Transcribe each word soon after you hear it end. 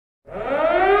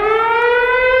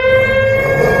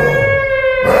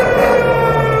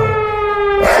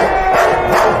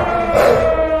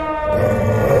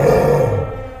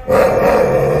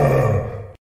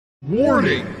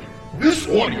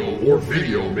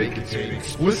may contain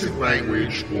explicit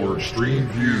language or extreme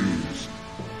views.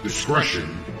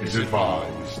 Discretion is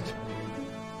advised.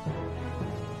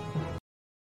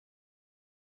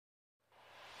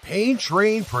 Pain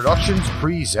Train Productions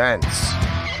presents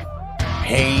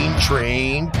Pain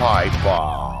Train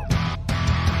Pipebomb,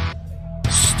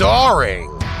 starring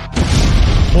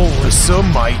Melissa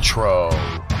Mitro,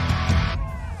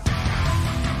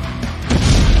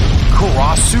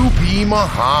 Karasu B.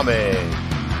 Muhammad,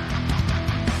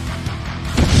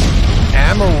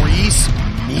 Amaris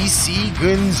Nisi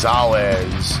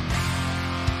Gonzalez,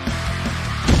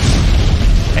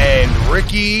 and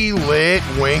Ricky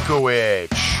Litwinkowicz.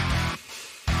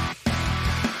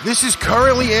 This is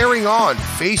currently airing on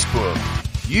Facebook,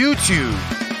 YouTube,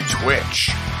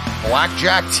 Twitch,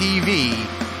 Blackjack TV,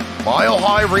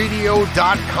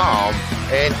 MileHighRadio.com,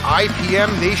 and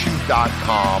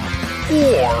IPMNation.com,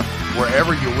 or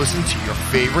wherever you listen to your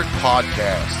favorite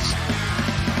podcasts.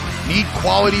 Need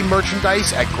quality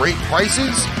merchandise at great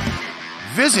prices?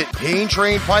 Visit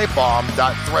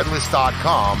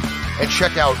PainTrainPipebomb.threadless.com and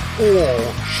check out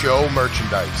all show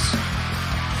merchandise.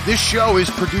 This show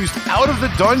is produced out of the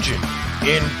dungeon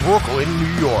in Brooklyn,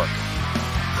 New York.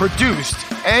 Produced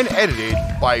and edited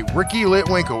by Ricky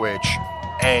Litwinkowicz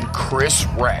and Chris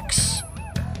Rex.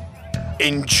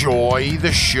 Enjoy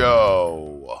the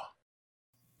show.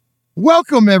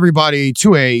 Welcome, everybody,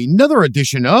 to another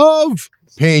edition of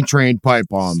Pain Train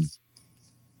Pipebomb.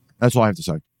 That's all I have to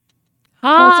say.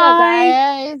 Hi. What's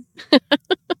up,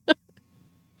 guys?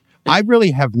 I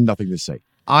really have nothing to say.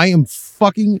 I am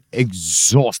fucking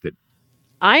exhausted.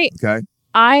 I've Okay.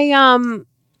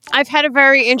 had a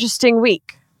very interesting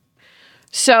week.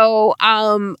 So,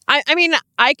 I mean,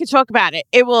 I could talk about it.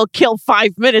 It will kill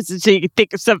 5 minutes until you can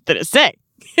think of something to say.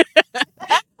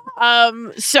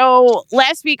 So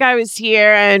last week I was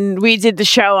here and we did the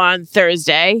show on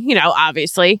Thursday,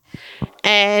 obviously.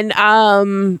 And,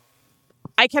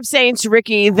 I kept saying to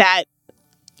Ricky that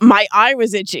my eye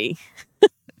was itchy.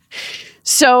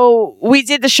 So we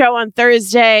did the show on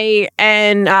Thursday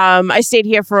and I stayed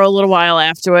here for a little while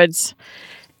afterwards.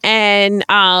 And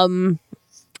I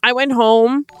went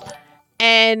home,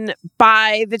 and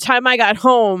by the time I got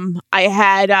home, I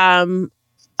had a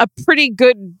pretty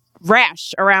good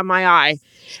rash around my eye.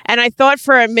 And I thought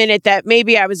for a minute that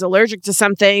maybe I was allergic to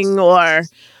something or,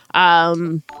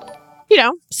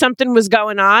 something was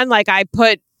going on. Like I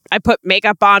put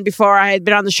makeup on before I had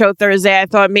been on the show Thursday. I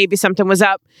thought maybe something was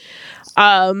up.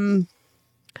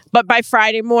 But by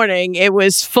Friday morning, it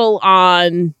was full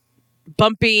on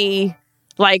bumpy,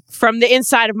 like from the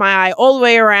inside of my eye all the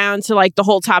way around to like the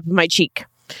whole top of my cheek.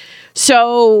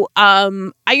 So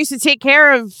I used to take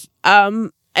care of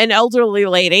an elderly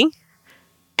lady,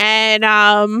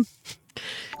 and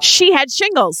she had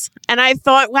shingles. And I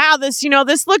thought, wow, this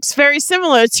looks very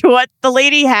similar to what the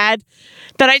lady had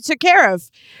that I took care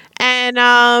of. And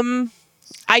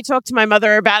I talked to my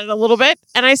mother about it a little bit,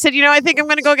 and I said, I think I'm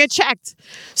going to go get checked.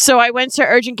 So I went to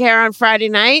urgent care on Friday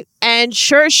night, and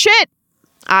sure as shit,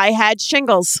 I had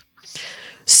shingles.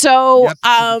 So,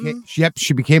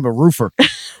 she became a roofer.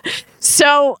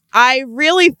 So I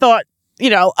really thought,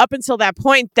 up until that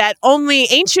point, that only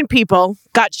ancient people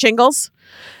got shingles.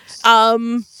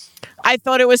 I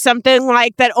thought it was something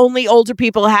like that only older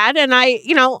people had. And I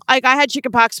had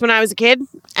chickenpox when I was a kid,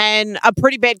 and a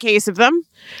pretty bad case of them.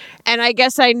 And I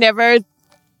guess I never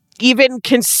even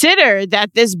considered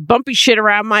that this bumpy shit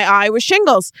around my eye was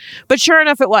shingles. But sure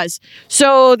enough, it was.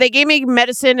 So they gave me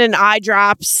medicine and eye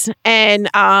drops, and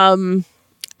I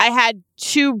had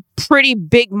 2 pretty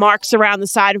big marks around the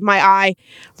side of my eye,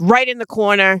 right in the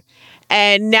corner.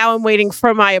 And now I'm waiting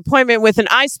for my appointment with an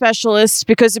eye specialist,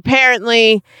 because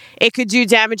apparently it could do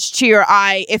damage to your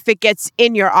eye if it gets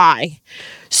in your eye.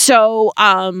 So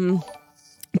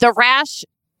the rash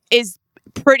is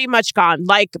pretty much gone.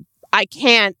 Like I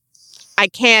can't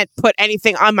put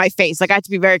anything on my face. Like I have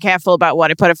to be very careful about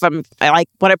what I put on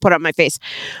my face.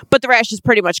 But the rash is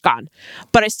pretty much gone.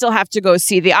 But I still have to go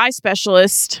see the eye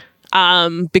specialist.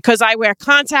 Because I wear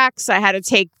contacts, I had to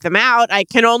take them out. I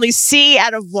can only see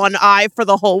out of one eye for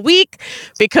the whole week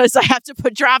because I have to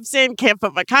put drops in, can't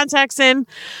put my contacts in.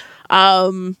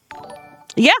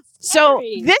 Yeah. So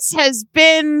this has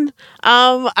been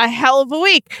a hell of a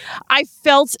week. I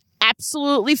felt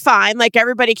absolutely fine. Like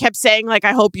everybody kept saying, like,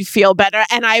 I hope you feel better.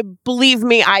 And believe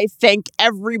me, I thank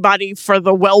everybody for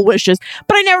the well wishes,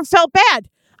 but I never felt bad.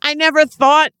 I never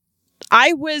thought I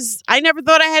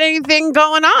had anything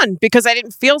going on because I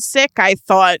didn't feel sick. I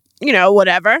thought,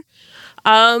 whatever.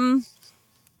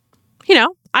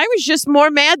 I was just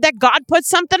more mad that God put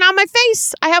something on my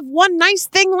face. I have one nice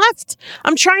thing left.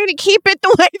 I'm trying to keep it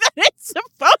the way that it's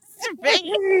supposed to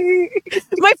be.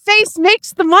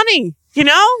 makes the money. You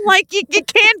know, like you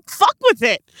can't fuck with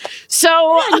it. So,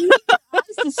 you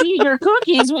to see your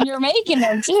cookies when you're making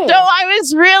them too. So I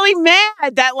was really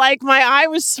mad that like my eye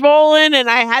was swollen and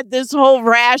I had this whole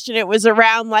rash and it was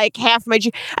around like half my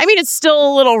cheek. I mean, it's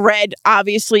still a little red.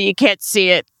 Obviously, you can't see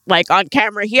it like on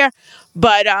camera here,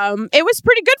 but it was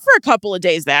pretty good for a couple of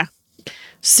days there.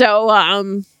 So,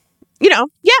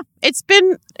 it's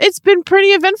been pretty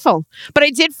eventful. But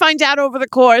I did find out over the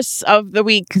course of the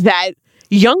week that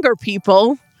younger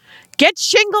people get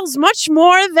shingles much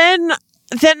more than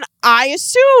I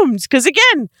assumed. Because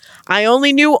again, I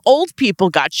only knew old people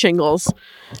got shingles.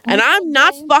 And I'm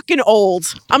not fucking old.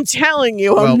 I'm telling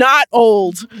you, I'm not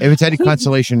old. If it's any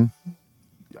consolation,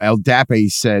 El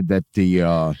Dape said that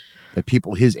the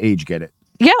people his age get it.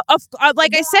 Yeah,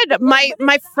 like I said, my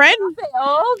friend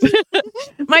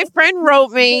my friend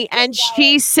wrote me and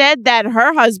she said that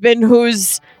her husband,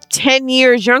 who's 10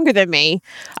 years younger than me,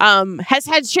 has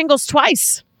had shingles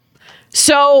twice.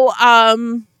 So,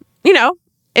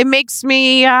 it makes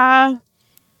me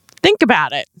think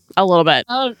about it a little bit.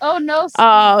 Oh no.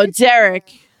 Oh,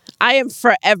 Derek, I am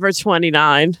forever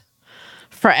 29.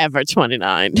 Forever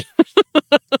 29.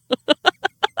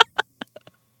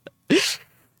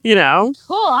 You know?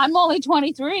 Cool, I'm only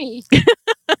 23.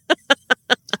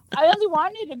 I only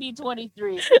wanted to be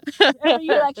 23. Every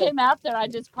year I came out there, I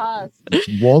just paused.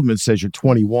 Waldman says you're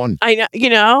 21. I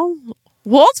know,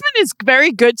 Waldman is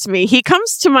very good to me. He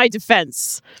comes to my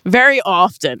defense very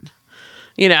often.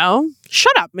 You know?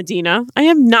 Shut up, Medina. I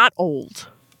am not old.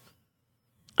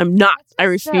 I'm not. I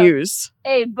refuse.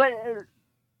 Hey, but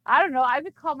I don't know. I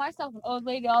would call myself an old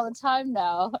lady all the time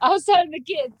now. I was telling the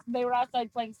kids, they were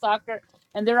outside playing soccer,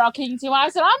 and they're all kicking to me. I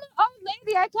said, I'm an old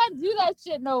lady. I can't do that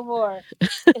shit no more.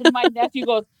 And my nephew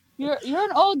goes, You're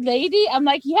an old lady? I'm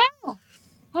like, yeah.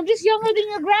 I'm just younger than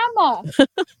your grandma.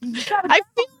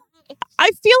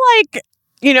 I feel like,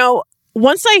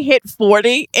 once I hit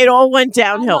 40, it all went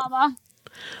downhill. Mama.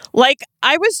 Like,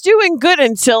 I was doing good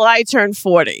until I turned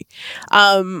 40.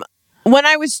 When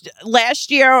I was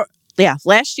last year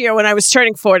when I was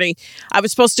turning 40, I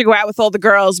was supposed to go out with all the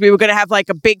girls. We were going to have like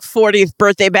a big 40th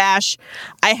birthday bash.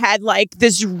 I had like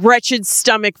this wretched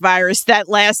stomach virus that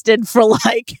lasted for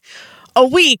like a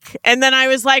week. And then I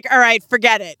was like, all right,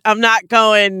 forget it. I'm not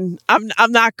going.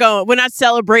 I'm not going. We're not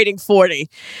celebrating 40.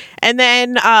 And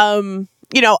then,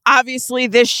 obviously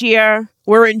this year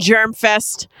we're in Germ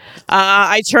Fest.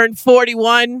 I turned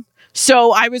 41.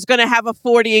 So I was going to have a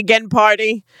 40 again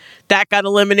party. That got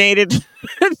eliminated.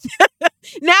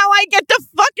 Now I get the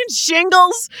fucking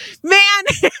shingles. Man,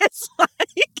 it's like,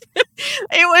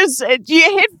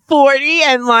 you hit 40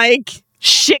 and like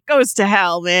shit goes to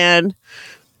hell, man.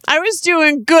 I was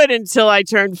doing good until I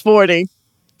turned 40.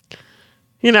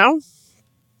 You know?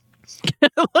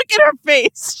 Look at her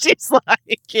face. She's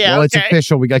like, yeah. Well, it's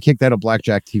official. We got kicked out of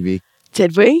Blackjack TV.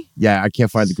 Did we? Yeah, I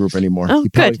can't find the group anymore. Oh, he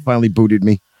probably finally booted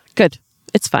me. Good.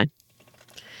 It's fine.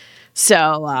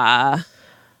 So, Hi,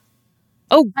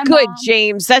 good, Mom.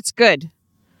 James. That's good.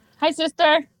 Hi,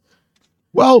 sister.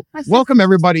 Well, welcome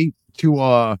everybody to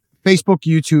Facebook,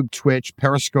 YouTube, Twitch,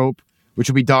 Periscope, which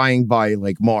will be dying by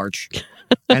like March.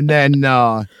 And then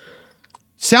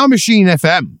Sound Machine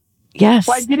FM. Yes.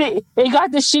 Why did it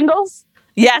got the shingles?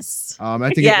 Yes. I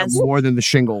think it got more than the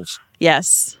shingles.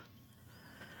 Yes.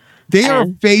 They are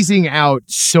phasing out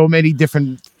so many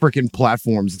different freaking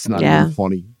platforms. It's not even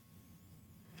funny.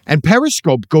 And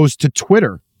Periscope goes to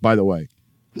Twitter, by the way.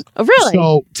 Oh, really?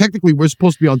 So technically, we're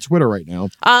supposed to be on Twitter right now.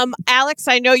 Alex,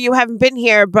 I know you haven't been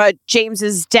here, but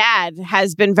James's dad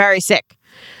has been very sick.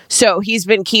 So he's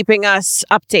been keeping us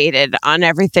updated on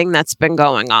everything that's been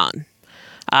going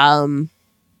on.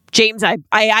 James,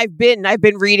 I've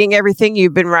been reading everything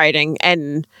you've been writing,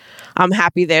 and I'm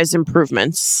happy there's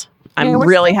improvements. I'm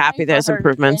really happy there's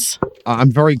improvements.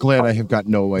 I'm very glad I have got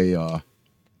no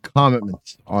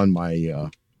comment on my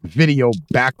video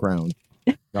background.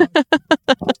 Why?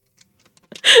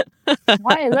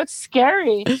 It looks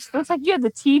scary. It looks like you have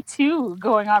the T2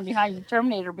 going on behind you,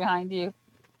 Terminator behind you.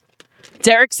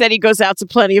 Derek said he goes out to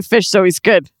plenty of fish, so he's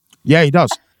good. Yeah, he does.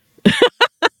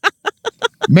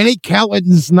 Many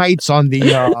countless nights on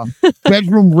the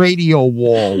bedroom radio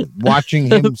wall, watching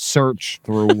him search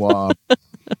through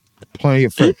plenty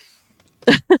of fish.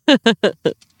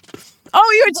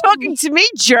 Oh, you were talking to me,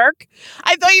 jerk.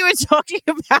 I thought you were talking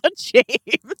about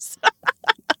James.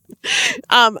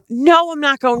 No, I'm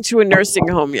not going to a nursing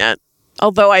home yet.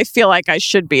 Although I feel like I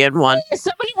should be in one. If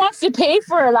somebody wants to pay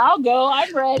for it, I'll go.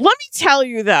 I'm ready. Let me tell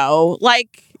you, though,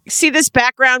 like, see this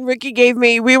background Ricky gave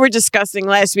me? We were discussing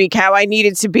last week how I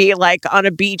needed to be, like, on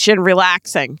a beach and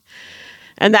relaxing.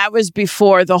 And that was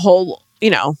before the whole,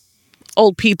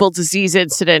 old people disease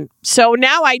incident. So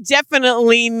now I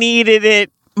definitely needed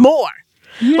it more.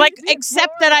 Like,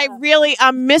 except that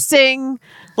I'm missing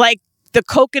like the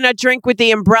coconut drink with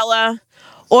the umbrella,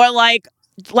 or like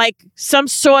some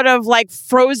sort of like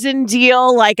frozen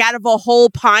deal, like out of a whole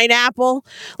pineapple.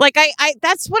 Like I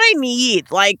that's what I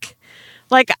need. Like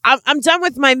I'm done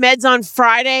with my meds on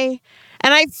Friday,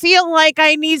 and I feel like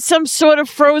I need some sort of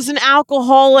frozen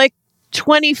alcoholic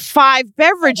 25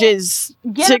 beverages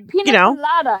Get a pina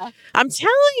colada. I'm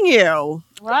telling you.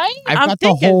 Right? I've got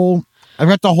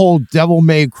the whole Devil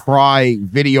May Cry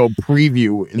video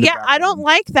preview in the background. I don't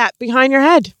like that behind your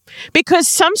head, because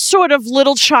some sort of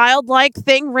little childlike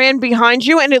thing ran behind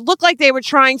you, and it looked like they were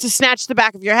trying to snatch the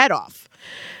back of your head off.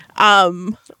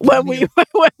 When we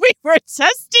were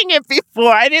testing it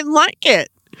before, I didn't like it.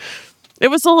 It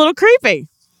was a little creepy.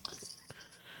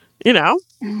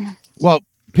 Well,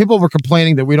 people were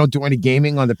complaining that we don't do any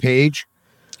gaming on the page,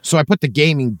 so I put the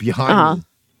gaming behind me.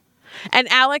 And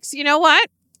Alex, you know what?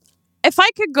 If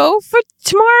I could go for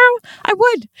tomorrow, I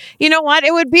would. You know what?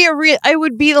 It would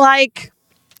be like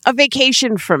a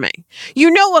vacation for me. You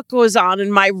know what goes on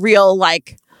in my real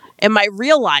life.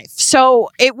 So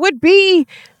it would be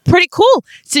pretty cool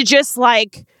to just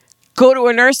like go to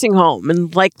a nursing home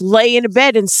and like lay in a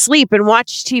bed and sleep and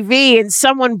watch TV, and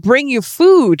someone bring you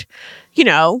food,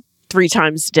 3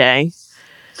 times a day.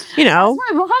 I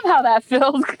love how that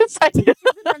feels, because I think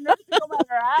no matter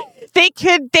how. They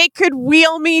could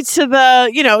wheel me to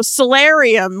the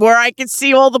solarium where I could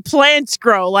see all the plants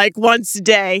grow like once a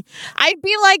day. I'd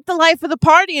be like the life of the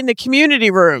party in the community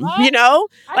room,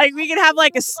 like we could have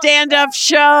like a stand-up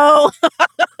show.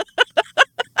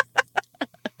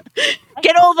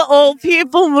 Get all the old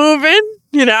people moving.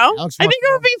 I think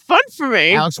it would be fun for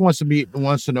me. Alex wants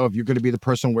to know if you're going to be the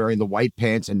person wearing the white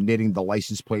pants and knitting the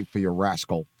license plate for your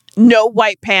rascal. No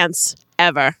white pants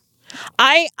ever.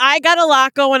 I got a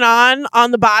lot going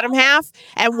on the bottom half,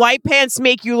 and white pants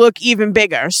make you look even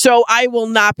bigger. So I will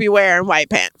not be wearing white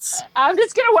pants. I'm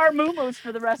just gonna wear muumuus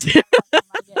for the rest of the time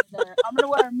I get there. I'm gonna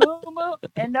wear a muumu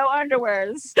and no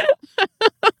underwears.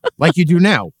 Like you do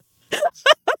now.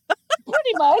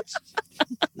 Pretty much.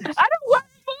 I don't wear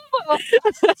a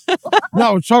muumu. No,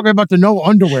 I was talking about the no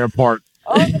underwear part.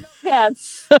 Oh, the no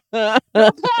pants. No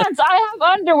pants. I have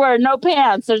underwear, no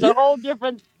pants. There's a whole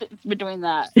difference between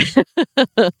that.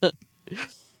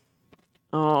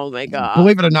 Oh my God.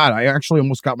 Believe it or not, I actually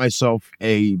almost got myself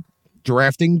a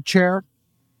drafting chair.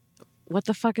 What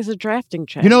the fuck is a drafting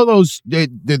chair? You know those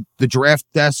the draft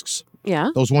desks? Yeah.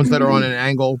 Those ones that are on an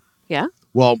angle? Yeah.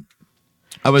 Well,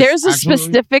 there's a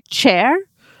specific chair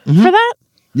for that?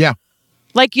 Yeah.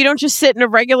 Like you don't just sit in a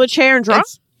regular chair and draw?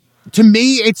 To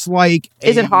me, it's like...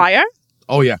 Is it higher?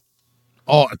 Oh, yeah.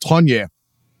 Oh, a ton, yeah.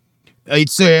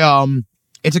 It's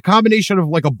a combination of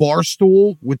like a bar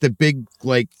stool with the big,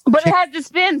 like... But it has the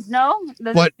spins, no?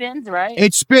 The spins, right?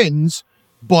 It spins,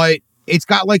 but it's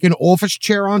got like an office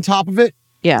chair on top of it.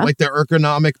 Yeah. Like the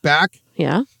ergonomic back.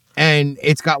 Yeah. And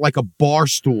it's got like a bar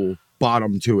stool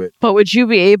bottom to it. But would you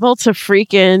be able to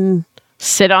freaking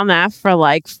sit on that for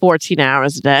like 14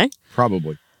 hours a day?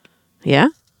 Probably. Yeah?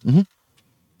 Mm-hmm.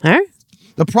 All right.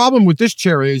 The problem with this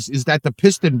chair is that the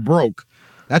piston broke.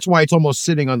 That's why it's almost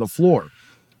sitting on the floor.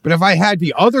 But if I had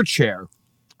the other chair,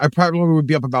 I probably would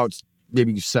be up about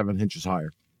maybe 7 inches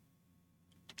higher.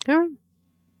 All right.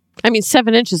 I mean,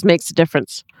 7 inches makes a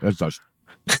difference. That does.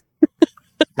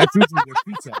 That's usually their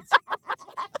feet size.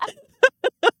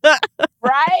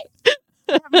 Right?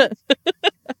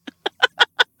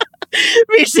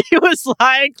 Michi was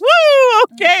like, woo,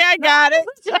 okay, I got it.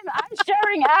 I'm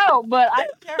sharing out, but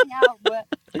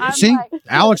I'm See, like,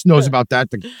 Alex knows about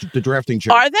that, the drafting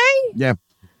chair. Are they? Yeah.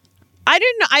 I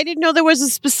didn't know there was a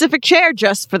specific chair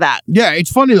just for that. Yeah,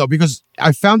 it's funny though, because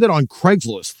I found it on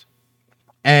Craigslist.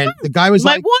 And the guy was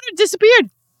my like, water disappeared.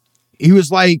 He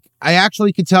was like, I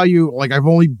actually can tell you, like, I've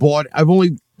only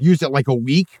used it like a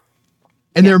week,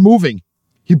 and they're moving.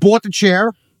 He bought the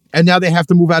chair, and now they have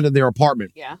to move out of their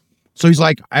apartment. Yeah. So he's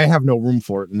like, I have no room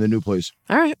for it in the new place.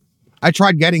 All right. I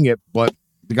tried getting it, but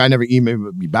the guy never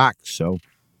emailed me back, so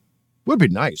would be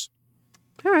nice.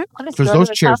 All right. Because those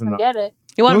chairs are not. Get it.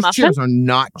 You want a Those muffin? chairs are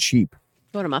not cheap.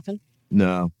 You want a muffin?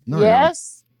 No.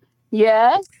 Yes.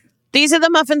 Yes. These are the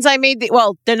muffins I made.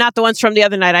 Well, they're not the ones from the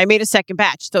other night. I made a second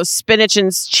batch. Those spinach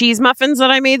and cheese muffins that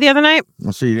I made the other night.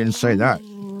 I'll see you didn't say that.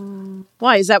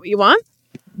 Why? Is that what you want?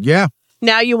 Yeah.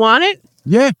 Now you want it?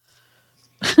 Yeah.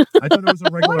 I thought it was a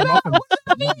regular muffin.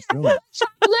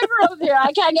 Chopped liver over here.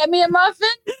 I can't get me a muffin.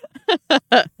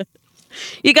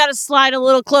 You got to slide a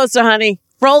little closer, honey.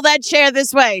 Roll that chair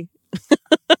this way.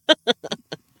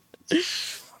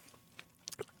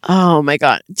 Oh my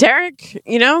God. Derek,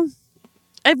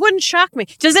 it wouldn't shock me.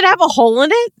 Does it have a hole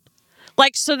in it?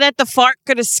 Like so that the fart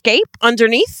could escape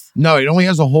underneath? No, it only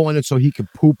has a hole in it so he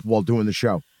could poop while doing the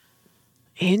show.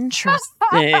 Interesting.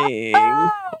 Hey,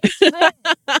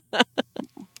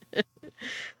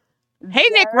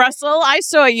 Nick Russell, I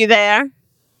saw you there.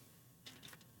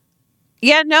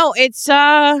 Yeah, no, it's,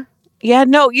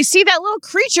 you see that little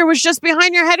creature was just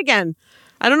behind your head again.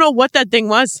 I don't know what that thing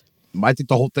was. I think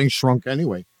the whole thing shrunk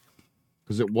anyway.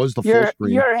 Because it was the full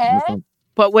screen. Your head?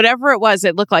 But whatever it was,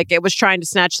 it looked like it was trying to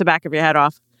snatch the back of your head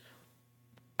off.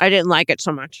 I didn't like it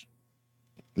so much.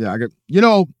 Yeah,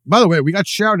 by the way, we got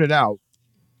shouted out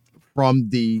from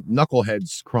the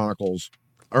Knuckleheads Chronicles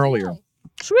earlier.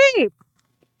 Sweet.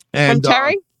 And, From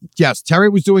Terry? Yes, Terry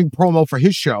was doing promo for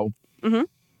his show. Mm-hmm.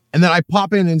 And then I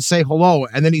pop in and say hello,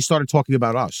 and then he started talking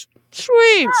about us.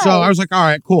 Sweet. So I was like, all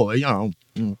right, cool. I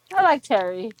like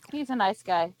Terry. He's a nice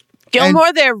guy.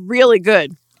 Gilmore, they're really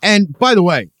good. And by the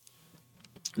way,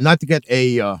 not to get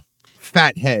a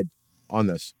fat head on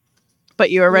this.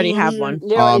 But you already have one.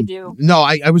 You already do. No,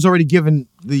 I was already given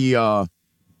the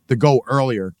go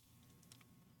earlier.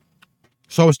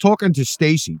 So I was talking to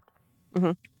Stacy.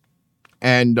 Mm-hmm.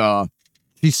 And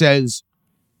she says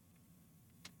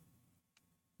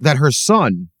that her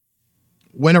son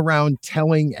went around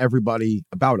telling everybody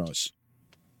about us.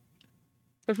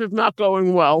 This is not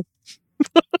going well.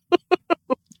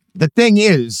 The thing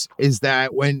is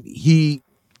that when he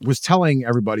was telling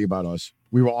everybody about us,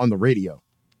 we were on the radio.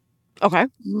 Okay.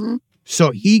 Mm-hmm.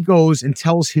 So he goes and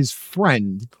tells his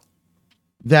friend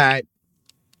that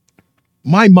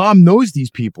my mom knows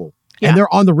these people and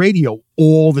they're on the radio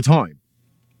all the time.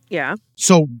 Yeah.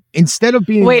 So instead of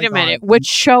being Wait a minute. Which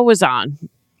show was on?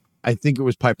 I think it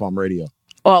was Pipebomb Radio.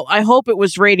 Well, I hope it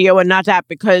was radio and not that,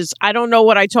 because I don't know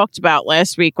what I talked about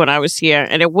last week when I was here,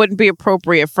 and it wouldn't be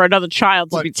appropriate for another child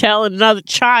to be telling another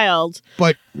child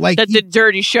but like that the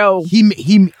dirty show he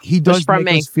does from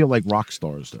make me. us feel like rock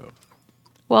stars, though.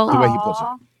 Well, the way he puts it.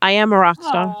 I am a rock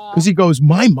star. Because he goes,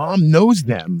 my mom knows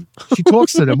them. She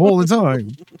talks to them all the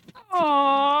time.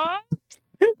 Aww.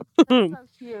 So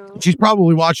cute. She's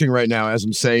probably watching right now as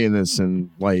I'm saying this,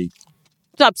 and like,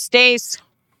 What's up, Stace?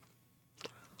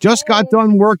 just got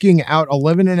done working out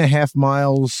 11 and a half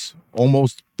miles,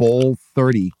 almost bowl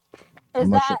 30. Is I'm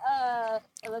not that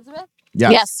Elizabeth?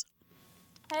 Yes.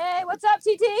 Hey, what's up,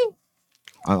 TT?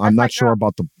 I'm not sure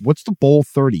about what's the bowl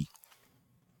 30?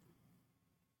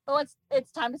 Oh,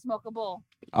 it's time to smoke a bowl.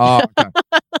 Oh, okay.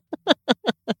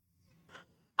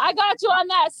 I got you on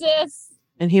that, sis.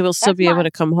 And he will still That's be able mine.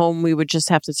 to come home. We would just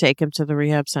have to take him to the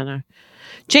rehab center.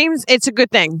 James, it's a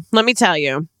good thing. Let me tell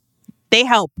you. They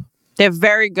help. They're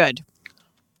very good.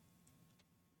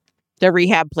 They're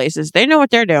rehab places. They know what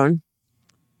they're doing.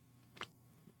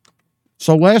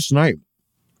 So last night,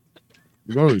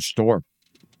 we go to the store.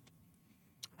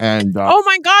 And Oh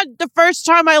my God. The first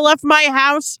time I left my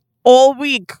house all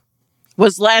week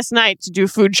was last night to do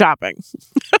food shopping.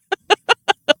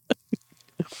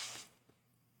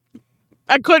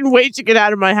 I couldn't wait to get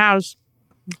out of my house.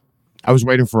 I was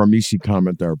waiting for a Misi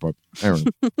comment there, but Aaron.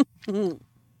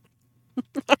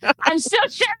 I'm still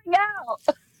checking out.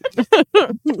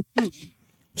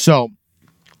 So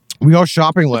we go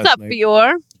shopping What's last up, night.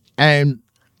 Fior? And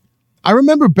I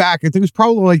remember back, I think it was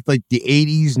probably like the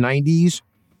 80s, 90s.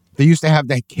 They used to have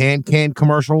the can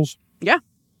commercials. Yeah.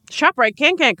 ShopRite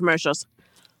can commercials.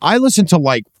 I listened to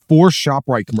like 4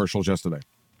 ShopRite commercials yesterday.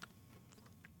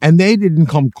 And they didn't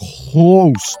come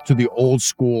close to the old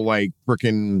school, like,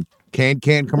 freaking can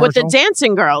commercial. With the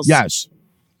dancing girls. Yes.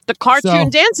 The cartoon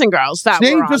dancing girls that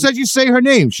See, were on. just as you say her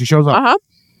name, she shows up. Uh-huh.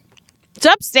 What's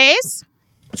up, Stace?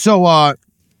 So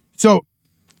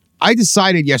I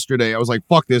decided yesterday, I was like,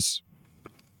 fuck this.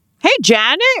 Hey,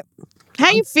 Janet. How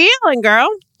you feeling, girl?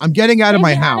 I'm getting out of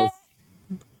my Janet. house.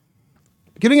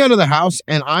 Getting out of the house,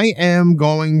 and I am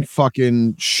going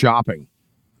fucking shopping.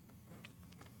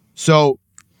 So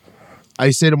I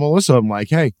say to Melissa, I'm like,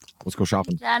 hey, let's go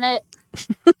shopping. Janet.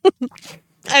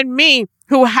 And me,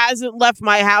 who hasn't left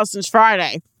my house since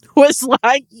Friday, was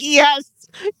like, yes,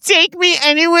 take me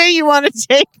anywhere you want to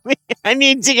take me. I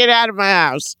need to get out of my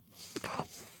house.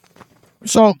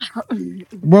 So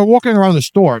we're walking around the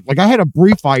store. Like, I had a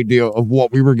brief idea of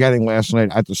what we were getting last night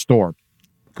at the store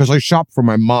because I shopped for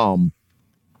my mom,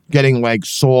 getting like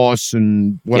sauce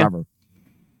and whatever. Yeah.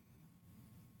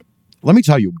 Let me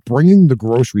tell you, bringing the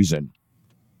groceries in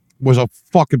was a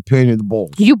fucking pain in the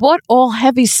balls. You bought all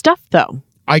heavy stuff, though.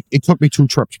 It took me 2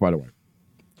 trips, by the way.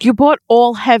 You bought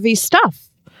all heavy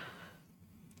stuff.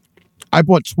 I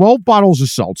bought 12 bottles of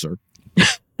seltzer.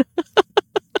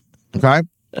 Okay?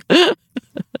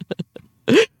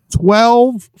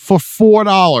 12 for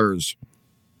 $4.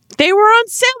 They were on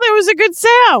sale. There was a good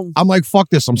sale. I'm like, fuck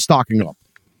this. I'm stocking up.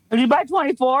 Did you buy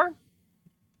 24?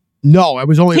 No, I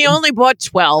was only. He only bought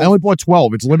 12. I only bought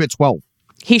 12. It's limit 12.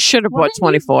 He should have bought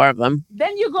 24 of them.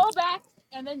 Then you go back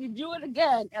and then you do it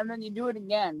again and then you do it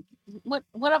again. What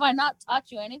have I not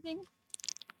taught you anything?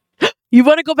 You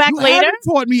want to go back You later? haven't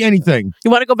taught me anything. You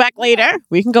want to go back later?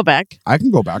 We can go back. I can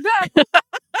go back.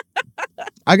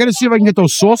 I got to see if I can get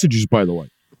those sausages, by the way.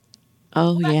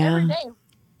 Oh, Not yeah. every day.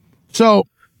 So,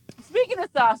 Speaking of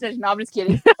sausage, no, I'm just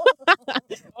kidding.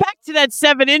 Back to that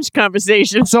 7-inch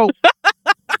conversation.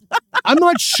 I'm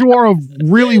not sure of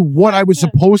really what I was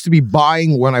supposed to be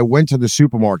buying when I went to the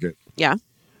supermarket. Yeah.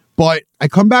 But I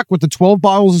come back with the 12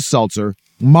 bottles of seltzer,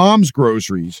 mom's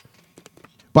groceries.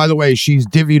 By the way, she's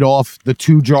divvied off the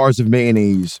 2 jars of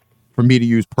mayonnaise for me to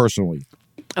use personally.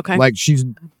 Okay. Like, she's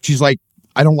like,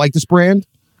 I don't like this brand,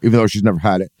 even though she's never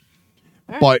had it.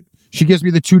 But she gives me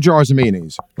the 2 jars of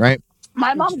mayonnaise, right?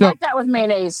 My mom So- likes that with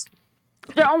mayonnaise.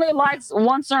 She only likes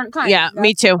one certain kind. Yeah, me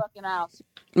That's too. fucking house.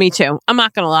 Me too. I'm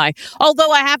not going to lie. Although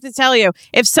I have to tell you,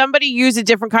 if somebody used a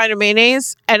different kind of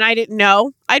mayonnaise and I didn't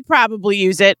know, I'd probably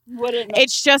use it. Wouldn't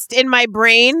It's just in my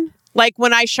brain. Like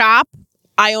when I shop,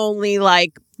 I only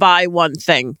like buy one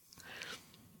thing.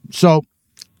 So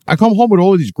I come home with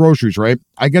all of these groceries, right?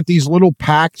 I get these little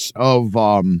packs of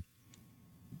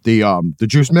the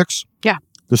juice mix. Yeah.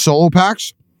 The solo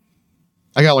packs.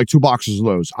 I got like 2 boxes of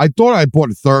those. I thought I bought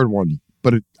a third one,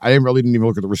 but I didn't even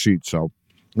look at the receipt. So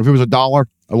if it was $1,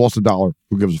 I lost $1.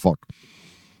 Who gives a fuck?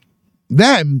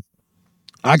 Then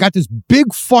I got this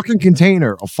big fucking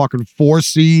container of fucking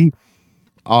 4C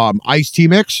iced tea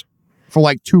mix for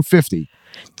like $2.50.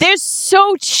 They're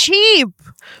so cheap.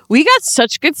 We got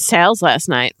such good sales last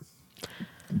night.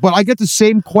 But I get the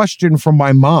same question from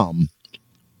my mom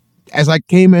as I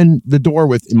came in the door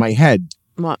with in my head.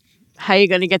 What? How you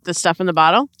going to get this stuff in the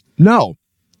bottle? No,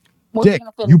 What, Dick,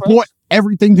 gonna fill you the fridge? bought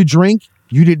everything to drink.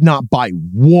 You did not buy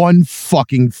one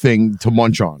fucking thing to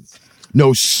munch on.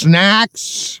 No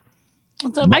snacks,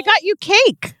 It's a- I got you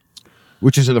cake.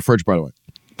 which is in the fridge, by the way.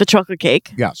 The chocolate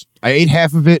cake. Yes. I ate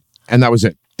half of it, and that was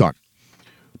it. Done.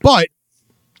 But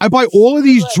I buy all of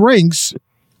these drinks.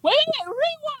 Wait,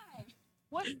 rewind.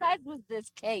 What size was this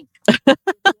cake?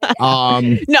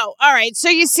 No, all right. So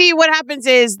you see, what happens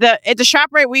is at the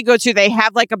ShopRite we go to, they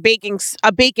have like a baking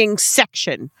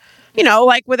section, you know,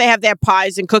 like where they have their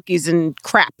pies and cookies and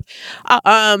crap.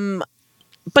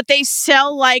 But they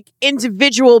sell like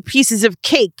individual pieces of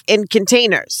cake in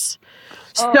containers.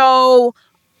 So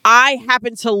I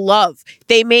happen to love.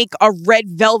 They make a red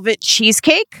velvet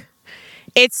cheesecake.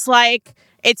 It's like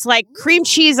cream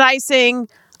cheese icing,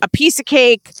 a piece of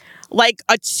cake, like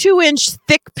a 2-inch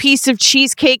thick piece of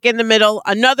cheesecake in the middle,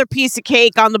 another piece of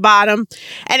cake on the bottom,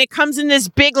 and it comes in this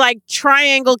big like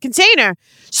triangle container.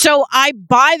 So I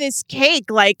buy this cake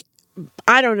like,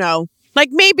 I don't know, like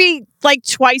maybe like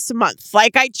twice a month.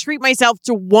 Like I treat myself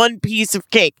to one piece of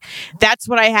cake. That's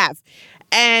what I have.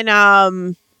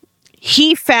 And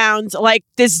he found like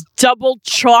this double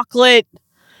chocolate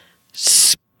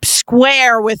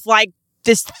square with like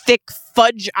this thick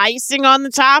fudge icing on the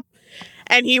top.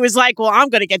 And he was like, well, I'm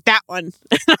going to get that one.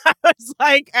 And I was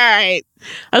like, all right.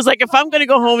 I was like, if I'm going to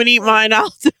go home and eat mine,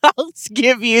 I'll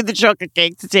give you the chocolate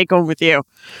cake to take home with you.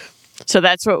 So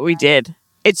that's what we did.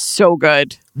 It's so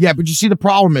good. Yeah, but you see, the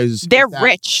problem is They're that-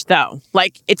 rich, though.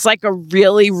 Like, it's like a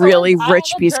really, really I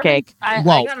rich have a piece of German- cake. I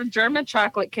Well- got a German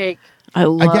chocolate cake. I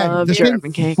love the German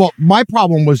thing. cake. Well, my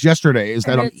problem was yesterday is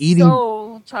that And I'm it's eating.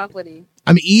 so chocolatey.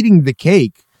 I'm eating the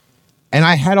cake, and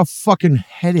I had a fucking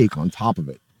headache on top of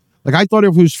it. Like I thought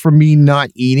it was for me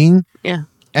not eating. Yeah.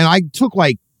 And I took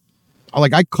like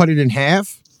I cut it in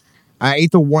half. I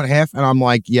ate the one half, and I'm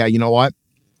like, yeah, you know what?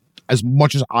 As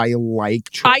much as I like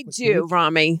chocolate I do, cake,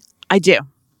 Rami. I do.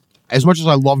 as much as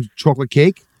I love chocolate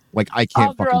cake, like I can't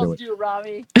All fucking do girls it. do,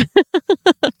 Robbie.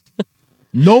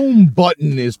 Gnome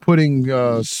Button is putting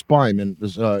spine in.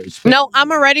 No,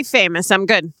 I'm already famous. I'm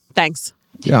good. Thanks.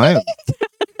 Yeah, I am.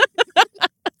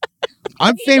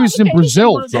 I'm famous in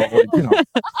Brazil, so like, you know.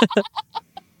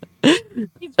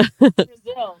 He's from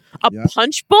Brazil. A Yeah.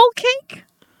 punch bowl cake?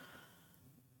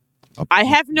 I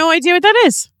have no idea what that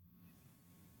is.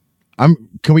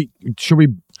 Should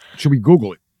we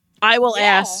Google it? I will Yeah.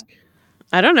 ask.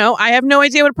 I don't know. I have no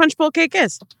idea what a punch bowl cake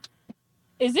is.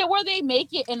 Is it where they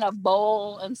make it in a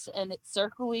bowl and it's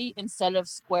circly instead of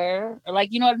square? Or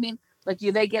like, you know what I mean? Like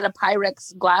they get a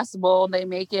Pyrex glass bowl and they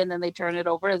make it and then they turn it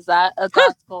over. Is that a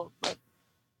classical? Like,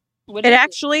 what It is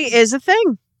actually is a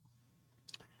thing.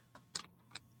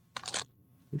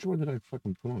 Which one did I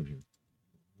fucking put on here?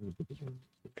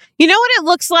 You know what it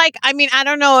looks like? I mean, I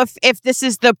don't know if this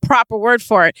is the proper word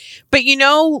for it, but you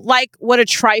know, like what a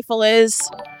trifle is?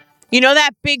 You know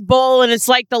that big bowl and it's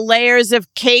like the layers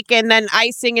of cake and then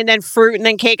icing and then fruit and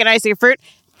then cake and icing and fruit?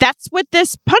 That's what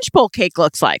this punch bowl cake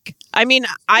looks like. I mean,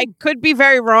 I could be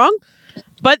very wrong,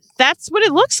 but that's what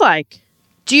it looks like.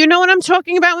 Do you know what I'm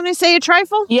talking about when I say a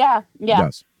trifle? Yeah.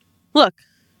 Yes. Look,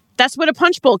 that's what a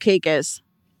punch bowl cake is.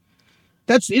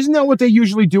 Isn't that what they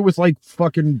usually do with like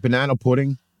fucking banana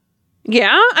pudding?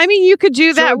 Yeah, I mean, you could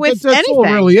do that with that's anything. all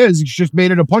it really is. It's just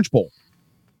made in a punch bowl.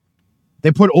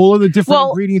 They put all of the different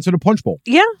ingredients in a punch bowl.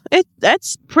 Yeah,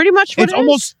 that's pretty much what it's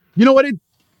almost. You know what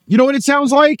it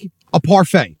sounds like? A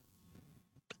parfait.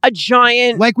 A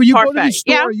giant like when you parfait. go to the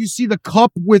store, you see the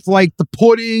cup with like the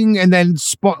pudding and then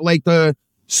like the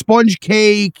sponge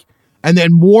cake and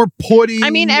then more pudding.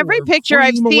 I mean, every picture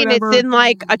I've seen, it's in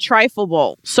like a trifle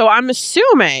bowl. So I'm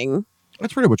assuming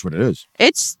that's pretty much what it is.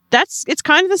 It's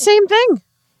kind of the same thing.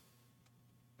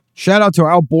 Shout out to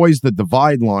our boys, the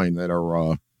Divide line, that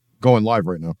are going live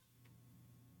right now.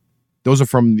 Those are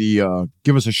from the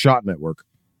Give Us a Shot network.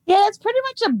 Yeah, it's pretty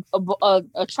much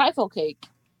a trifle cake.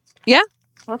 Yeah.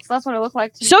 That's what it looked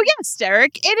like to So me. yes,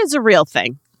 Derek, it is a real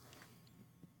thing.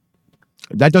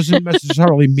 That doesn't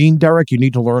necessarily mean, Derek, you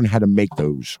need to learn how to make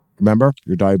those. Remember,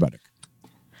 you're diabetic.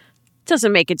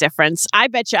 Doesn't make a difference. I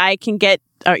bet you I can get.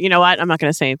 You know what? I'm not going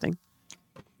to say anything.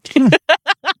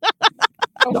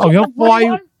 No, he'll fly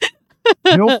you.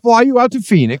 He'll fly you out to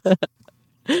Phoenix,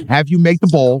 have you make the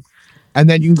bowl, and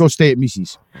then you can go stay at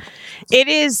Macy's. It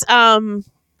is. I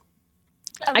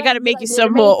got to make you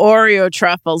some more Oreo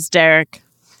truffles, Derek.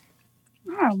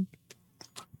 Oh.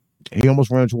 He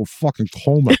almost went into a fucking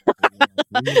coma.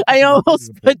 I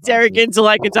almost put Derek into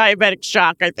like a diabetic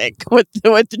shock, I think, with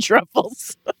the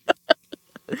truffles.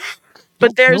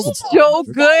 But they're so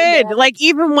good. Like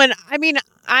even when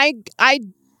I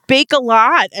bake a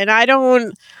lot and I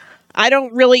don't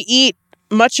really eat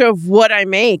much of what I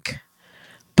make.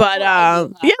 But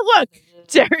yeah, look,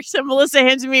 Derek and Melissa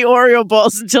handed me Oreo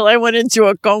balls until I went into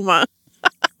a coma.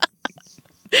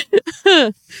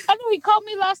 I know he called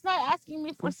me last night asking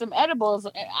me for some edibles.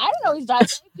 I don't know he's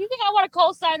diabetic. Do you think I want to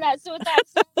co-sign that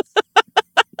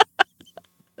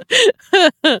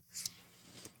suicide?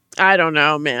 I don't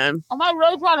know, man. Am I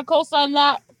really trying to co-sign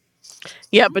that?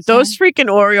 Yeah, but those freaking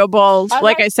Oreo balls,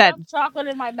 like I said, chocolate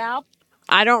in my mouth.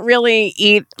 I don't really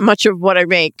eat much of what I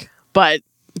make, but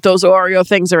those Oreo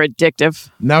things are addictive.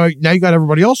 Now you got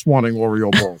everybody else wanting Oreo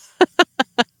balls.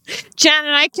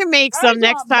 Janet, I can make some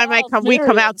next time we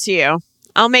come out to you.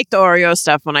 I'll make the Oreo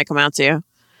stuff when I come out to you.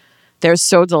 They're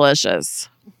so delicious.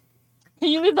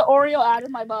 Can you leave the Oreo out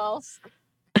of my balls?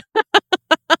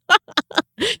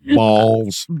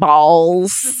 Balls. Just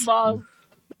balls.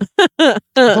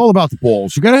 It's all about the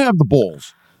balls. You gotta have the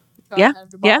balls. Yeah.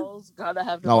 Gotta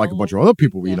have the Not like a bunch of other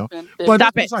people, you know. But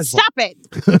Stop it.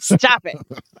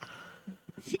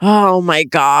 Oh my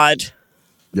God.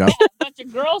 Yeah. A bunch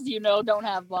of girls don't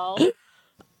have balls.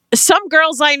 Some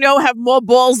girls I know have more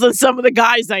balls than some of the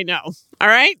guys I know. All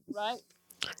right? Right.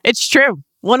 It's true.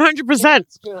 100%.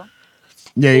 It's true.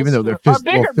 Yeah, even though they're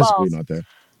physically balls. not there.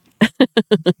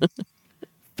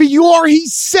 Fior, he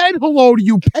said hello to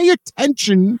you. Pay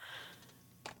attention.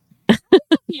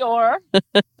 Fior.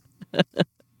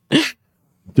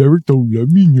 Derek, don't let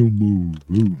me no more.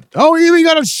 Oh, we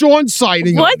got a Sean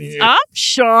sighting on here. What's up,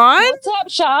 Sean? What's up,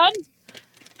 Sean?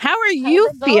 How are you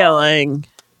feeling?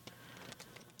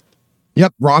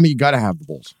 Yep, Rami, you got to have the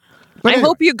balls. But I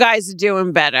hope you guys are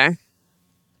doing better.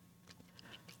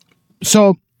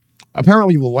 So,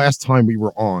 apparently the last time we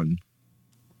were on,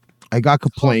 I got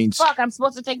complaints. Oh, fuck, I'm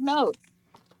supposed to take notes.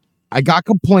 I got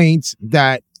complaints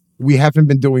that we haven't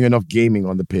been doing enough gaming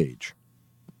on the page.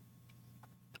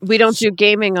 We don't do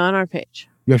gaming on our page.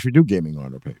 Yes, we do gaming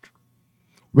on our page.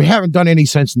 We haven't done any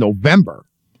since November.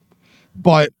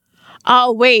 But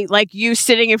oh, wait, like you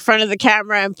sitting in front of the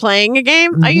camera and playing a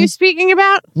game? Mm-hmm. Are you speaking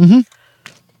about? Mm-hmm.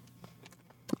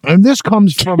 And this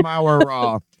comes from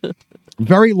our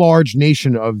very large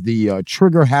nation of the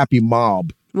trigger-happy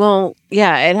mob. Well,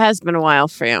 yeah, it has been a while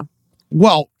for you.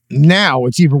 Well, now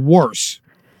it's even worse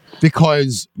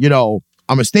because,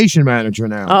 I'm a station manager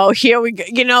now. Oh, here we go.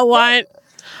 You know what?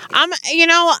 I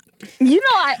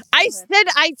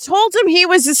told him he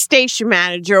was a station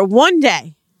manager one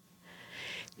day.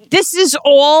 This is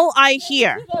all I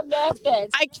hear.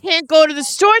 I can't go to the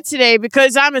store today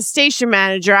because I'm a station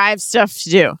manager. I have stuff to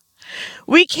do.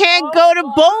 We can't go to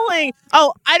bowling.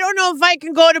 Oh, I don't know if I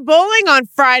can go to bowling on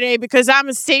Friday because I'm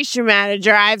a station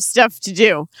manager. I have stuff to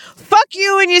do. Fuck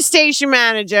you and your station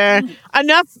manager.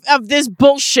 Enough of this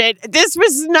bullshit. This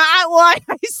was not why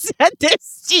I said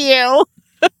this to you.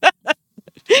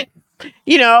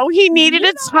 You know, he needed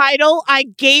a title. I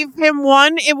gave him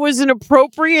one. It was an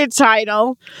appropriate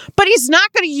title. But he's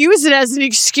not going to use it as an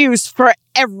excuse for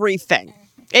everything.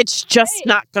 It's just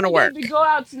not going to work. We go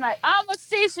out tonight. I'm a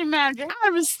station manager.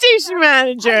 I'm a station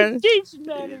manager. I'm a station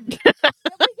manager.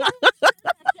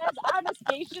 I'm a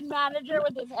station manager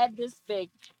with his head this big.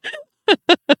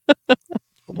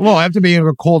 Well, after being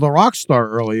called a rock star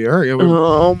earlier, it was,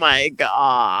 Oh my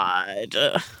God.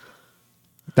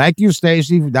 thank you,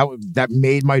 Stacey. That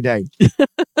made my day.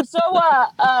 So,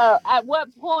 at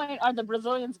what point are the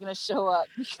Brazilians going to show up?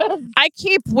 Because I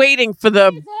keep waiting for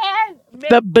the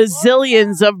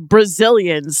bazillions of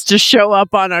Brazilians to show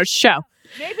up on our show.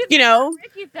 Maybe You know,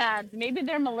 Ricky fans. Maybe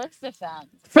they're Melissa fans.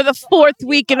 for the fourth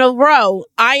week in a row,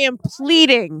 I am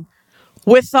pleading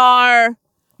with our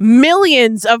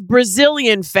millions of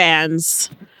Brazilian fans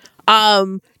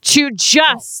to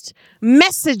just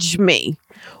message me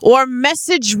or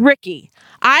message Ricky.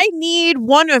 I need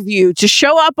one of you to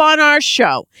show up on our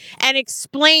show and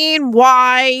explain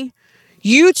why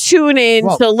you tune in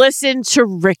to listen to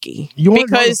Ricky.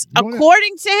 Because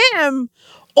according to him,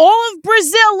 all of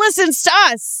Brazil listens to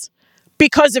us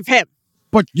because of him.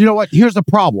 But you know what? Here's the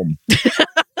problem.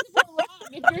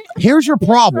 Here's your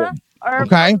problem.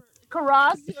 Okay?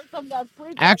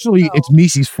 Actually, it's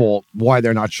Misi's fault why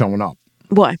they're not showing up.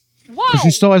 Why? Because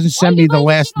she still hasn't sent me the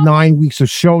last 9 weeks of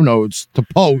show notes to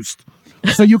post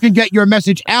so you can get your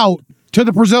message out to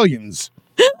the Brazilians.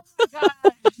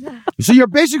 So you're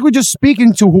basically just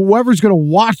speaking to whoever's going to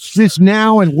watch this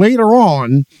now and later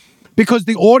on because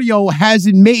the audio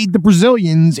hasn't made the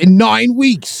Brazilians in 9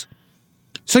 weeks.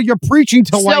 So you're preaching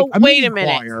to like a wait a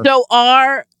minute. choir. So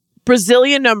our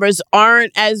Brazilian numbers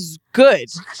aren't as good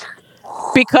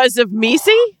because of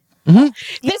Misi?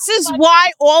 Mm-hmm. This is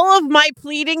why all of my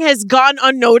pleading has gone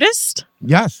unnoticed?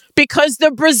 Yes. Because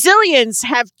the Brazilians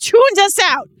have tuned us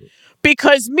out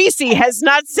because Misi has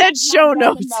not sent show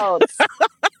notes. All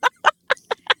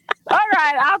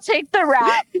right, I'll take the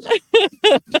rap.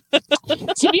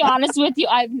 To be honest with you,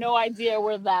 I have no idea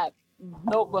where that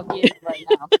notebook is right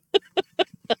now.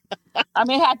 I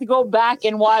may have to go back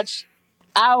and watch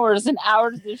hours and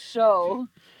hours of this show.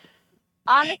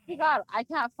 Honestly, God, I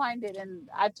can't find it. And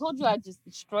I told you I just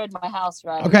destroyed my house,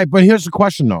 right? Okay, but here's the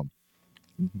question, though.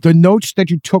 The notes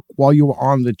that you took while you were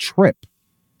on the trip,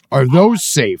 are those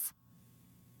safe?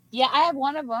 Yeah, I have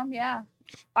one of them, yeah.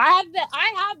 I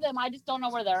have them. I just don't know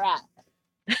where they're at.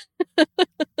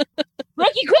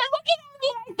 Ricky, quit looking at me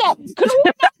like that. Could we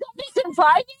not do this in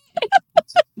private?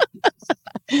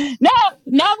 Now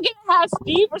I'm gonna have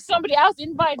Steve or somebody else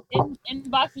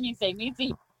inbox me and say,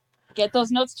 Missy, get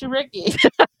those notes to Ricky.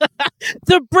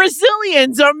 The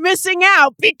Brazilians are missing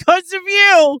out because of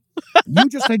you. You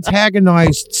just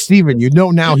antagonized Steven. You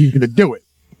know now he's going to do it.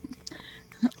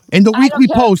 In the weekly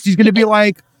post, he's going to be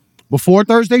like, before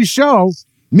Thursday's show,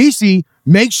 Misi,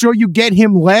 make sure you get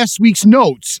him last week's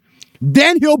notes.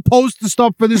 Then he'll post the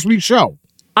stuff for this week's show.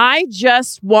 I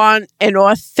just want an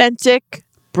authentic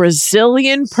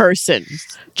Brazilian person,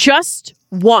 just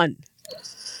one,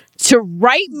 to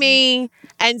write me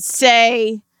and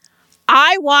say,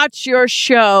 I watch your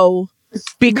show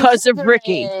because of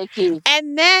Ricky.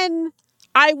 And then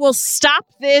I will stop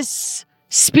this.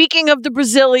 Speaking of the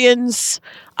Brazilians,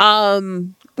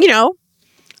 I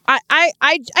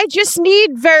just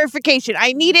need verification.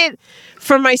 I need it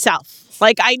for myself.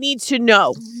 Like, I need to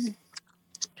know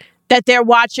that they're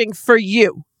watching for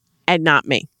you and not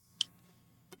me.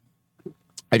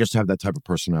 I just have that type of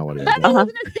personality. I was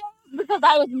gonna say because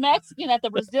I was Mexican that the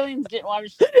Brazilians didn't want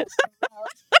to show.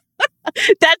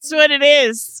 That's what it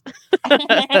is.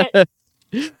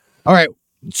 All right.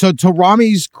 So to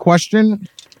Rami's question,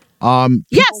 people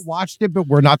yes, watched it, but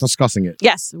we're not discussing it.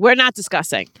 Yes, we're not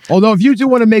discussing. Although if you do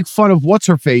want to make fun of what's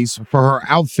her face for her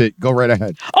outfit, go right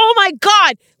ahead. Oh my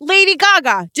God, Lady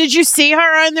Gaga! Did you see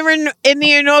her in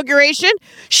the inauguration?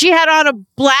 She had on a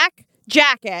black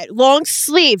jacket, long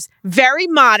sleeves, very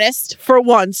modest for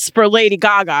once for Lady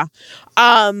Gaga.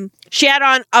 She had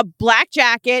on a black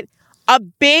jacket, a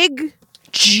big,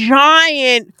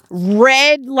 giant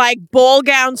red like ball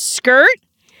gown skirt,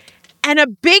 and a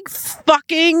big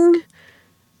fucking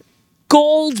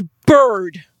gold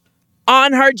bird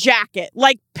on her jacket,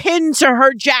 like pinned to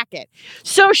her jacket.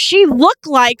 So she looked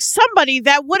like somebody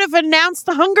that would have announced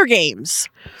the Hunger Games.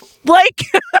 Like,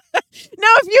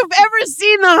 now if you've ever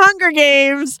seen the Hunger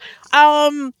Games,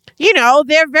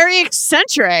 they're very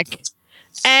eccentric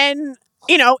and,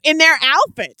 in their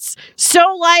outfits.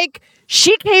 So, like,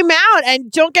 She came out,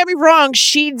 and don't get me wrong,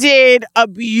 she did a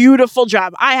beautiful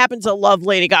job. I happen to love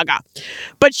Lady Gaga.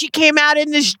 But she came out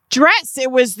in this dress. It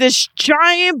was this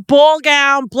giant ball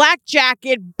gown, black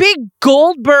jacket, big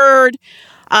gold bird,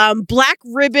 black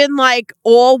ribbon, like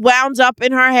all wound up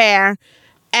in her hair.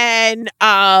 And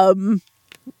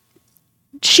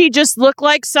she just looked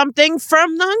like something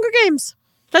from the Hunger Games.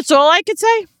 That's all I could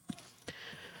say.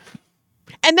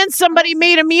 And then somebody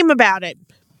made a meme about it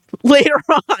later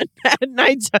on at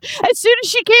night. As soon as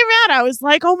she came out, I was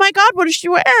like, oh my God, what is she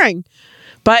wearing?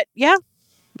 But yeah,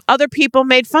 other people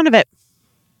made fun of it.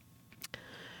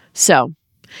 So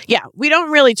yeah, we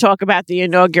don't really talk about the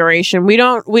inauguration. We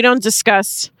don't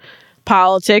discuss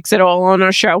politics at all on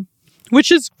our show,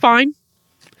 which is fine.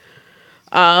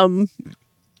 Oh,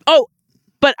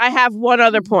 but I have one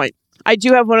other point. I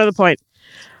do have one other point.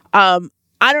 I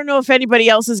don't know if anybody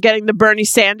else is getting the Bernie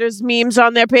Sanders memes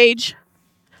on their page.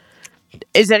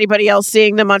 Is anybody else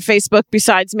seeing them on Facebook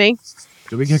besides me?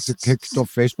 Do we get kicked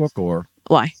off Facebook or?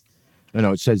 Why?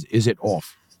 No, it says, is it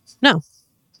off? No.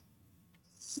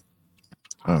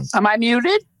 Oh. Am I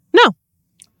muted? No.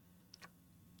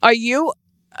 Are you?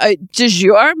 Is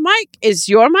your mic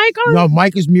on? No,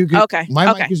 mic is muted. Okay.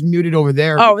 My mic is muted over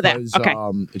there. Over there. Because, Okay.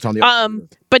 It's on the other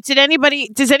computer. But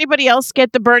does anybody else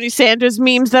get the Bernie Sanders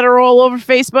memes that are all over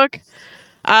Facebook?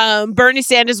 Bernie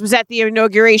Sanders was at the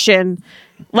inauguration,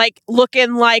 like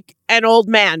looking like an old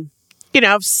man,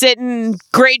 sitting,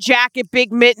 gray jacket,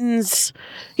 big mittens,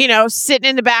 sitting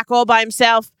in the back all by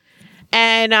himself.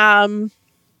 And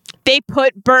they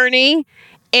put Bernie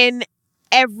in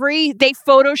they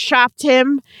photoshopped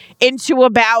him into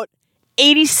about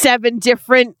 87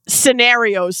 different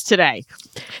scenarios today.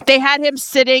 They had him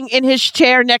sitting in his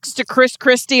chair next to Chris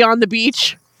Christie on the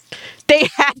beach. They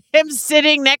had him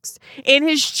sitting in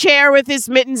his chair with his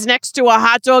mittens next to a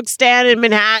hot dog stand in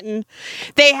Manhattan.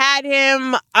 They had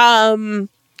him,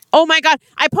 oh my God,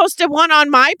 I posted one on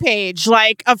my page,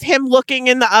 like of him looking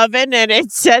in the oven, and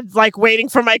it said like waiting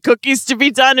for my cookies to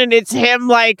be done. And it's him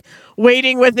like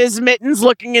waiting with his mittens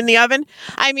looking in the oven.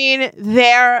 I mean,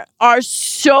 there are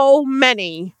so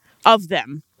many of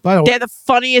them. By the way, they're the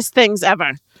funniest things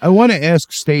ever. I want to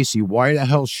ask Stacy why the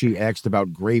hell she asked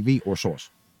about gravy or sauce.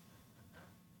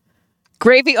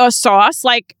 Gravy or sauce,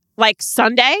 like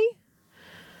Sunday?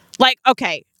 Like,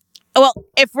 okay. Well,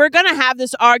 if we're going to have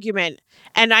this argument,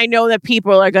 and I know that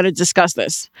people are going to discuss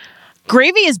this,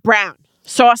 gravy is brown.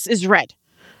 Sauce is red.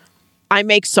 I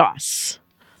make sauce.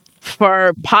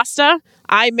 For pasta,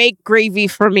 I make gravy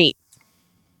for meat.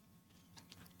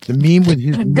 The meme with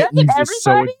his mittens is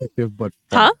so addictive, but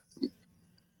huh?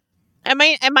 Am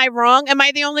I wrong? Am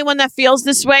I the only one that feels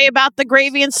this way about the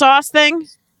gravy and sauce thing?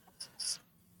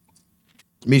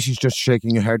 Macy's just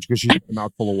shaking her head because she's a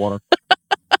mouthful of water.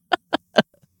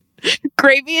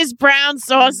 Gravy is brown,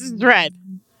 sauce is red.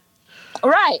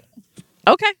 Right.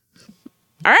 Okay.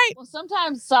 All right. Well,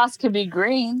 sometimes sauce can be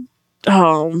green.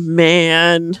 Oh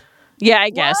man. Yeah, I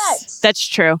guess that's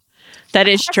true. That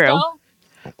is true.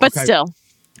 But still.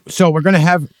 So we're gonna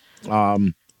have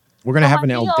an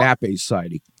El Dape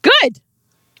society. Good.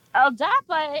 El Dape.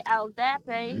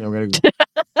 No, we're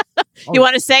gonna You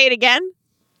want to say it again?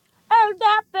 El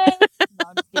Dape. No,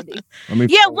 I'm just kidding.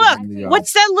 Yeah, look.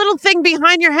 What's that little thing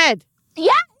behind your head?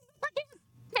 Yeah.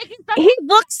 He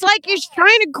looks like he's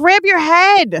trying to grab your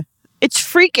head. It's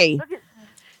freaky.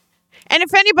 And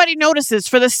if anybody notices,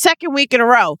 for the second week in a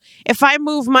row, if I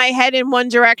move my head in one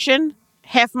direction,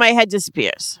 half my head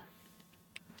disappears.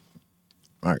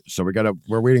 All right, so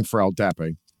we're waiting for El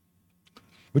Dape,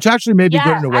 which actually may be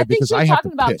good in a way because I have to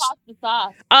piss.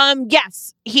 Pasta sauce.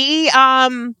 Yes, he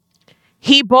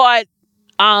bought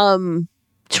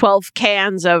 12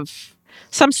 cans of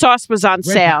some sauce was on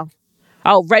sale.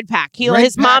 Oh, Red Pack.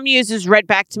 His mom uses Red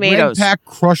Pack tomatoes. Red Pack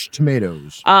crushed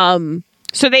tomatoes.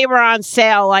 So they were on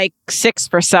sale like $6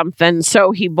 for something.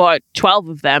 So he bought 12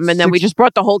 of them, and then we just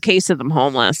brought the whole case of them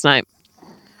home last night.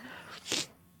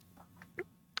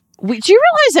 Do you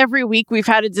realize every week we've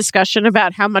had a discussion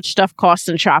about how much stuff costs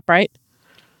in ShopRite?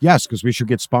 Yes, because we should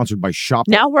get sponsored by ShopRite.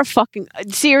 Now we're fucking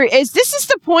serious. This is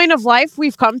the point of life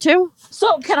we've come to.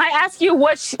 So can I ask you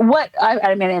what I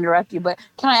didn't mean to interrupt you, but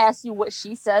can I ask you what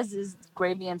she says is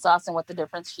gravy and sauce and what the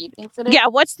difference she thinks it is? Yeah,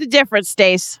 what's the difference,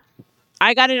 Stace?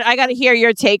 I gotta hear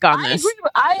your take on this.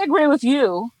 I agree with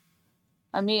you.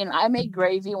 I mean, I make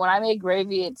gravy. When I make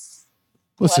gravy, it's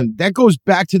listen. That goes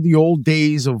back to the old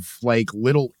days of like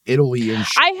Little Italy and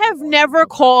shit. I have never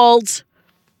called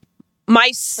my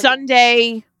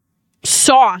Sunday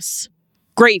sauce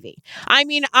gravy. I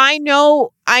mean, I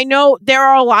know there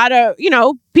are a lot of,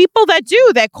 people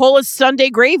that call it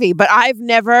Sunday gravy, but I've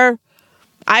never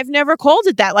I've never called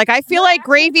it that. Like, I feel like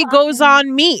gravy goes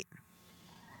on meat.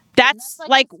 That's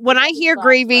like when I hear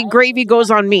gravy, gravy goes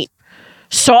on meat.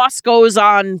 Sauce goes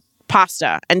on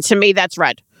pasta. And to me, that's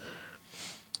red.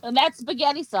 And that's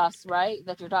spaghetti sauce, right?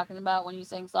 That you're talking about when you're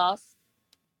saying sauce?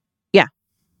 Yeah.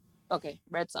 Okay,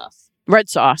 red sauce. Red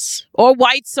sauce or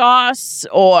white sauce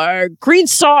or green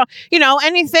sauce,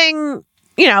 anything,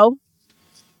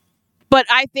 But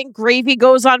I think gravy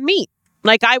goes on meat.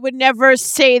 Like, I would never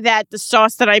say that the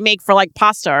sauce that I make for like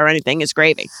pasta or anything is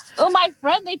gravy. Oh, my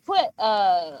friend, they put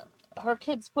her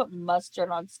kids put mustard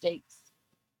on steaks.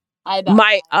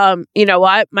 You know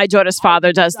what? My daughter's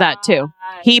father does that too.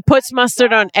 He puts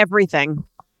mustard on everything.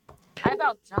 I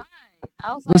about died.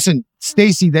 I was like, Listen,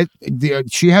 Stacy,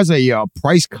 she has a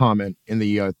price comment in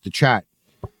the chat.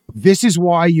 This is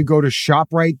why you go to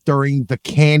ShopRite during the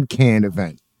can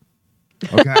event.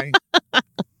 Okay?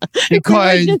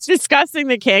 Because we were just discussing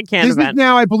the can this event. Is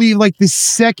now, I believe, like the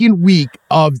second week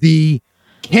of the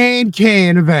can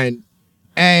event.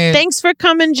 And thanks for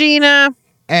coming, Gina.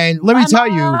 And let me tell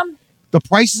you, the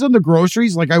prices on the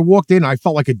groceries, like I walked in, I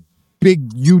felt like a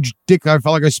big, huge dick. I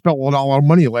felt like I spent a lot of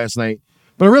money last night,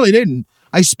 but I really didn't.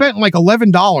 I spent like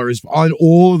 $11 on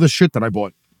all of the shit that I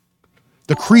bought.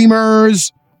 The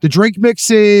creamers, the drink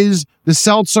mixes, the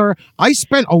seltzer. I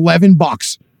spent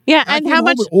 $11. Yeah, and how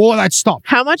much? All of that stuff.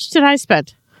 How much did I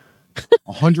spend?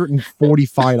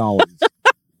 $145.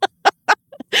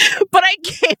 But I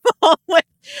came home with,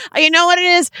 you know what it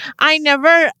is? I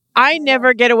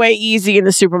never get away easy in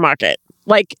the supermarket.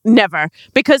 Like, never.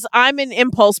 Because I'm an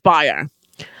impulse buyer.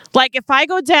 Like, if I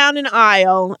go down an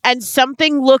aisle and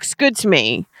something looks good to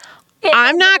me,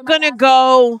 I'm not going to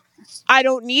go, I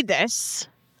don't need this.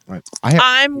 Right.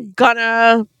 I'm going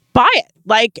to buy it.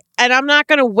 Like, and I'm not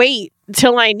going to wait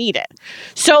till I need it.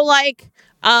 So, like,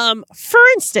 for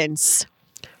instance,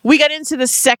 we got into the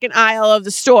second aisle of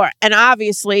the store, and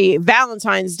obviously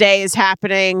Valentine's Day is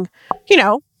happening,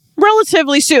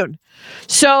 relatively soon.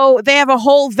 So they have a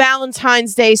whole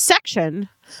Valentine's Day section.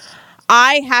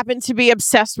 I happen to be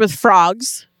obsessed with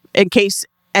frogs. In case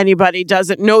anybody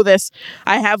doesn't know this,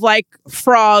 I have like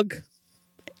frog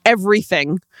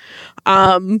everything.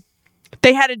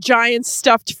 They had a giant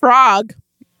stuffed frog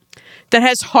that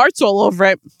has hearts all over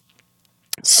it.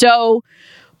 So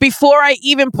before I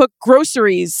even put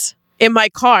groceries in my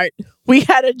cart, we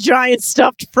had a giant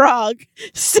stuffed frog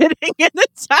sitting in the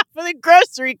top of the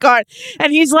grocery cart.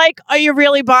 And he's like, "Are you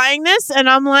really buying this?" And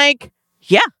I'm like,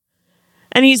 "Yeah."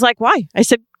 And he's like, "Why?" I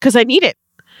said, "Because I need it."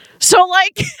 So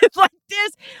like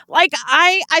this, like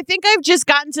I think I've just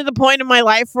gotten to the point in my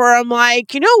life where I'm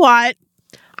like, you know what?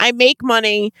 I make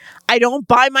money. I don't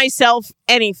buy myself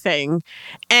anything.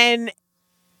 And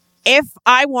if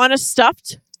I want a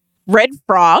stuffed red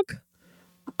frog,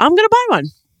 I'm going to buy one.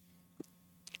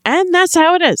 And that's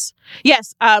how it is.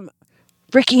 Yes,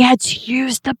 Ricky had to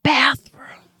use the bathroom.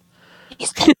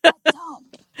 He's taking a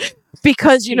dump.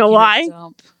 Because you know why?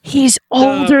 He's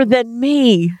older than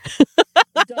me.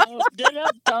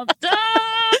 Dump.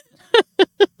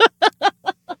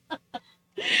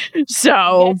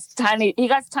 So he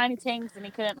got tiny things and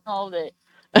he couldn't hold it.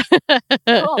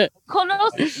 Cool.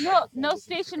 No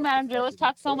station manager. Let's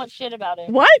talk so much shit about it.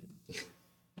 What?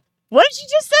 What did you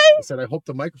just say? I said, I hope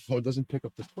the microphone doesn't pick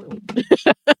up the toilet.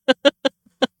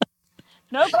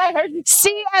 No, but I heard you.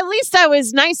 See, at least I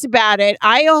was nice about it.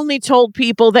 I only told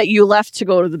people that you left to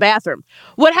go to the bathroom.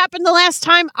 What happened the last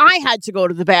time I had to go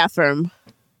to the bathroom?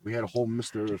 We had a whole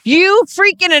Mr. You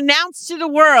freaking announced to the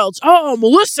world, "Oh,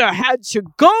 Melissa had to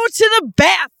go to the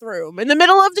bathroom in the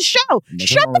middle of the show."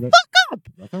 Shut the fuck up.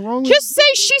 Nothing wrong with Just say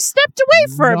she stepped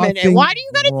away for a minute. Why do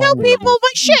you got to tell people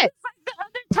my shit? The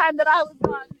other time that I was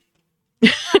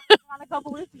on a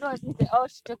couple weeks ago, and she said, "Oh,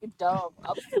 she took a dump."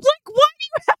 Like, why do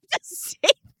you have to say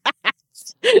that?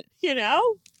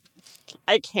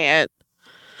 I can't.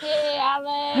 Hey,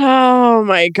 Alex. Oh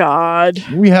my God.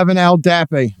 We have an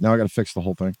Aldape. Now I got to fix the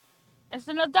whole thing. It's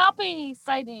an Aldape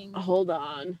sighting. Hold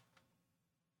on.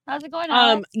 How's it going,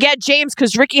 Alex? Yeah, James,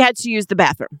 because Ricky had to use the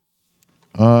bathroom.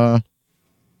 I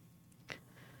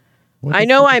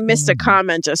know I missed a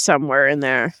comment just somewhere in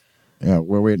there. Yeah,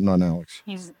 we're waiting on Alex.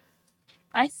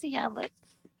 I see Alex.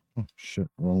 Oh, shit.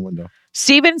 Wrong window.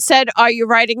 Steven said, "Are you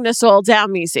writing this all down,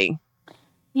 Meezy?"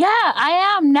 Yeah,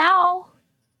 I am now.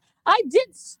 I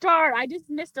did start. I just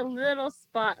missed a little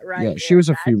spot right. Yeah, she was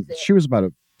about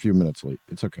a few minutes late.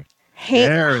 It's okay.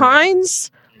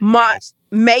 Heinz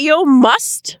mayo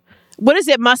must. What is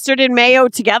it? Mustard and mayo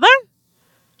together?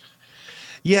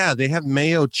 Yeah, they have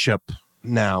mayo chip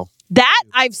now. That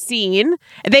I've seen.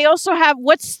 They also have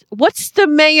what's the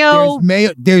mayo?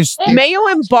 There's mayo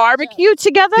and barbecue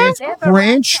together. There's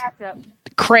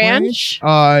Cranch.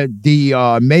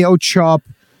 The mayo chop.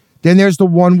 Then there's the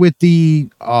one with the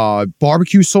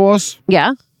barbecue sauce.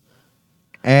 Yeah.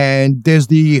 And there's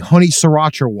the honey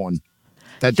sriracha one.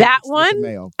 That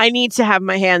one I need to have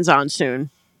my hands on soon.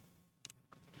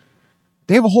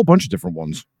 They have a whole bunch of different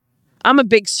ones. I'm a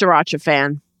big sriracha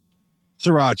fan.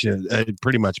 Sriracha,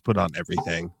 pretty much put on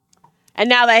everything. And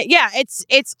now that,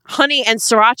 it's honey and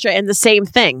sriracha and the same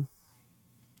thing.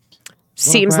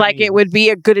 Seems like it would be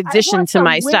a good addition to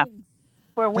my stuff.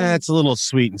 It's a little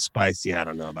sweet and spicy. I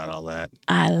don't know about all that.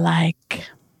 I like.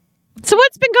 So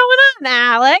what's been going on,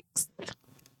 Alex?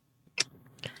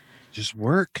 Just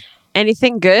work.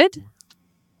 Anything good?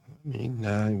 I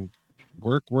mean,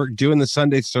 work, doing the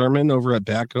Sunday sermon over at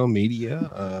Backhoe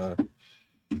Media.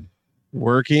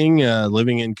 Working,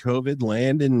 living in COVID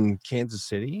land in Kansas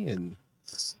City, and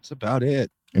that's about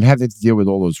it. And having to deal with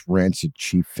all those rancid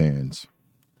Chief fans.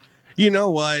 You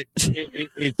know what?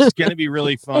 It's going to be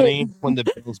really funny when the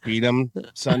Bills beat them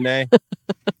Sunday.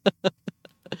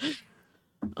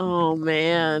 Oh,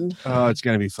 man. Oh, it's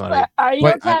going to be funny. Are you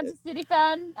a Kansas City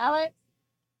fan, Alex?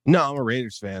 No, I'm a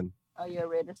Raiders fan. Oh, you're a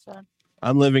Raiders fan?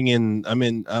 I'm living in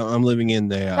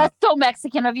the That's so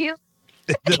Mexican of you.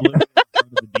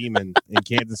 the demon in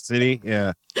Kansas City.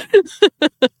 Yeah.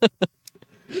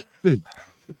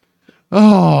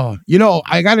 Oh,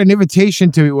 I got an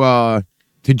invitation to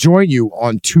join you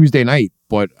on Tuesday night,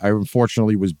 but I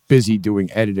unfortunately was busy doing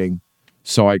editing,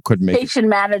 so I couldn't make Station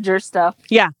manager stuff.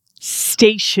 Yeah.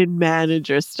 Station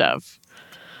manager stuff.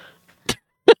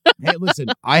 Hey, listen,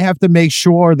 I have to make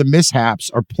sure the mishaps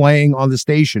are playing on the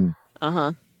station.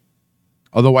 Uh-huh.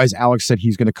 Otherwise, Alex said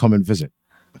he's going to come and visit.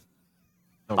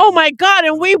 Oh, my God.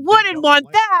 And we wouldn't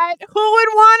want that. Who would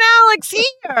want Alex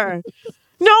here?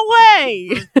 No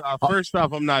way. First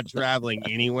off, I'm not traveling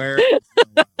anywhere.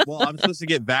 Well, I'm supposed to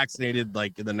get vaccinated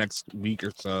like in the next week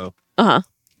or so. Uh-huh.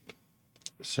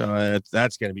 So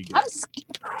that's going to be good.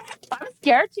 I'm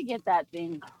scared to get that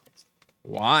thing.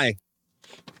 Why?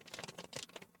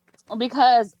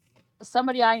 Because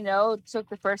somebody I know took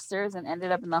the first SIRS and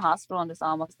ended up in the hospital and just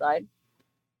almost died.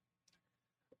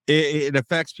 It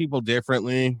affects people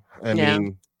differently. I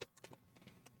mean,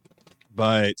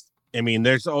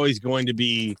 there's always going to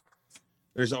be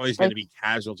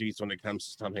casualties when it comes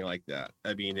to something like that.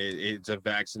 I mean, it's a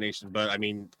vaccination, but I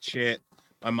mean, shit.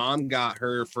 My mom got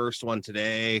her first one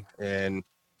today, and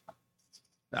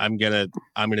I'm gonna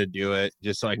do it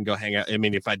just so I can go hang out. I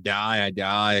mean, if I die, I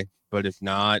die. But if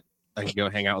not, I can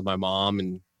go hang out with my mom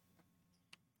and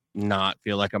not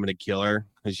feel like I'm gonna kill her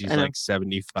because she's like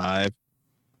 75.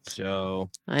 So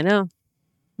I know.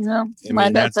 No, I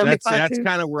mean, that's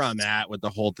kind of where I'm at with the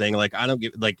whole thing. Like, I don't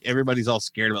get, like, everybody's all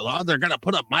scared about, they're gonna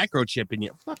put a microchip in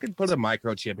you. Fucking put a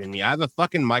microchip in me. I have a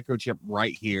fucking microchip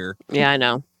right here. Yeah, I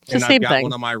know. It's and the same I've got thing.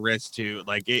 one on my wrist too.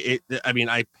 Like I mean,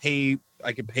 I can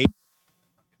pay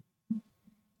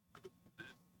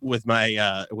with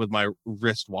my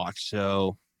wristwatch.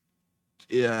 So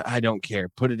yeah, I don't care.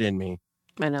 Put it in me.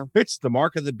 I know. It's the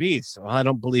mark of the beast. Well, I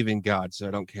don't believe in God, so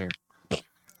I don't care.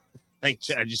 I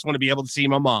just want to be able to see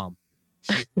my mom.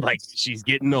 She's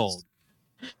getting old.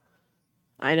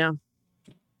 I know.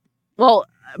 Well,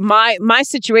 my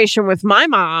situation with my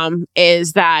mom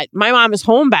is that my mom is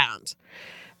homebound.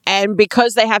 And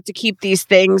because they have to keep these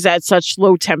things at such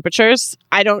low temperatures,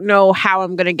 I don't know how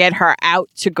I'm going to get her out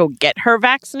to go get her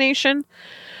vaccination.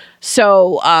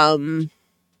 So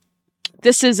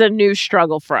this is a new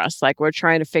struggle for us. Like, we're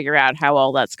trying to figure out how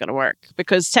all that's going to work,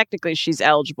 because technically she's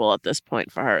eligible at this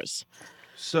point for hers.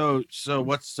 So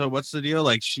what's the deal?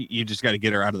 Like, you just got to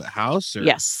get her out of the house? Or?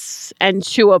 Yes. And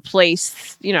to a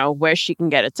place, where she can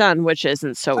get it done, which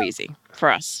isn't so easy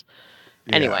for us.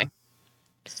 Yeah. Anyway.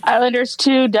 Islanders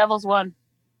 2, Devils 1.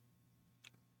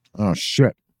 Oh,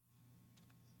 shit.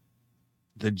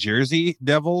 The Jersey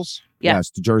Devils? Yeah.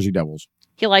 Yes, the Jersey Devils.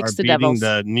 He likes the Devils.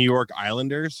 The New York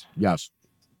Islanders? Yes.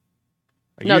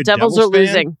 No, Devils are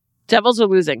losing. Devils are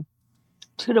losing.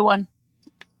 2-1.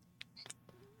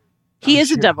 He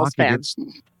is a Devils fan.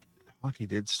 Hockey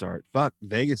did start. Fuck,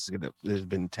 Vegas has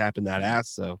been tapping that ass,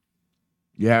 so.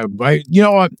 Yeah, but you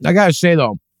know what? I gotta say,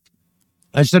 though,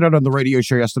 I said it on the radio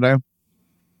show yesterday.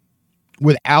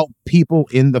 Without people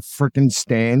in the freaking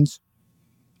stands,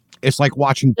 it's like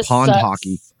watching pond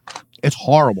hockey. It's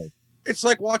horrible. It's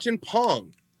like watching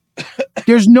Pong.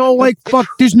 There's no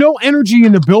there's no energy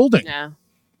in the building. Yeah.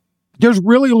 There's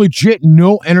really legit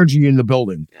no energy in the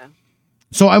building. Yeah.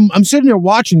 So I'm sitting there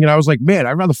watching, and I was like, man,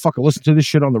 I'd rather fucking listen to this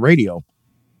shit on the radio.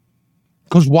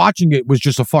 Because watching it was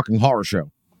just a fucking horror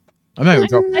show. I'm not even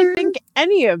joking. I think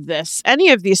any of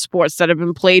these sports that have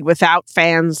been played without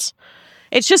fans,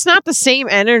 it's just not the same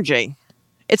energy.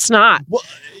 It's not. Well,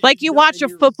 Like you watch a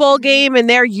football game and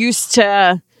they're used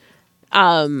to,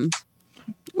 they're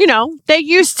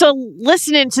used to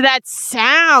listening to that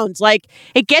sound. Like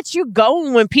it gets you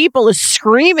going when people are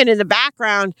screaming in the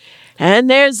background and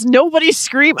there's nobody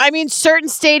screaming. I mean, certain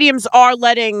stadiums are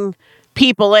letting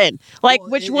people in. Like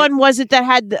which one was it that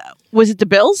had was it the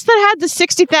Bills that had the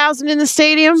 60,000 in the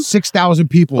stadium? 6,000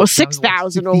 people. Or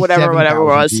 6,000 or whatever it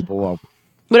was. People.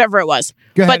 Whatever it was.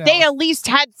 Ahead, but they at least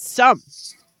had some.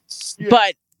 Yeah.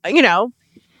 But, I don't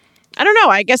know.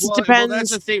 I guess it depends. Well,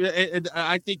 that's the thing.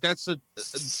 I think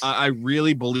I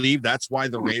really believe that's why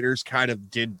the Raiders kind of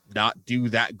did not do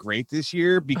that great this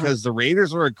year, because the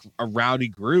Raiders are a rowdy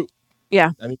group.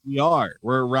 Yeah. I mean, we are.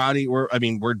 We're rowdy.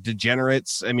 We're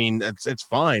degenerates. I mean, it's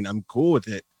fine. I'm cool with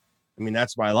it. I mean,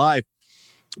 that's my life.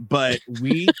 But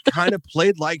we kind of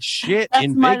played like shit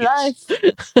in Vegas.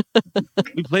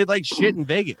 We played like shit in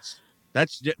Vegas.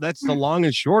 That's the long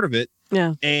and short of it.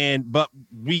 Yeah. But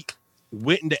we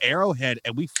went into Arrowhead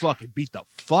and we fucking beat the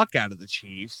fuck out of the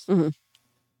Chiefs. Mm-hmm.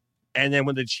 And then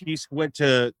when the Chiefs went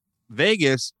to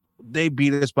Vegas, they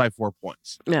beat us by 4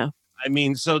 points. Yeah. I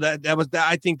mean, so that was that.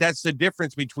 I think that's the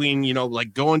difference between,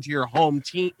 like going to your home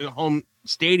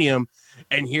stadium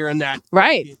and hearing that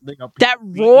right that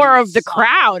roar of the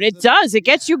crowd. It does. It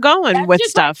gets you going. That's with just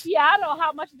stuff. Like Seattle,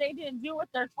 how much they didn't do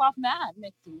with their 12th man,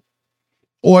 Mixie.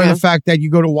 Or the fact that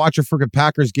you go to watch a freaking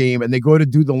Packers game and they go to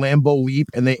do the Lambeau leap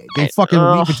and they fucking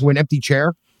leap into an empty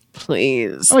chair.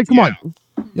 Please, like come on,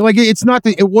 like it's not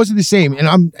it wasn't the same. And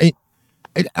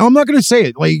I'm not gonna say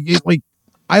it like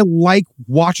I like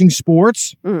watching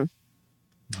sports,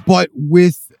 but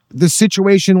with the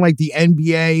situation like the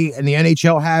NBA and the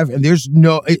NHL have, and there's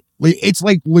it's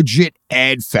like legit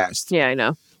ad fest. Yeah, I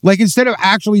know. Like instead of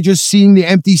actually just seeing the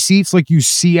empty seats like you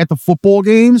see at the football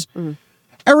games.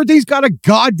 Everything's got a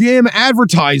goddamn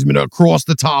advertisement across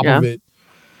the top of it.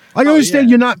 I understand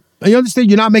you're not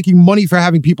making money for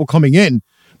having people coming in,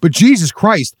 but Jesus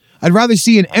Christ, I'd rather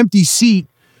see an empty seat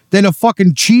than a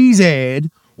fucking cheese ad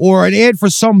or an ad for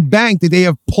some bank that they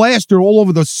have plastered all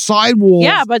over the sidewalls.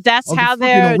 Yeah, but that's how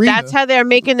they're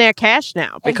making their cash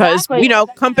now, because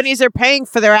companies are paying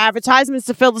for their advertisements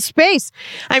to fill the space.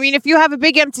 I mean, if you have a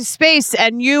big empty space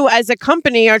and you as a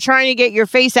company are trying to get your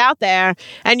face out there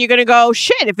and you're going to go,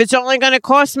 shit, if it's only going to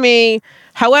cost me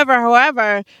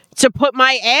however to put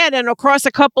my ad in across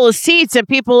a couple of seats and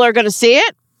people are going to see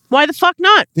it, why the fuck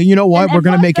not? Then you know what? We're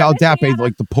going to make Al Dape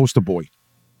like the poster boy.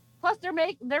 Plus,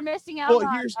 they're missing out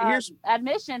on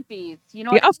admission fees.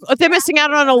 They're missing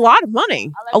out on a lot of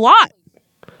money. A lot.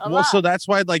 So that's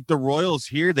why, like the Royals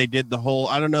here, they did the whole.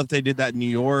 I don't know if they did that in New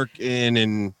York and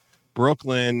in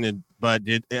Brooklyn, but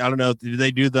I don't know. Did they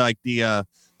do the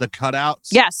cutouts?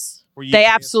 Yes, they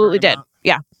absolutely did.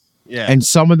 Yeah. And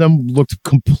some of them looked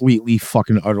completely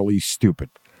fucking utterly stupid.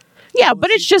 Yeah,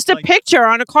 but it's just a picture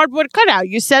on a cardboard cutout.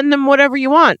 You send them whatever you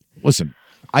want. Listen.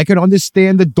 I can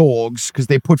understand the dogs because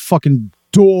they put fucking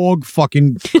dog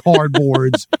fucking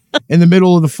cardboards in the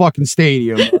middle of the fucking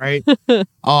stadium, right?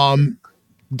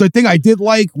 The thing I did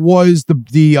like was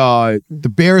the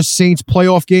Bears Saints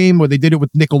playoff game where they did it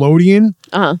with Nickelodeon.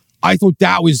 I thought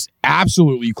that was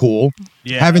absolutely cool,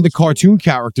 having the cartoon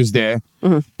characters there.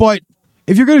 But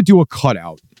if you're gonna do a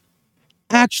cutout,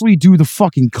 actually do the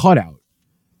fucking cutout.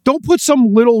 Don't put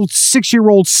some little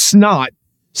 6-year-old snot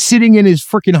sitting in his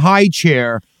freaking high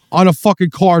chair on a fucking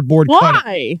cardboard cutout.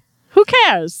 Why? Who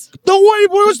cares? No way.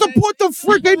 What was to put the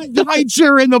freaking high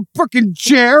chair in the freaking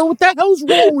chair? What the hell's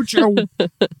wrong with you?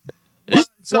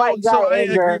 So I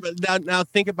agree. But now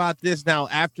think about this. Now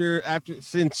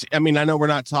since I know we're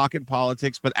not talking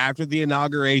politics, but after the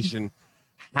inauguration,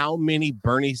 how many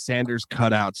Bernie Sanders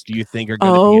cutouts do you think are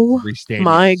going to be in every stadium?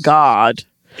 My God!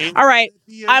 All right,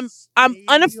 I'm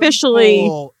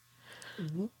unofficially.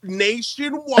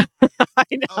 Nationwide, I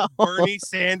know. Bernie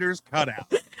Sanders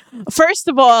cutout. First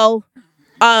of all,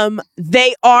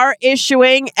 they are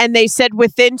issuing, and they said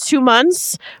within 2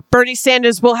 months, Bernie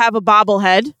Sanders will have a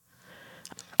bobblehead.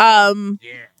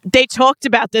 They talked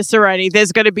about this already.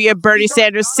 There's going to be a Bernie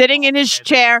Sanders sitting in his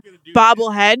chair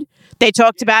bobblehead. They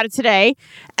talked about it today,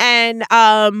 and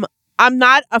I'm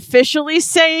not officially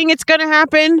saying it's going to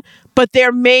happen, but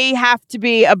there may have to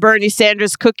be a Bernie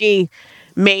Sanders cookie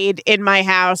made in my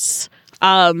house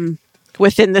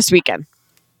within this weekend.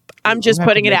 I'm just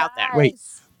putting it out there. Wait,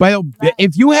 but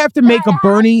if you have to make a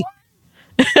Bernie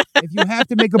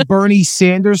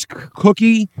Sanders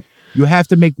cookie, you have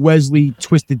to make Wesley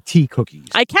Twisted Tea cookies.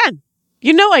 I can.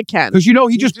 You know I can. Because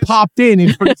he just popped in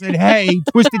and said, "Hey,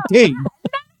 Twisted Tea."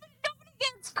 Nobody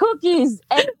gets cookies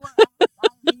anywhere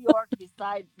outside New York besides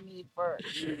besides me for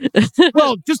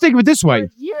Well, just think of it this way.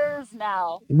 years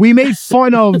now. We made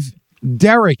fun of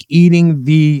Derek eating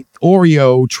the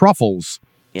Oreo truffles.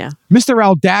 Yeah. Mr.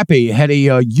 Aldape had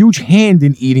a huge hand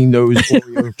in eating those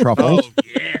Oreo truffles. Oh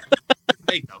yeah,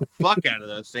 I eat the fuck out of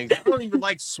those things. I don't even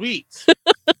like sweets.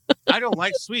 I don't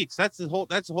like sweets. That's the whole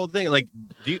thing. Like,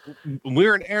 when we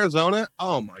were in Arizona,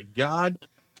 oh my god,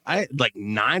 I had like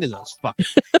 9 of those fucking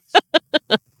things.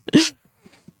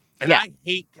 And Yeah.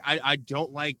 I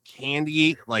don't like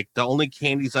candy. Like, the only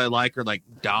candies I like are like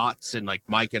Dots and like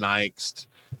Mike and Ike's.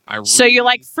 So you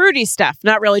like fruity stuff,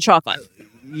 not really chocolate.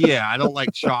 Yeah, I don't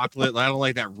like chocolate. I don't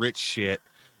like that rich shit.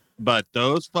 But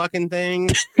those fucking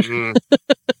things.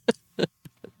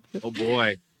 Oh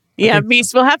boy. Yeah,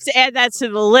 Mies, we'll have to add that to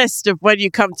the list of when you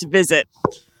come to visit.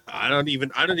 I don't even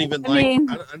like I don't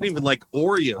even like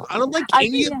Oreo. I don't like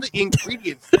any of the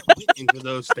ingredients that went into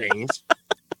those things.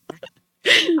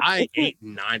 I ate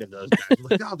 9 of those guys.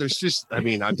 Like, oh, there's just, I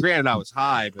mean, granted I was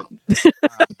high, but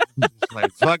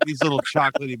like, fuck these little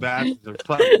chocolatey bastards. Are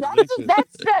fucking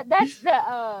That's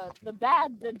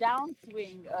the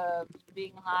downswing of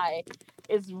being high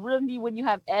is really when you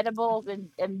have edibles and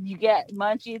you get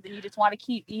munchies and you just want to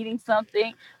keep eating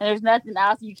something and there's nothing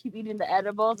else. You keep eating the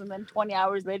edibles and then 20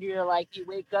 hours later you're like, you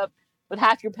wake up with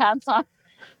half your pants on.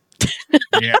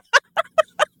 Yeah.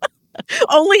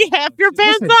 Only half your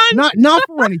pants on? Not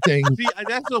for anything. See,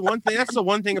 that's the one thing. That's the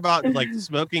one thing about like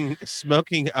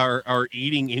smoking or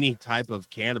eating any type of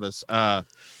cannabis.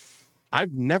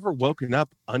 I've never woken up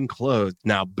unclothed.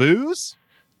 Now, booze,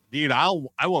 dude, I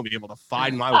won't be able to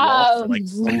find my wallet for like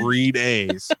 3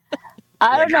 days.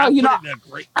 I don't know. You know,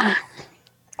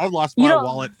 I've lost my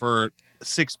wallet for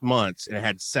 6 months and it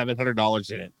had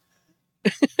 $700 in it.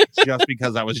 Just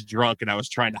because I was drunk and I was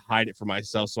trying to hide it from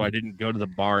myself so I didn't go to the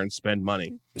bar and spend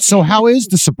money. So how is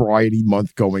the sobriety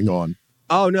month going on?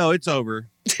 Oh no, it's over.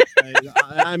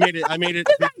 I made it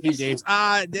 15 days.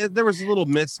 There was a little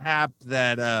mishap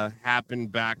that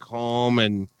happened back home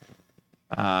and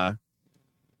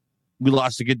we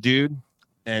lost a good dude.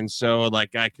 And so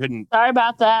like I couldn't. Sorry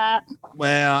about that.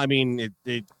 Well, I mean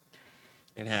it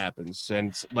happens.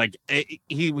 And like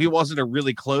he wasn't a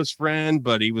really close friend,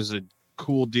 but he was a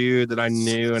cool dude that I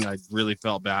knew and I really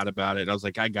felt bad about it. I was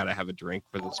like, I gotta have a drink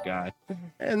for this guy.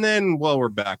 And then we're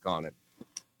back on it.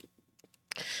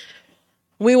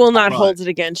 We will not hold it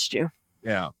against you.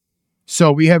 Yeah.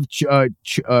 So we have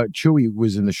Chewy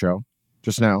was in the show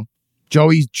just now.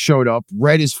 Joey showed up.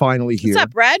 Red is finally here. What's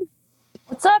up, Red?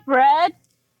 What's up, Red?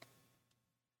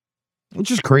 Which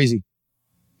is crazy.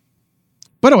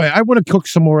 By the way, I want to cook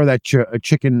some more of that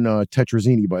chicken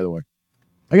tetrazzini, by the way.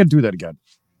 I got to do that again.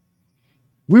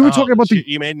 We were talking about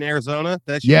you made in Arizona.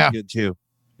 That should be good too.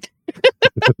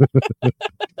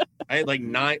 I had like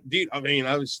 9, dude. I mean,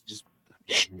 I was just.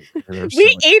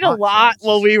 We ate a lot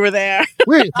while we were there.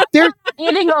 Wait,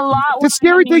 eating a lot. The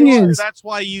scary thing is that's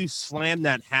why you slammed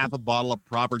that half a bottle of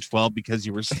Proper 12 because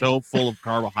you were so full of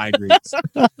carbohydrates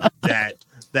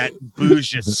that booze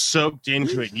just soaked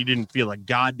into it and you didn't feel a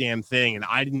goddamn thing. And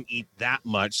I didn't eat that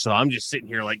much, so I'm just sitting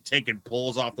here like taking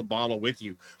pulls off the bottle with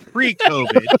you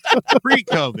pre-COVID,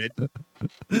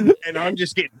 and I'm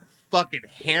just getting fucking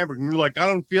hammered. And you're like, I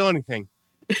don't feel anything.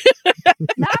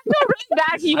 Now I feel really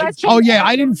bad for you guys. Oh yeah,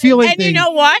 I didn't feel anything. And you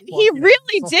know what? He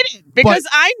really didn't because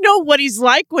I know what he's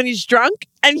like when he's drunk,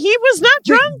 and he was not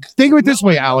drunk. Think of it this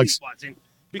way, Alex.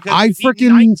 Because I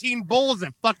freaking 19 bowls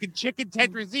of fucking chicken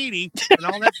tetrazzini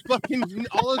and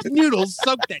all those noodles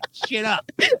soaked that shit up.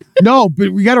 No,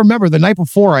 but we got to remember the night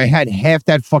before I had half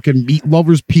that fucking meat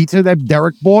lovers pizza that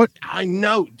Derek bought. I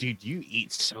know, dude. You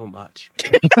eat so much.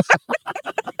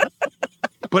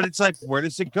 But it's like, where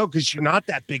does it go? Because you're not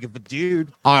that big of a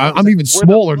dude. I'm even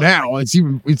smaller now. It's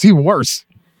even worse.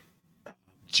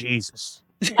 Jesus.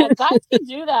 Yeah, guys can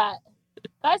do that.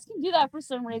 Guys can do that for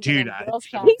some reason. Dude,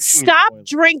 he stopped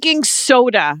drinking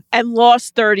soda and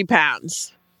lost 30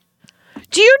 pounds.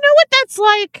 Do you know what that's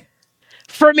like?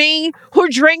 For me, who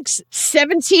drinks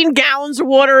 17 gallons of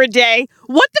water a day,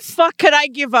 what the fuck could I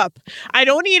give up? I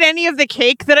don't eat any of the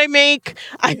cake that I make.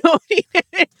 I don't eat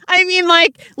it. I mean,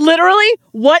 like, literally,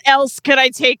 what else could I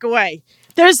take away?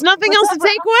 There's nothing else to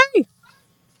take away.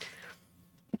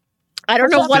 I don't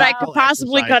know what I could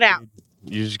possibly cut out.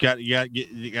 You just got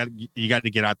to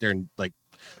get out there and like,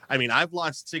 I mean, I've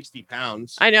lost 60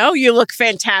 pounds. I know you look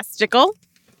fantastical.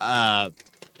 And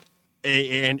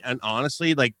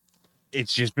honestly, like,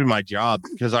 it's just been my job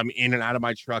because I'm in and out of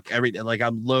my truck every day. Like,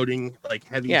 I'm loading like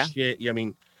heavy shit. I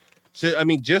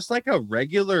mean, just like a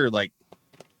regular like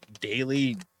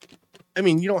daily. I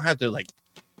mean, you don't have to like.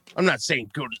 I'm not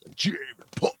saying go to the gym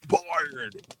and pump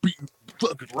hard and be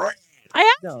fucking rad.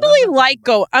 I actually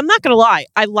I'm not going to lie.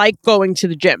 I like going to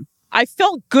the gym. I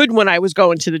felt good when I was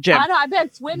going to the gym. I know, I've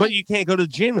been swimming. But you can't go to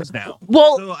gyms now.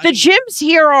 Well, the gyms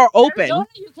here are open. Arizona,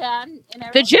 you can.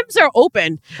 The gyms are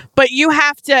open, but you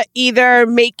have to either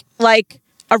make like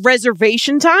a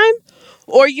reservation time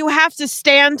or you have to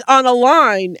stand on a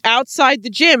line outside the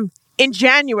gym in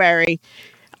January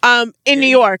in New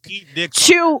York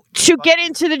to get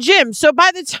into the gym. So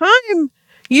by the time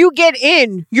you get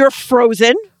in, you're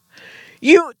frozen.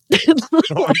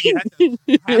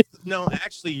 No,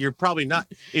 actually, you're probably not.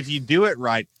 If you do it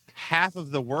right, half of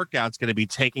the workout's going to be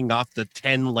taking off the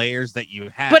 10 layers that you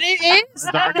have. But it is.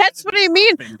 That's what I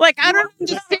mean. Like, I don't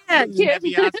understand.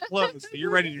 Heavy ass clothes. So you're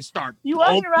ready to start. You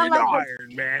walking around like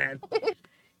Iron Man.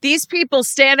 These people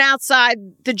stand outside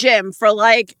the gym for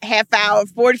like half hour,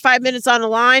 45 minutes on a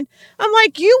line. I'm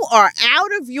like, you are out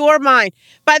of your mind.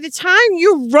 By the time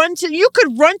you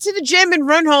could run to the gym and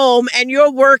run home and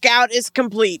your workout is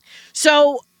complete.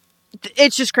 So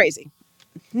it's just crazy.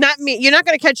 Not me. You're not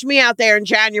going to catch me out there in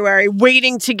January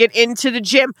waiting to get into the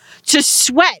gym to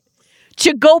sweat,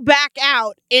 to go back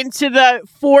out into the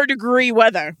 4-degree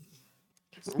weather.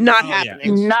 Not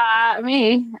happening. Yeah. Not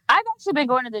me. I've actually been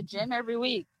going to the gym every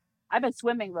week. I've been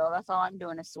swimming, though. That's all I'm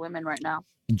doing is swimming right now.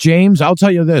 James, I'll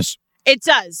tell you this. It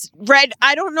does. Red,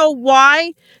 I don't know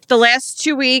why the last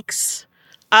 2 weeks,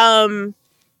 my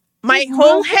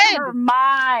whole head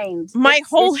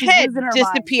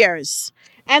disappears.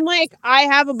 And like, I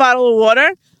have a bottle of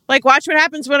water. Like, watch what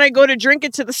happens when I go to drink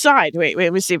it to the side. Wait,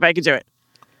 let me see if I can do it.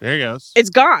 There he goes. It's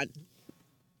gone.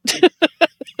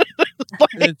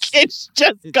 It's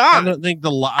just gone. I don't think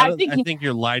I think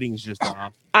your lighting's just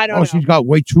off. I don't know. She's got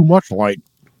way too much light.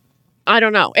 I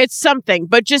don't know. It's something,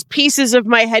 but just pieces of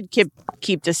my head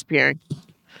keep disappearing.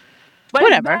 But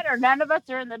whatever. It's better. None of us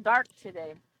are in the dark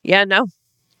today. Yeah, no.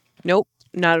 Nope,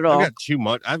 not at all. I've got too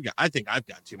much. I think I've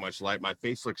got too much light. My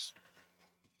face looks.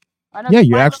 Yeah,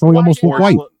 you actually almost look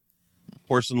white.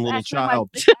 Porcelain little child.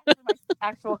 My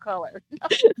actual color.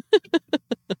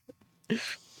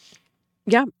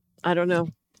 Yeah, I don't know.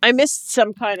 I missed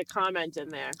some kind of comment in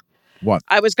there. What?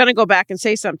 I was going to go back and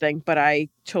say something, but I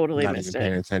totally Not missed even it.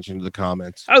 paying attention to the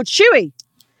comments. Oh, Chewy.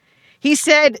 He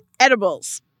said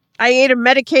edibles. I ate a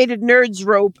medicated nerd's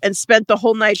rope and spent the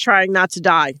whole night trying not to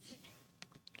die.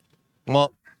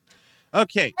 Well,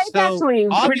 okay. It's So actually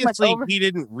pretty much obviously over. he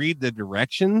didn't read the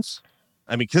directions.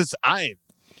 I mean, because I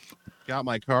got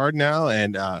my card now,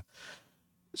 and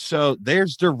so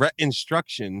there's direct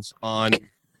instructions on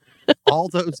all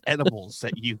those edibles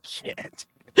that you get.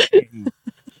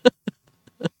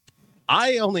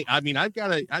 I've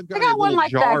got a little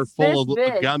like jar that, full of this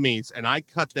big. gummies, and I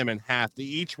cut them in half.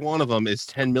 Each one of them is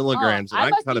 10 milligrams, and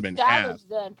I cut them in half.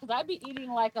 Then, because I'd be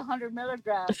eating like 100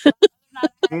 milligrams.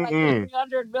 Not like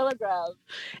 300 milligrams.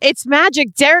 It's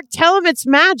magic. Derek, tell him it's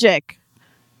magic.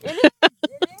 It is.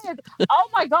 It is. Oh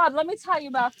my God! Let me tell you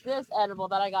about this edible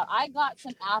that I got. I got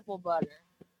some apple butter.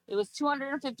 It was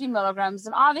 250 milligrams,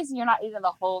 and obviously you're not eating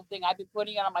the whole thing. I'd be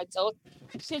putting it on my toast.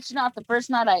 Shit, you not. The first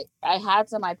night I had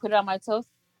some, I put it on my toast.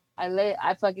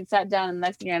 I fucking sat down, and the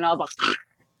next thing I know, I was like,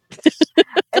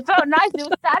 it felt nice. It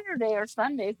was Saturday or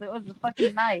Sunday, so it was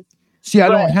fucking nice. See, I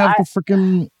don't have the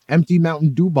freaking empty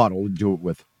Mountain Dew bottle to do it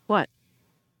with. What?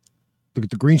 Look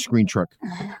at the green screen trick.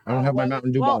 I don't have my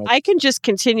Mountain Dew bottle. I can just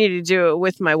continue to do it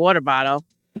with my water bottle.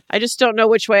 I just don't know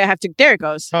which way I have to. There it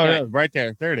goes. Oh, no, right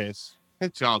there. There it is.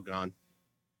 It's all gone.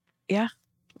 Yeah,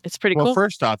 it's pretty Well, cool.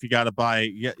 first off, you gotta buy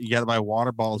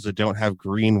water bottles that don't have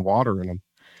green water in them.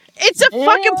 It's a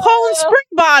fucking Poland Spring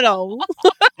bottle.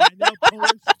 I know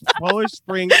Polish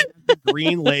Spring has the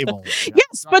green label.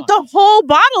 Yes, but the whole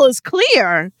bottle is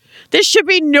clear. There should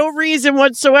be no reason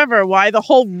whatsoever why the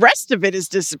whole rest of it is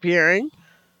disappearing.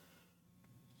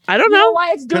 I don't You know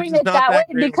why it's doing it's it not that way? that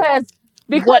green.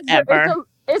 Because whatever.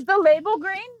 Is the label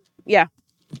green? Yeah.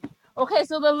 Okay,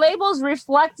 so the label's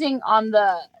reflecting on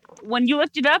when you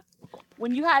lift it up,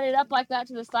 when you had it up like that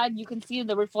to the side, you can see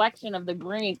the reflection of the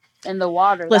green in the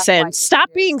water. Listen,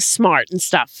 stop being smart and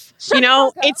stuff. You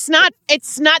know, it's not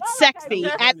sexy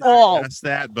at all. That's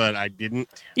that, but I didn't.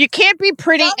 You can't be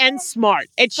pretty and smart.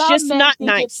 It's just not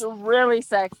nice. It's really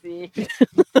sexy.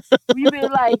 You be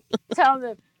like, tell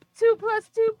them 2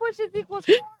 + 2 pushes equals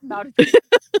 4. No,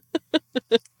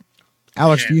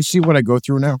 Alex, do you see what I go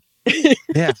through now?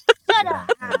 Yeah. shut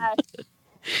up.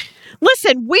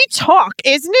 Listen, we talk.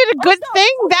 Isn't it a good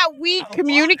thing that we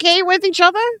communicate with each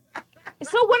other?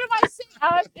 So what am I saying?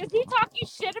 Is he talking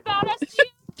shit about us to you?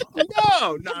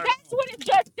 No. That's what it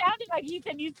just sounded like. He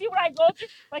said, "You see what I go through?"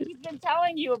 Like he's been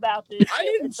telling you about this. I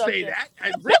didn't say that. I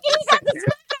Look, he got the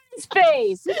smirk on his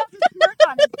face. He got the smirk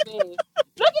on his face.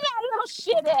 Look at that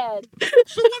shithead.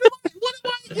 So what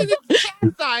am I getting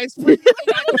chastised for? I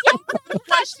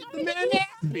questioned the man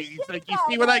asked me. He's like, you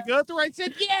see what I go through? I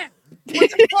said, yeah. What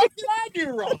the fuck did I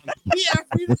do wrong? He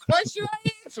asked me the question,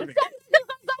 I answered it. You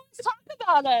guys always talk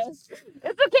about us.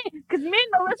 It's okay, because me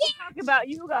and Melissa talk about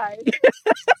you guys.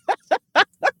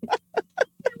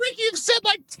 Ricky, you've said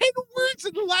like 10 words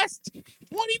in the last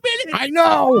 20 minutes. I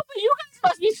know. Oh, but you guys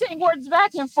must be saying words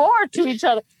back and forth to each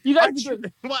other. You guys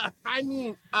Well, I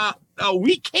mean,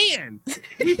 we can.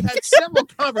 We've had several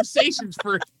conversations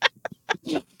for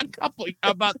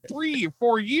about 3 or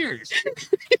 4 years.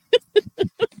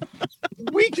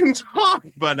 We can talk,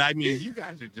 but I mean, you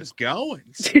guys are just going.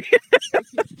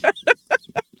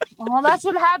 Well, that's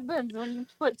what happens when you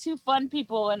put two fun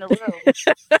people in a room.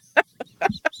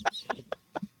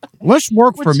 Less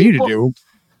work for me to do.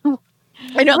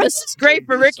 I know this is great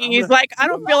for Ricky. He's like, I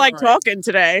don't feel like talking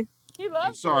today.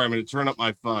 I'm sorry, I'm going to turn up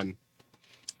my fun.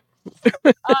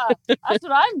 That's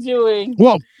what I'm doing.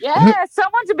 Well, yeah,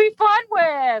 someone to be fun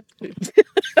with.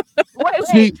 Wait,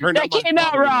 See, that came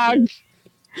out wrong.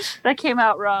 That came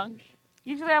out wrong.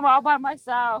 Usually I'm all by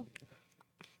myself.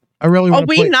 I really want to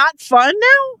play. Are we not fun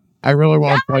now? I really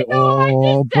want to play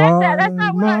all by That's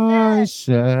not what I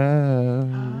said.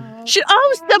 myself. Should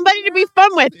somebody to be fun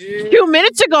with. 2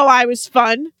 minutes ago I was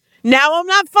fun. Now I'm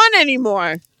not fun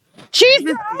anymore.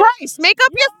 Jesus Christ, make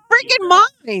up your freaking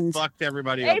mind. Fucked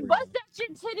everybody Hey, over. bust out your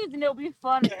titties and it'll be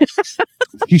fun.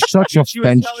 He's such a She was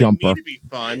fence telling jumper. me to be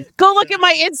fun. Go look at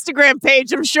my Instagram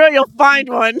page. I'm sure you'll find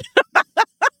one.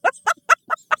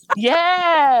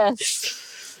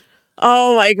 Yes.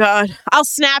 Oh my God. I'll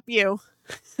snap you.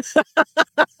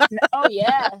 Oh,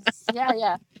 yes.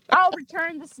 Yeah. I'll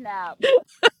return the snap.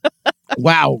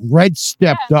 Wow, Red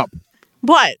stepped up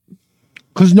What?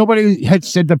 because nobody had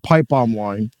said the pipe bomb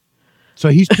line. So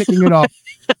he's picking it up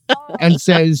and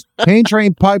says, Pain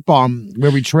Train Pipe Bomb, where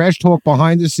we trash talk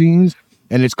behind the scenes,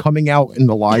 and it's coming out in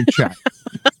the live chat.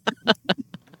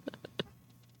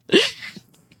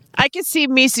 I can see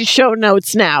Misi's show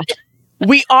notes now.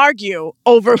 We argue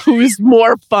over who's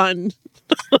more fun.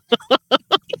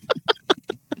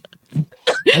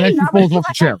 And then she falls off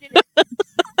the chair.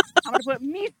 I'm going to put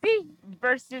Missy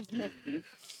versus Missy.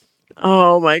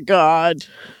 Oh my God.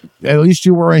 At least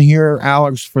you were in here,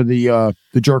 Alex, for the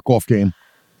jerk off game.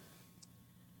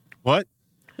 What?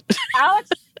 Alex,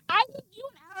 I think you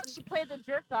and Alex should play the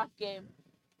jerk off game.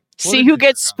 See who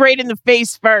gets sprayed in the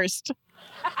face first.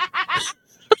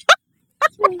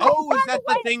 Oh, is that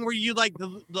the thing where you like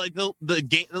the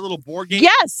little board game?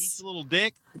 Yes. Beat the little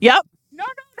dick. Yep. No.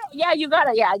 Yeah, you got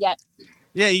it. Yeah.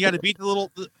 Yeah, you got to beat the little.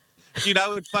 Dude, I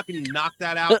would fucking knock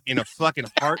that out in a fucking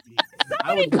heartbeat.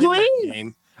 I would win that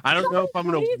game. I don't know if I'm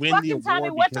going to win the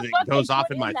award because it goes off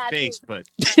in my face, but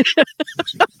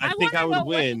I think I would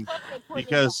win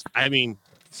because, I mean...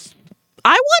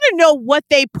 I want to know what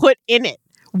they put in it.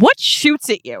 What shoots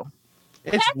at you?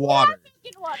 It's water.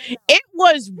 It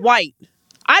was white.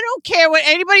 I don't care what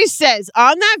anybody says.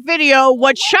 On that video,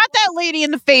 what shot that lady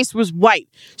in the face was white.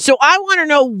 So I want to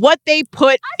know what they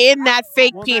put in that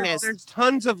fake penis. There's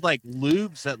tons of like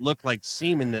lubes that look like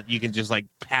semen that you can just like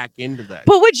pack into that.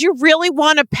 But would you really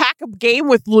want to pack a game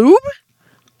with lube?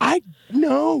 I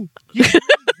no. You really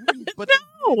wouldn't, but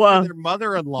No. their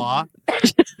mother-in-law.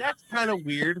 That's kind of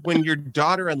weird when your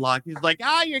daughter-in-law is like,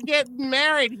 "Oh, you're getting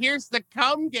married. Here's the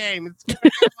cum game." It's gonna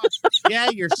come up. Yeah,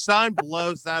 your son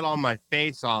blows that on my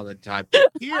face all the time.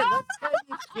 Here, let's play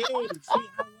this game and see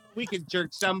how we can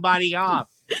jerk somebody off.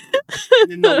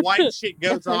 And then the white shit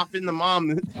goes off in the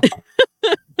mom.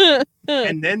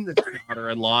 And then the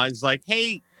daughter-in-law is like,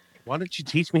 "Hey, why don't you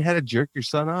teach me how to jerk your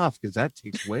son off? Because that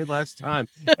takes way less time."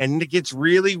 And it gets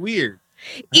really weird.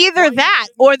 Either that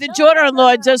or the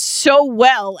daughter-in-law does so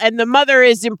well and the mother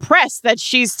is impressed that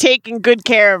she's taking good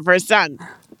care of her son.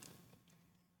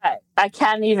 I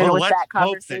can't even Well, with let's that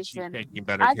hope that she's conversation. taking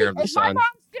better care of the Is my son. mom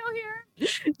still here?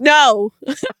 No.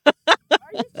 Are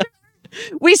you sure?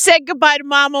 We said goodbye to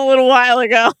Mom a little while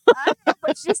ago.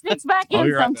 But she sneaks back I'll in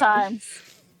be right back.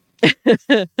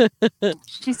 sometimes.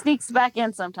 She sneaks back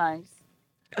in sometimes.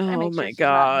 Oh make sure my she's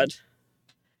God.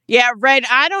 Yeah, Red,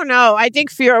 I don't know. I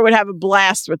think Fiora would have a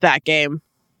blast with that game.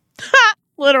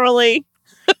 Literally.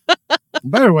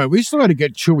 By the way, we still got to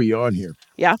get Chewy on here.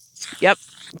 Yep.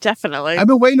 Definitely. I've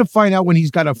been waiting to find out when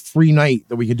he's got a free night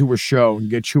that we can do a show and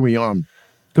get Chewy on.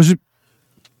 Because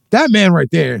that man right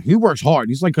there, he works hard.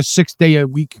 He's like a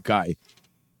 6-day-a-week guy.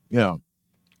 You know.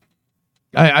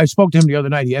 I spoke to him the other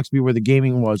night. He asked me where the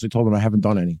gaming was. I told him I haven't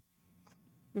done any.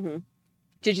 Mm-hmm.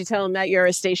 Did you tell him that you're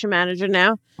a station manager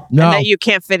now? No. And that you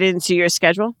can't fit it into your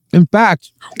schedule? In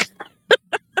fact,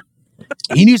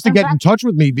 he needs to get in touch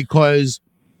with me because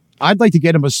I'd like to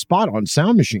get him a spot on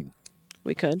Sound Machine.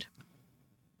 We could.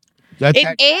 That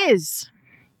Is.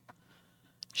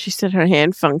 She said her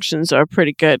hand functions are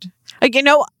pretty good. Like,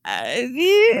 yeah,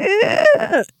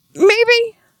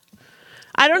 maybe.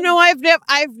 I don't know.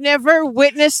 I've never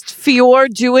witnessed Fior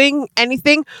doing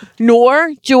anything,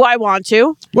 nor do I want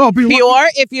to. Well, Fior,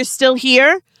 if you're still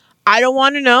here, I don't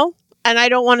want to know, and I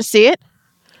don't want to see it.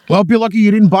 Well, be lucky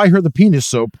you didn't buy her the penis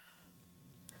soap.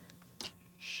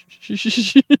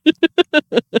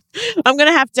 I'm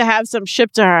gonna have to have some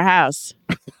shipped to her house.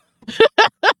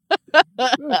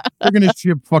 We're gonna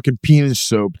ship fucking penis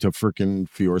soap to freaking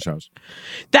Fior's house.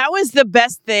 That was the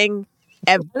best thing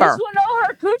ever. This one, know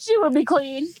her coochie would be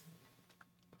clean.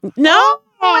 No,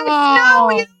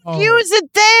 you don't use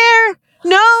it there.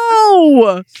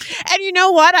 No. And you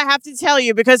know what? I have to tell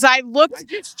you, because I looked. I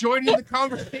just joined in the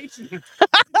conversation.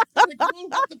 What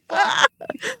the fuck?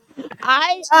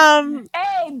 Hey,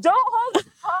 don't hold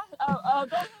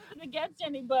it against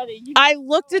anybody. I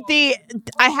looked at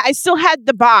I still had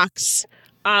the box.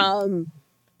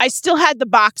 I still had the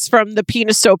box from the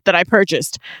penis soap that I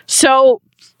purchased. So,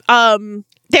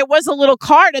 there was a little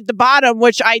card at the bottom,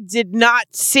 which I did not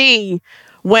see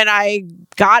when I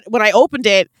opened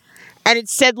it. And it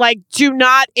said, like, do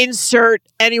not insert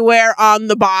anywhere on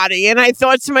the body. And I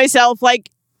thought to myself, like,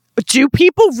 do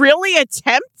people really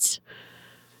attempt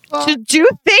to do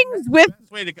things with?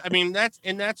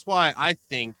 That's why I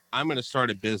think I'm going to start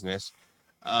a business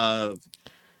of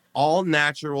all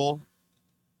natural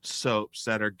soaps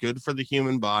that are good for the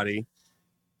human body,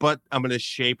 but I'm going to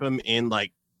shape them in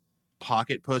like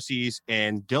pocket pussies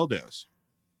and dildos.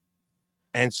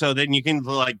 And so then you can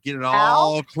like get it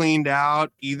all cleaned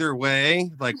out either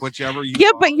way, like whichever you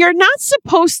want. But you're not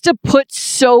supposed to put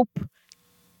soap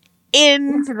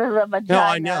in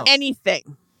I know.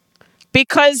 anything,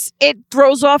 because it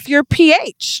throws off your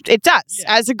pH. It does,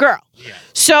 as a girl. Yeah.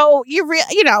 So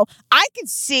I could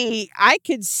see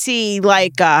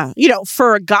like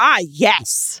for a guy,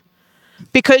 yes,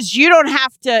 because you don't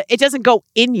have to. It doesn't go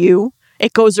in you;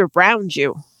 it goes around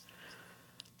you.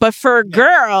 But for a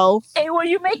girl, hey, when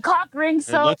you make cock rings,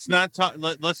 so let's not talk.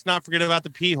 Let's not forget about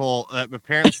the pee hole.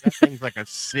 Apparently, that thing's like a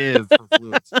sieve for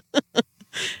fluids.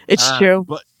 It's true.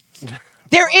 But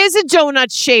there is a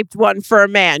donut-shaped one for a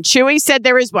man. Chewy said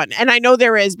there is one, and I know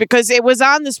there is because it was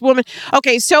on this woman.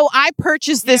 Okay, so I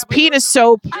purchased this penis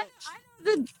soap. I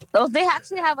know they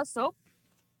actually have a soap.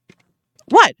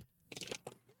 What?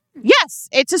 Yes,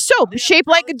 it's a soap shaped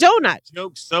like a donut.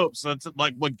 Joke soap. So it's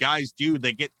like what guys do.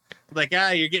 They get like,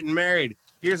 you're getting married.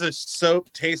 Here's a soap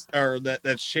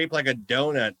that's shaped like a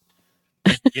donut.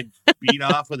 You can beat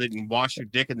off with it and wash your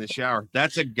dick in the shower.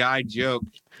 That's a guy joke.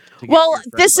 Well,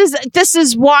 this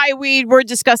is why we were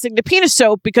discussing the penis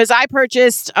soap, because I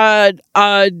purchased a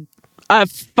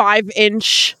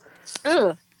 5-inch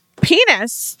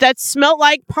penis that smelled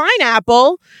like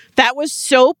pineapple. That was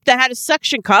soap that had a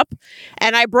suction cup,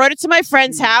 and I brought it to my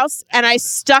friend's house, and I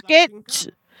stuck it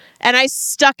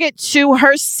to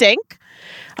her sink.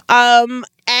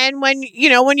 And when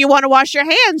you want to wash your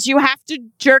hands, you have to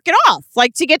jerk it off,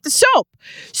 like, to get the soap.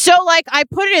 So, like, I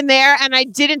put it in there, and I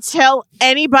didn't tell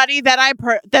anybody that I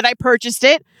purchased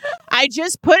it. I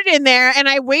just put it in there, and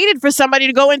I waited for somebody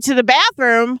to go into the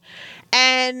bathroom,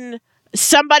 and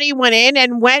somebody went in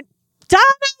and went, Donna,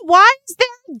 why is there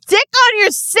a dick on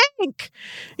your sink?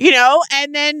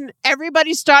 And then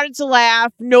everybody started to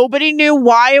laugh. Nobody knew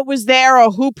why it was there or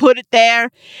who put it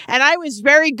there. And I was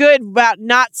very good about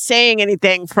not saying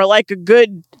anything for like a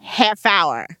good half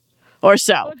hour or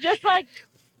so. So just like,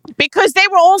 because they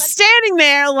were all standing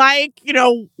there like,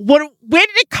 where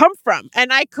did it come from?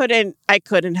 And I couldn't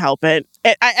help it.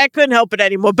 I couldn't help it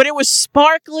anymore. But it was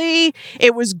sparkly.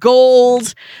 It was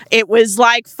gold. It was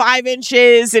like 5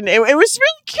 inches. And it was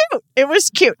really cute. It was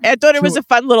cute. I thought it was a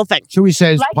fun little thing. So he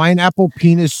says, pineapple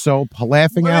penis soap,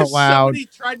 laughing out loud. Somebody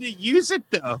tried to use it,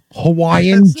 though.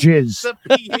 Hawaiian jizz. The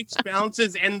pH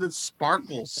bounces and the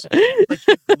sparkles. Like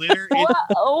the glitter.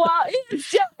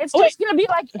 It's just going to be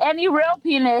like any real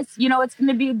penis. It's going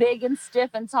to be big and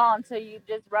stiff and tall until you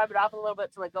just rub it off a little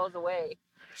bit till it goes away.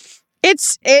 It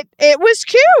was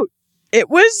cute. It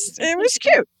was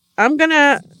cute. I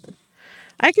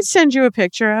could send you a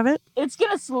picture of it. It's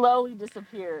gonna slowly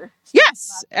disappear.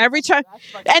 Yes, every time.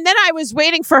 And then I was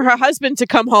waiting for her husband to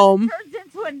come home. It turns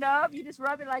into a nub. You just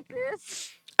rub it like this.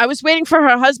 I was waiting for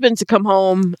her husband to come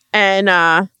home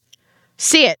and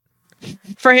see it,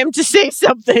 for him to say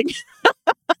something.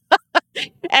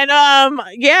 And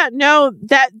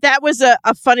that was a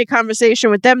funny conversation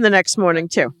with them the next morning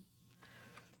too.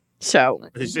 So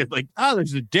they said like,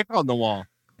 there's a dick on the wall.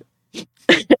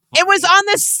 It was on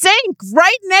the sink,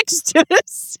 right next to the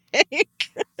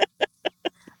sink.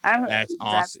 That's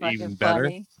awesome. fucking Even better.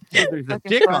 funny. Yeah, there's a Fucking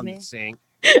dick on funny. the sink.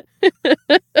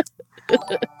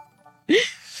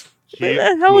 Where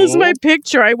the hell is my Cool.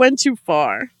 picture? I went too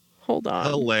far. Hold on.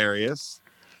 Hilarious.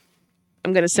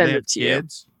 I'm going to send They it have to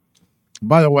kids?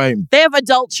 By the way, you. They have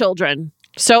adult children,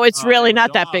 so it's Oh, really they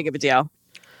not that don't. big of a deal.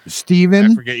 I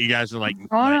Steven, forget you guys are like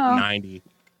Oh, no. 90.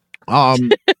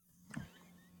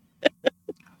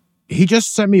 he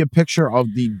just sent me a picture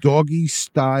of the doggy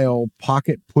style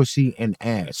pocket pussy and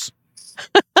ass.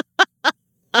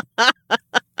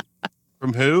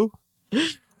 From who?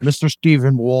 Mr.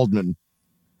 Steven Waldman.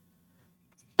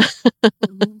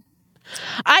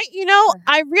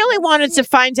 I really wanted to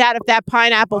find out if that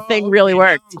pineapple thing Oh, really okay,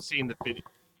 worked. now I'm seeing the video.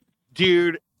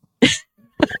 Dude.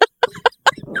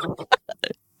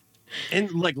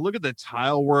 And like, look at the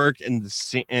tile work and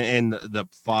the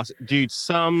faucet. Dude,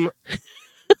 some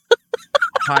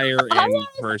higher end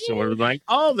person would be like,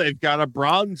 "Oh, they've got a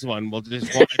bronze one. We'll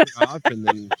just wipe it off," and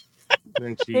then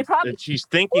she's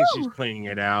thinking she's cleaning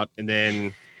it out, and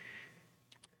then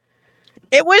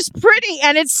It was pretty,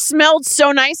 and it smelled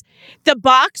so nice. The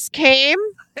box came,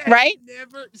 right?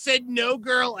 never said no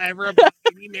girl ever about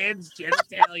any man's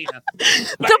genitalia.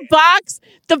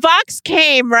 The box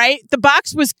came, right? The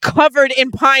box was covered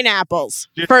in pineapples,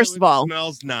 Just first so of it all.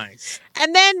 smells nice.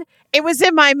 And then it was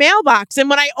in my mailbox. And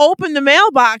when I opened the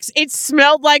mailbox, it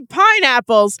smelled like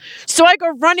pineapples. So I go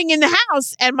running in the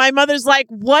house, and my mother's like,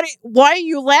 "What? Why are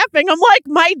you laughing?" I'm like,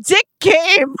 "My dick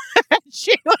came." And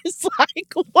she was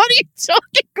like, "What are you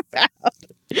talking about?"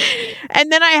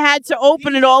 And then I had to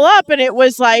open it all up, and it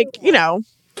was like, I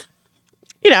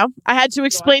had to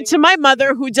explain to my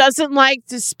mother, who doesn't like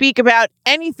to speak about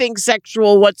anything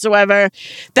sexual whatsoever,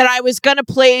 that I was going to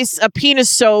place a penis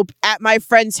soap at my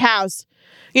friend's house.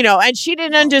 And she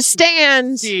didn't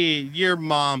understand. See, your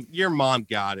mom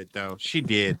got it though. She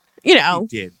did. She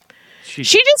did. She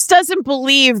just doesn't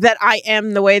believe that I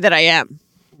am the way that I am.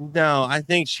 No, I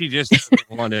think she just doesn't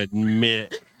want to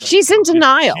admit. She's in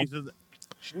denial.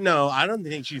 No, I don't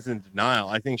think she's in denial.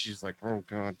 I think she's like, "Oh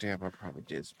god damn, I probably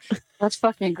did some shit." That's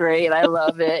fucking great. I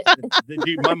love it.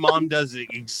 Dude, my mom does the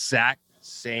exact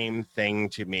same thing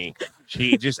to me.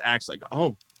 She just acts like,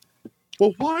 "Oh,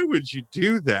 well, why would you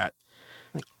do that?"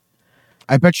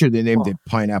 I bet you they named it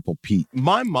Pineapple Pete.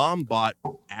 My mom bought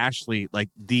Ashley like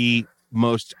the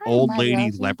most Hi, old my lady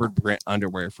lovely. leopard print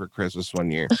underwear for Christmas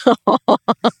one year.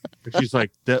 She's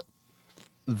like, that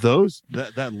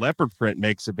leopard print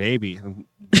makes a baby. And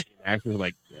Ashley's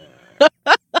like, yeah.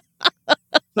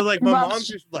 So like my mom's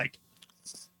just like,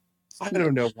 I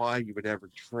don't know why you would ever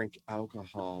drink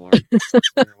alcohol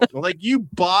or like you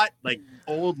bought like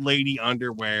old lady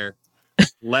underwear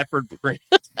leopard print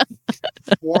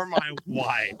for my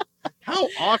wife. How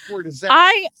awkward is that?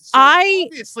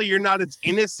 Obviously you're not as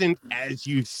innocent as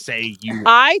you say you are.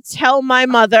 I tell my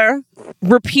mother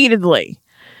repeatedly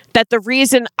that the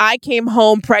reason I came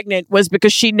home pregnant was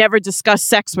because she never discussed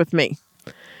sex with me,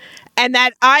 and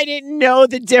that I didn't know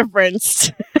the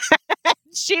difference.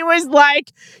 She was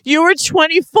like, "You were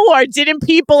 24. Didn't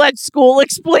people at school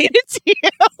explain it to you?"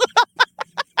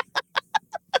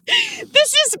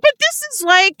 This is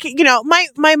like,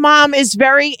 my mom is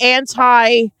very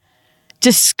anti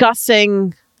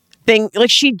discussing thing. Like,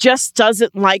 she just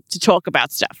doesn't like to talk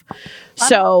about stuff.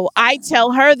 So I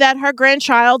tell her that her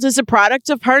grandchild is a product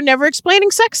of her never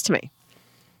explaining sex to me.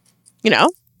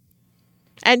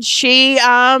 And she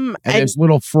and there's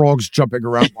little frogs jumping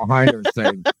around behind her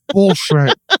saying,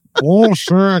 "Bullshit,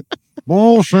 bullshit,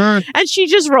 bullshit." And she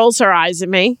just rolls her eyes at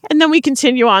me, and then we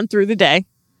continue on through the day.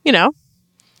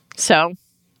 So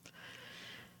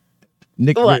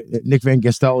Nick What? Van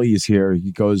Gastelli is here.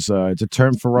 He goes, "It's a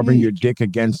term for rubbing your dick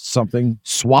against something.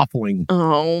 Swaffling."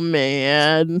 oh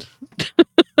man.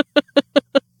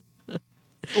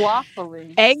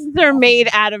 Waffling. Eggs are made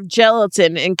out of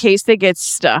gelatin in case they get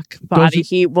stuck. Body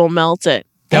heat will melt it.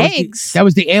 Eggs. That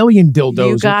was the alien dildos.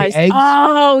 You with guys. the eggs.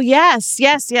 Oh, yes.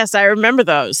 I remember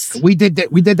those. We did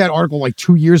that article like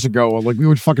 2 years ago. Like we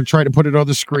would fucking try to put it on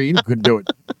the screen. Couldn't do it.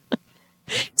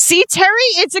 See, Terry,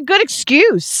 it's a good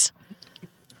excuse.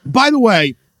 By the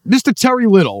way, Mr. Terry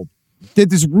Little did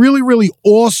this really, really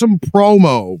awesome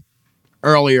promo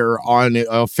earlier on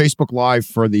Facebook Live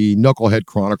for the Knucklehead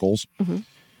Chronicles. Mm-hmm.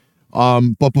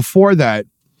 But before that,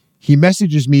 he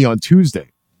messages me on Tuesday,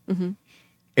 Mm-hmm.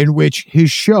 in which his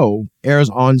show airs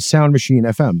on Sound Machine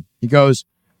FM. He goes,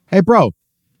 "Hey, bro,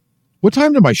 what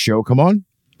time did my show come on?"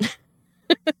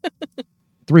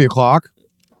 3:00.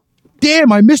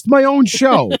 Damn, I missed my own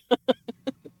show.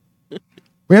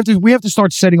 We have to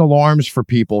start setting alarms for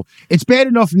people. It's bad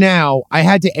enough now. I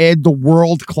had to add the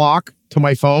world clock to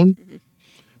my phone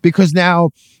because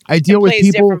now I deal with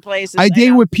plays people. different places. I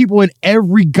deal know. with people in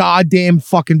every goddamn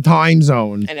fucking time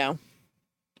zone. I know.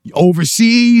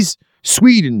 Overseas,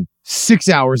 Sweden, 6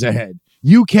 hours ahead.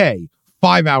 UK,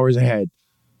 5 hours ahead.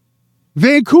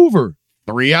 Vancouver,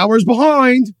 3 hours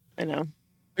behind. I know.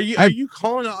 Are you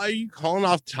calling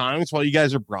off times while you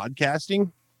guys are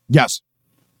broadcasting? Yes.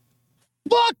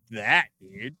 Fuck that,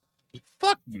 dude.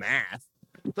 Fuck math.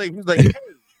 Like hey,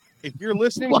 if you're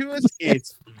listening to us,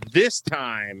 it's this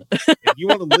time. If you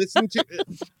want to listen to it,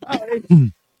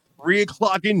 it's 3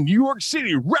 o'clock in New York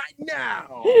City right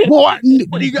now. What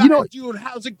are you guys doing?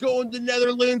 How's it going? The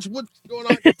Netherlands? What's going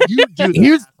on? You do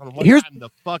that on what time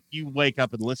the fuck you wake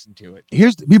up and listen to it.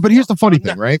 Here's the funny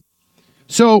thing, right?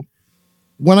 So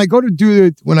when I go to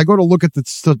look at the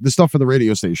stuff for the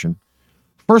radio station,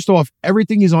 first off,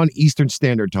 everything is on Eastern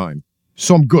Standard Time,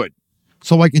 so I'm good.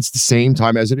 So like it's the same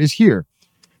time as it is here.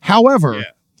 However,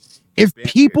 if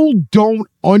people don't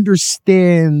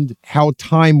understand how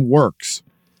time works,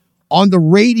 on the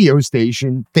radio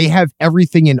station, they have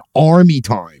everything in army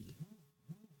time.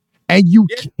 And you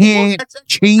can't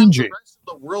change it. The rest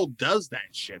of the world does that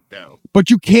shit, though. But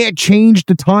you can't change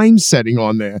the time setting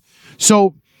on there.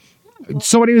 So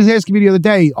somebody was asking me the other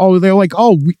day, they're like,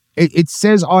 it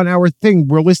says on our thing,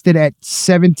 we're listed at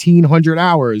 1700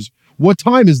 hours. What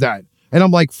time is that? And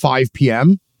I'm like, 5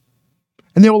 p.m.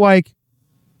 And they were like,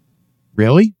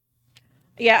 really?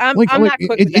 Yeah, I'm like, not quick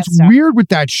with that it's stuff. weird with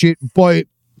that shit, but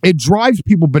it drives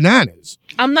people bananas.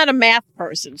 I'm not a math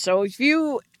person, so if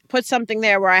you put something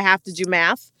there where I have to do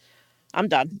math, I'm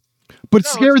done. But the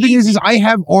scary thing is I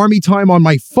have army time on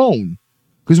my phone.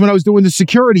 Because when I was doing the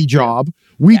security job,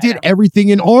 we did everything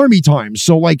in army time.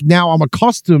 So like now I'm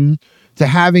accustomed to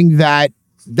having that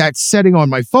setting on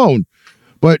my phone.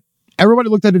 But everybody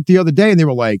looked at it the other day and they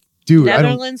were like, dude,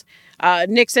 Netherlands.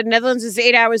 Nick said Netherlands is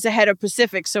 8 hours ahead of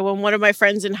Pacific. So when one of my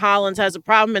friends in Holland has a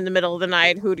problem in the middle of the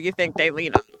night, who do you think they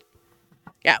lean on?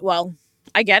 Yeah, well,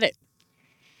 I get it.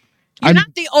 You're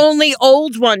not the only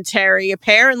old one, Terry.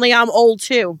 Apparently, I'm old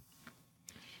too.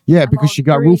 Yeah, because she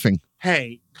got roofing.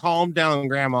 Hey, calm down,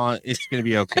 Grandma. It's going to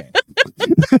be okay.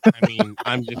 I mean,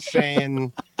 I'm just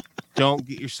saying, don't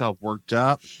get yourself worked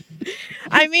up.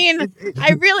 I mean,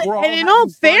 I really, and in all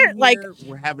fair, like,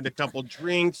 we're having a couple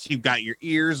drinks. You've got your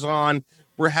ears on.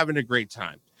 We're having a great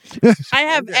time.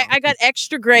 I got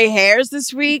extra gray hairs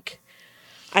this week.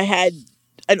 I had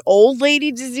an old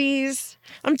lady disease.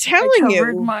 I'm telling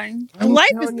you,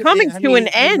 life is coming to an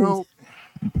end.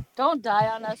 Don't die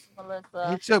on us,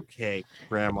 Melissa. It's okay,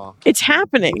 Grandma. It's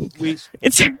happening. We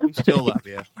still love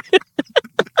you.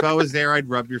 If I was there, I'd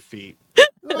rub your feet.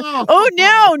 Oh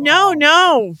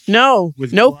no!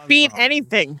 No feet,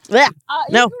 anything.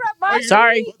 No,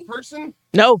 sorry. Person?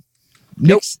 No.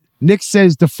 Nick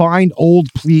says, define old,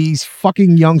 please.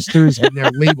 Fucking youngsters and their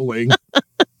labeling.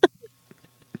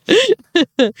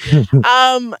 Nick,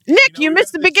 you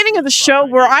missed the beginning of the show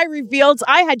where I revealed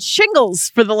I had shingles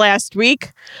for the last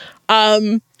week.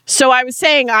 So I was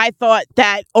saying I thought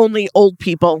that only old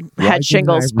people had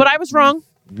shingles, but I was wrong.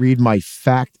 Read my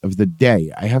fact of the day.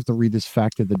 I have to read this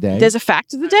fact of the day. There's a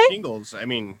fact of the day? Shingles. I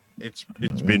mean, it's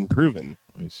been proven.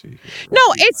 Let me see here. No,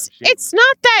 it's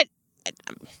not that.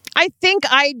 I think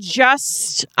I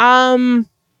just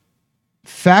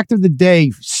Fact of the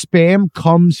day: spam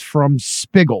comes from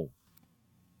spiggle.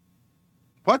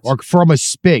 What? Or from a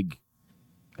spig.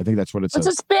 I think that's what it says.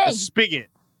 What's a spig? A spigot.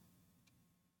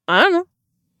 I don't know.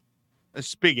 A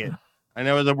spigot. I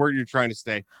know the word you're trying to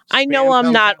say. I know Spam I'm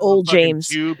comes not out of old, the fucking James.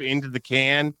 Tube into the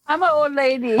can. I'm an old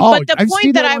lady. Oh, But the I've seen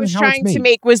point that that I on was How It's trying to Made.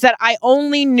 make was that I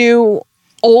only knew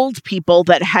old people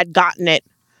that had gotten it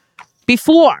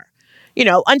before,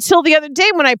 until the other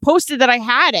day when I posted that I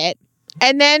had it.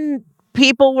 And then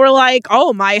people were like,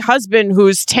 oh, my husband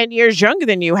who's 10 years younger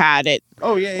than you had it.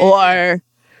 Oh, yeah. Or,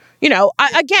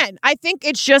 I think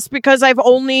it's just because I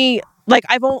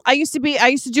used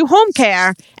to do home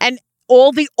care and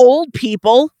all the old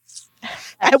people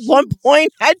at one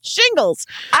point had shingles.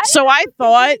 So I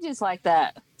thought, contagious like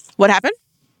that. what happened?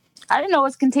 I didn't know it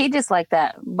was contagious like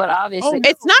that, but obviously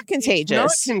It's not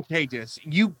contagious. It's not contagious.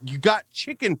 You got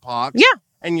chicken pox. Yeah.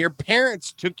 And your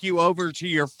parents took you over to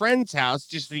your friend's house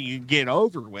just so you get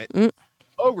over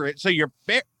it. So your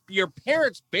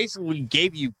parents basically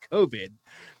gave you COVID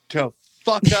to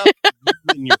fuck up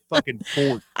in your fucking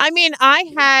fort. I mean,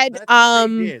 I had That's what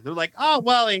they did. They're like, oh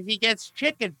well, if he gets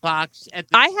chicken pox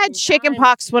I had chicken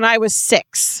pox when I was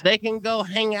 6. they can go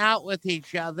hang out with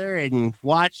each other and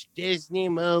watch Disney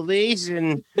movies,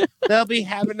 and they'll be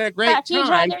having a great Patch each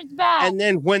time. other's back. And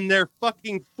then when they're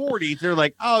fucking 40, they're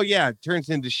like, oh yeah, it turns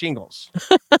into shingles.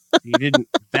 You didn't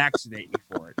vaccinate me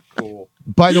for it. Cool.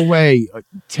 By the way,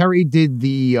 Terry did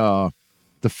the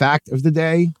fact of the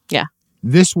day. Yeah.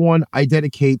 This one I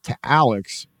dedicate to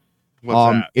Alex.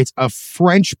 What's that? It's a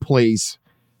French place.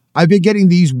 I've been getting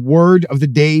these word of the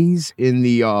days in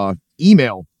the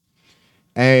email,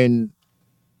 and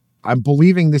I'm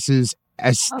believing this is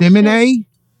estimine.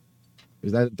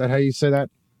 Is that how you say that?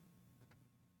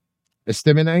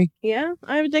 Estimine? Yeah,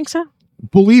 I would think so.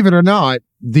 Believe it or not,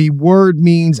 the word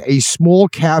means a small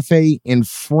cafe in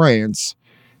France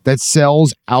that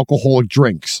sells alcoholic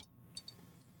drinks.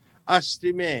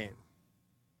 Estimé.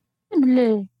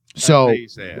 So how you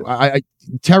say it.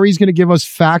 Terry's going to give us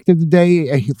fact of the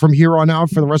day from here on out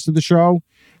for the rest of the show,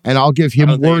 and I'll give him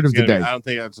word of the day. I don't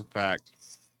think that's a fact.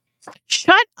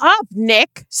 Shut up,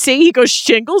 Nick. See, he goes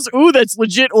shingles. Ooh, that's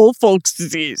legit old folks'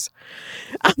 disease.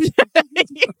 You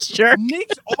jerk.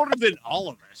 Nick's older than all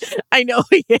of us. I know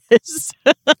he is.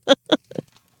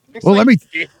 Nick's Well, let me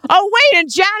Oh, wait, and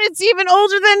Janet's even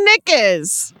older than Nick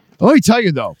is. tell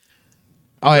you though.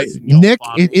 Listen, yo, Nick,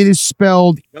 Bobby. it is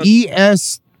spelled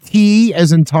EST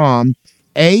as in Tom,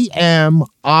 AMINET.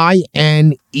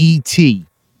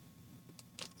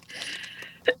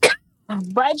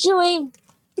 Brad Chewy.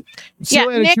 See you Yeah,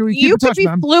 later, Nick, Chewy. Keep you in could touch, be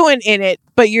man. fluent in it,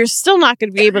 but you're still not going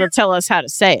to be able to tell us how to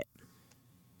say it.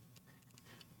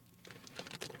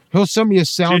 He'll send me a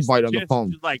sound Just- bite on the just,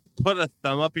 phone. Like, put a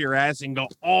thumb up your ass and go,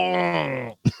 oh.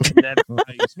 And that's how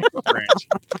you speak French.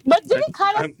 But did it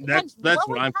kind of? That's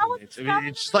what I'm how was thinking. it I mean,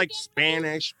 it's just like again?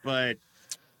 Spanish, but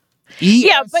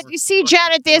Yeah, but you see,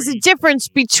 Janet, there's a difference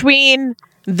between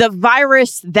the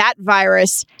virus, that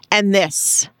virus, and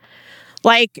this.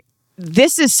 Like,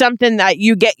 this is something that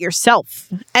you get yourself.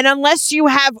 And unless you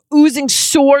have oozing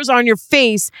sores on your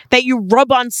face that you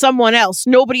rub on someone else,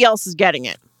 nobody else is getting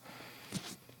it.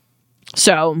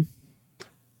 So,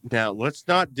 now let's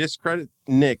not discredit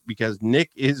Nick, because Nick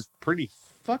is pretty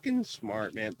fucking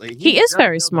smart, man. Like, He is does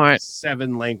very know smart.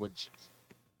 7 languages.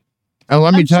 And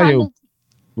let me I'm tell trying you,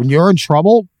 when you're in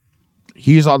trouble,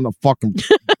 he's on the fucking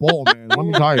ball, man. Let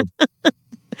me tell you.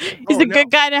 he's Oh, a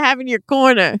good guy to have in your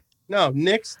corner. No,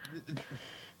 Nick's.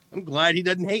 I'm glad he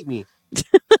doesn't hate me. I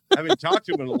haven't talked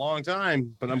to him in a long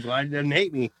time, but I'm glad he doesn't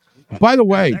hate me. By the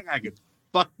way, That guy could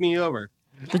fuck me over.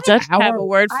 The Dutch have a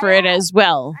word for it as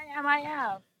well. I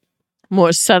am.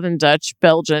 More Southern Dutch,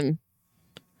 Belgian.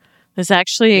 There's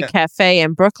actually a Yeah. cafe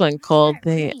in Brooklyn called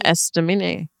the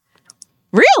Estamine.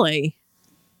 Really?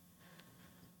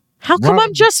 How come Well-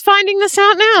 I'm just finding this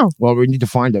out now? well, we need to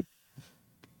find it.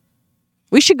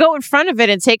 We should go in front of it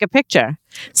and take a picture.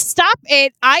 Stop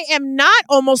it. I am not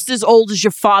almost as old as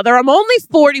your father. I'm only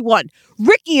 41.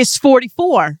 Ricky is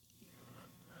 44.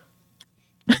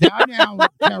 Now,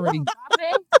 Terry.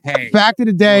 Hey, Fact of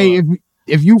the day,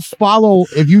 if you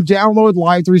download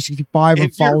Live 365 and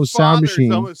if your follow Sound father's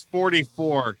Machine, almost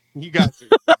 44, you got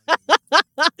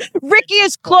Ricky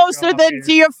is closer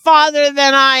to your father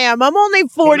than I am. I'm only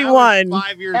 41.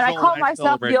 5 years And I old, call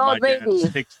myself the celebrated old my dad's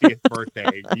lady. 60th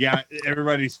birthday. Yeah,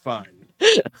 everybody's fun.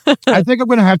 I think I'm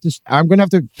gonna have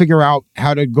to figure out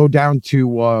how to go down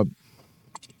to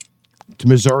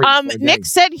Missouri. for a day. Nick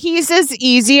said he's as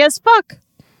easy as fuck.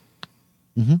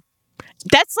 Mhm.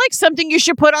 That's like something you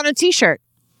should put on a t-shirt.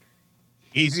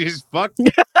 Easy as fuck.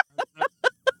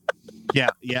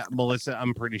 Yeah, Melissa,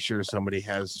 I'm pretty sure somebody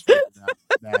has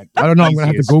that. I don't know. I'm gonna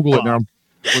have easy to as Google it fuck now.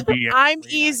 would be a I'm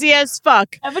great easy idea. as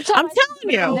fuck. Every time I'm I see telling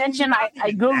the you. convention,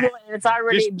 I Google it and it's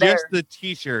already there. Just the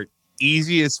t-shirt,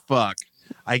 easy as fuck.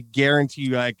 I guarantee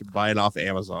you I could buy it off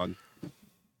Amazon.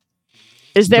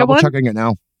 Is there Double one? checking it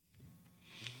now.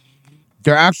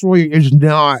 There actually is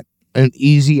not an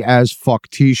easy as fuck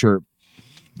t-shirt.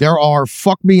 There are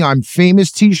fuck me, I'm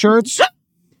famous t-shirts. I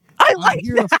I'm like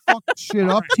here to fuck shit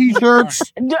up t-shirts.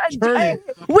 Hey,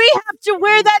 We have to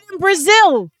wear that in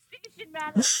Brazil.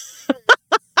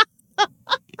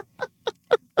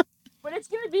 but it's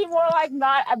gonna be more like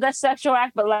not the sexual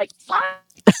act, but like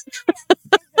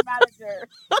the manager.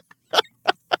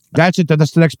 That's it.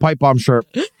 That's the next pipe bomb shirt.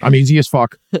 I'm easy as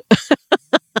fuck.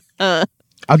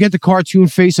 I'll get the cartoon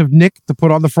face of Nick to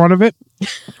put on the front of it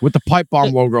with the pipe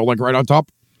bomb logo, like right on top.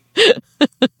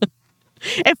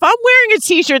 If I'm wearing a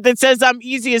t-shirt that says I'm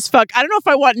easy as fuck, I don't know if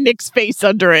I want Nick's face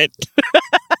under it.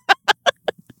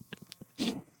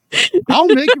 I'll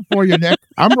make it for you, Nick.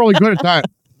 I'm really good at that.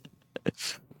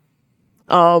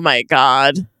 Oh my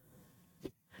God.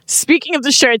 Speaking of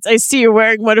the shirts, I see you're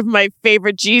wearing one of my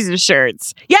favorite Jesus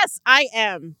shirts. Yes, I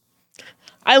am.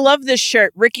 I love this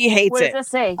shirt. Ricky hates What it. does it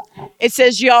say? It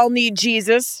says y'all need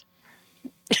Jesus.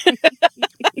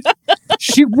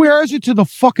 She wears it to the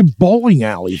fucking bowling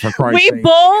alley, for Christ's We sake.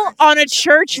 bowl on a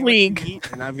church league.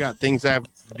 And I've got things I have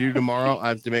to do tomorrow. I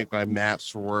have to make my maps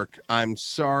for work. I'm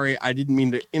sorry. I didn't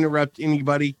mean to interrupt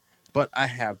anybody, but I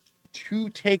have 2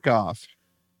 takeoff.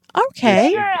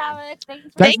 Okay. Sure, Alex. Thanks for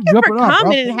Thank you for jumping up,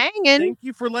 coming bro. and hanging. Thank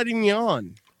you for letting me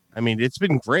on. I mean, it's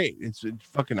been great. It's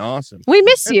fucking awesome. We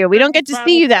miss you. We don't get to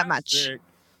see you that much. Fantastic.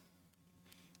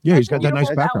 Yeah, he's got that nice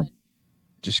Beautiful background. talent.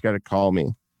 Just got to call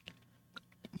me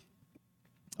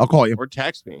I'll call you. or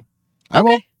text me. I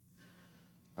will.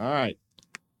 All right.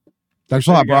 Thanks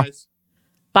a lot, bro. guys.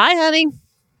 Bye, honey.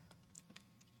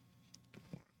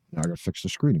 Now I gotta fix the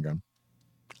screen again.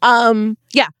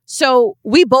 Yeah. So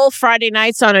we bowl Friday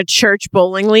nights on a church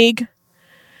bowling league.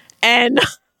 And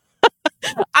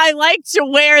I like to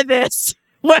wear this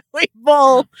when we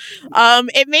bowl.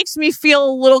 It makes me feel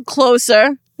a little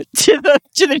closer to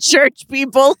the church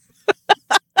people.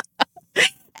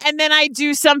 And then I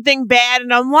do something bad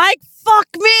and I'm like, fuck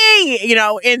me,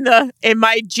 in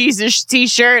my Jesus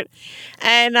t-shirt.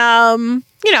 And I don't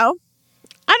know.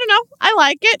 I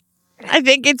like it. I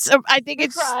think it's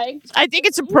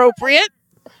appropriate.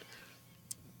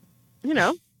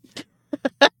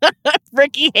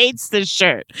 Ricky hates this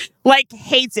shirt. Like,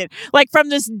 hates it. Like, from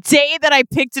this day that I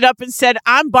picked it up and said,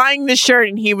 I'm buying this shirt,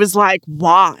 and he was like,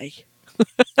 why?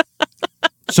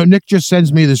 So Nick just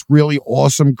sends me this really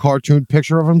awesome cartoon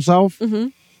picture of himself. Mm-hmm.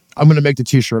 I'm going to make the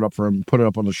t-shirt up for him, put it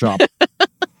up on the shop.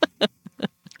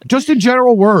 Just in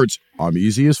general words, I'm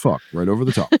easy as fuck, right over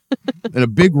the top. And a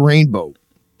big rainbow.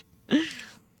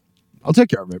 I'll take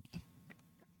care of it.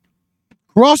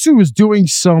 Karasu is doing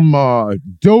some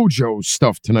dojo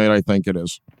stuff tonight, I think it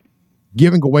is.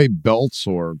 Giving away belts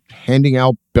or handing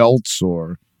out belts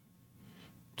or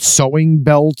sewing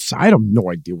belts. I have no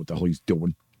idea what the hell he's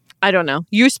doing. I don't know.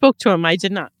 You spoke to him. I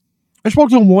did not. I spoke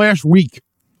to him last week.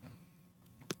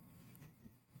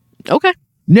 Okay.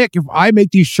 Nick, if I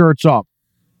make these shirts up,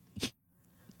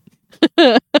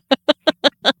 I'm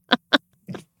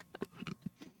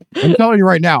telling you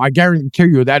right now, I guarantee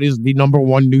you that is the number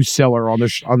one new seller on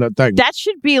the thing. That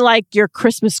should be like your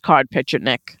Christmas card picture,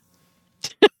 Nick.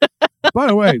 By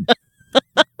the way,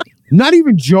 not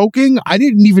even joking, I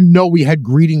didn't even know we had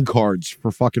greeting cards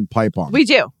for fucking Pipebomb. We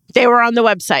do. They were on the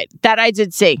website. That I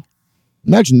did see.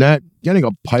 Imagine that, getting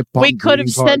a Pipebomb. We could have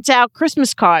greeting card. sent out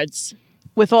Christmas cards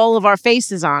with all of our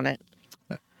faces on it.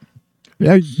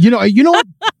 Yeah, you know what?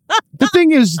 The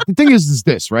thing is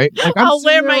this, right? Like, I'm I'll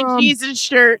wear sitting my there, Jesus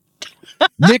shirt.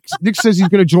 Nick says he's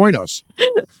going to join us.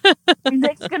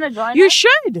 Nick's gonna join You us.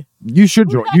 should. You should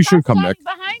Who's join. that You guy should come, Nick.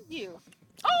 standing behind you.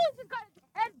 Oh, he's got his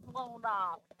head blown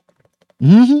off.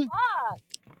 Mm-hmm.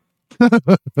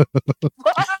 Fuck.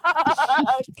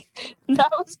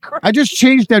 That was crazy. I just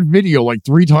changed that video like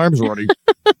 3 times already.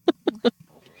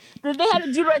 They had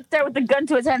a dude right there with the gun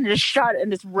to his head and just shot it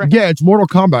and just ripped. Yeah, it's Mortal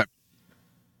Kombat.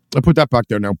 I put that back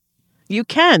there now. You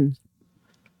can.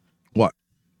 What?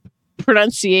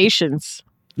 Pronunciations.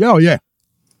 Yeah, oh, yeah.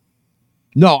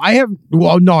 No, I have.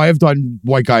 Well, no, I have done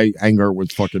white guy anger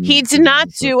with fucking. He did not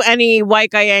do any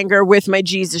white guy anger with my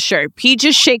Jesus shirt. He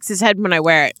just shakes his head when I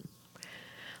wear it.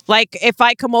 Like, if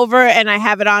I come over and I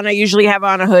have it on, I usually have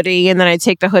on a hoodie, and then I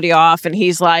take the hoodie off, and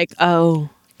he's like, oh,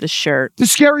 the shirt. The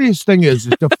scariest thing is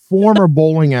the former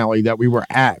bowling alley that we were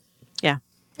at.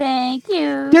 Thank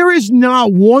you. There is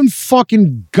not one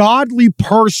fucking godly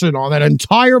person on that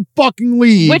entire fucking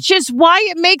league. Which is why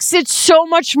it makes it so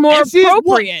much more And she's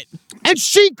appropriate. And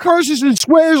she curses and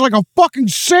swears like a fucking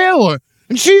sailor.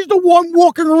 And she's the one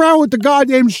walking around with the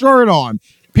goddamn shirt on.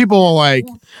 People are like,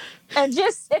 And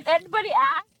just, if anybody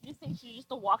asks, just say she's just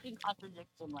a walking contradiction.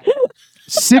 Like,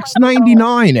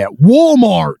 $6.99 at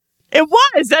Walmart. It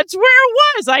was. That's where it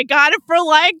was. I got it for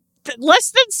like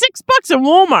less than $6 at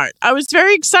Walmart. I was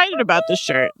very excited about this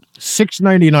shirt.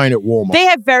 $6.99 at Walmart. They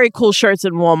have very cool shirts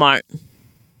in Walmart.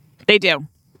 They do.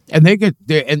 And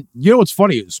and you know what's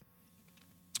funny is,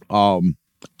 I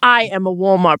am a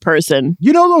Walmart person.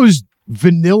 you know those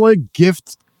vanilla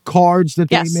gift cards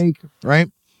that Yes. they make, right?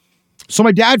 So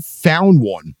my dad found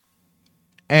one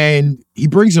and he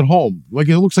brings it home. Like,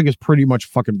 it looks like it's pretty much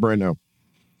fucking brand new.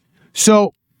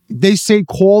 So they say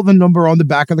call the number on the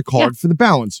back of the card for the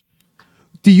balance.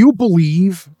 Do you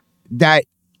believe that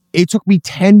it took me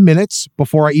 10 minutes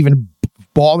before I even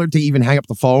bothered to even hang up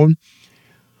the phone?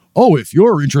 Oh, if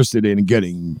you're interested in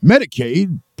getting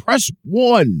Medicaid, press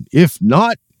 1. If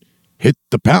not, hit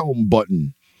the pound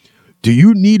button. Do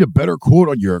you need a better quote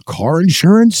on your car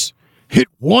insurance? Hit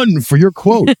 1 for your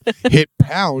quote. Hit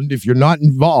pound if you're not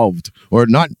involved or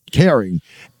not caring.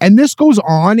 And this goes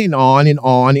on and on and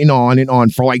on and on and on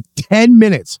for like 10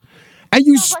 minutes. And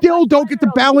you still don't get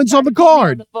the balance on the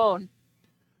card.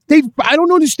 I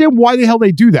don't understand why the hell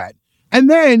they do that. And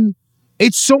then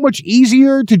it's so much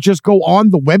easier to just go on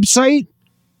the website.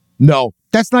 No,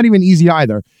 that's not even easy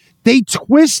either. They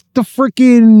twist the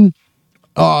freaking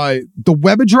the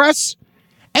web address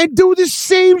and do the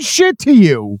same shit to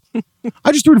you.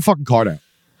 I just threw the fucking card out.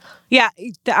 Yeah,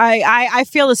 I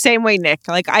feel the same way, Nick.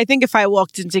 Like, I think if I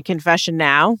walked into confession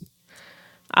now,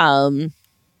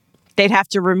 they'd have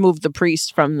to remove the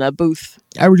priest from the booth.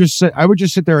 I would just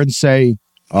sit there and say,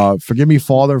 forgive me,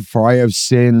 Father, for I have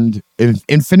sinned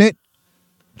infinite.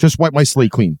 Just wipe my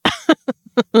slate clean.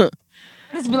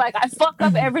 Just be like, I fuck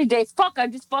up every day. Fuck, I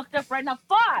just fucked up right now.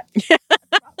 Fuck.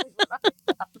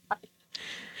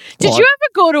 Did you ever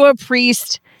go to a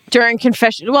priest during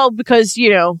confession? Well, because,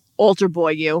 altar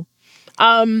boy you.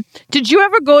 Did you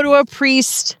ever go to a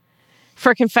priest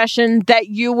for confession that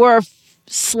you were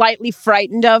slightly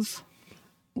frightened of?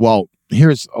 Well,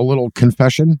 here's a little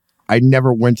confession. I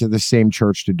never went to the same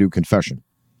church to do confession.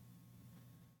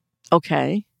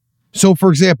 Okay. So, for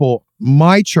example,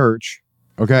 my church,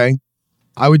 okay,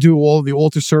 I would do all the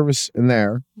altar service in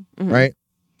there, right,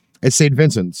 at St.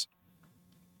 Vincent's.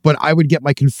 But I would get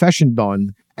my confession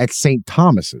done at St.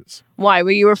 Thomas's. Why?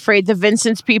 Were you afraid the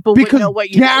Vincent's people would know what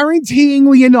you did?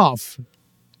 Guaranteeingly enough,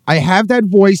 I have that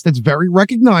voice that's very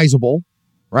recognizable,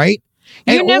 right?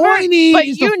 And all I need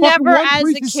is the fucking one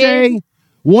priest to say,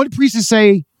 one priest to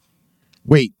say,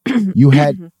 wait, you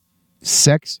had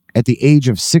sex at the age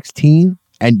of 16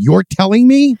 and you're telling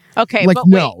me? Okay, like, but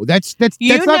no, wait. that's not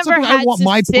something I want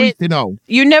my priest to know.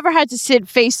 You never had to sit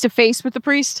face to face with the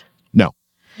priest? No.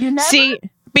 You never? See,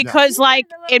 because like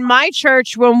in my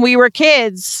church when we were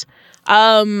kids,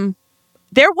 there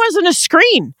wasn't a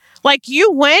screen. Like,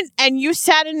 you went and you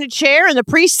sat in a chair and the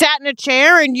priest sat in a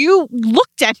chair and you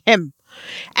looked at him.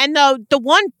 And the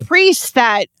one priest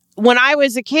that when I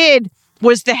was a kid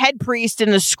was the head priest in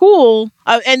the school,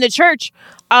 in the church,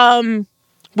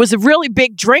 was a really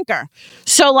big drinker.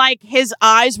 So like his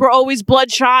eyes were always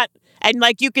bloodshot and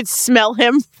like you could smell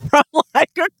him from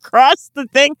like across the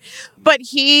thing. But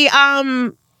he,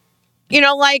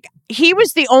 like he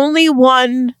was the only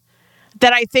one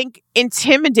that I think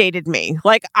intimidated me.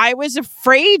 Like, I was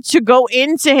afraid to go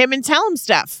into him and tell him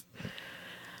stuff.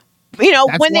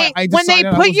 That's when they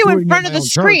put you in front of the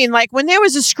screen, like when there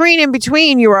was a screen in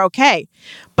between, you were okay.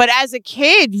 But as a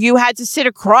kid, you had to sit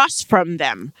across from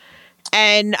them.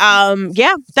 And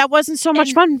that wasn't so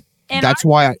much fun. That's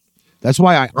why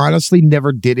I honestly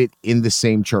never did it in the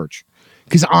same church.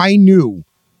 Because I knew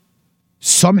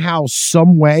somehow,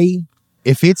 some way,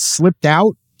 if it slipped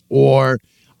out or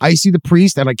I see the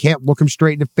priest and I can't look him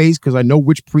straight in the face because I know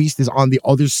which priest is on the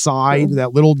other side,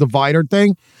 that little divider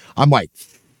thing, I'm like,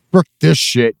 frick this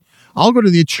shit. I'll go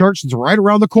to the church that's right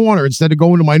around the corner instead of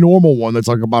going to my normal one that's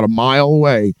like about a mile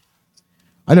away.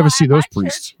 I never see those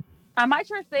priests. At my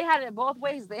church, they had it both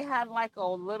ways. They had like a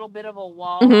little bit of a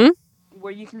wall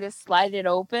where you can just slide it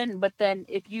open. But then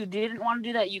if you didn't want to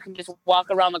do that, you can just walk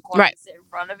around the corner and sit in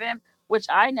front of him, which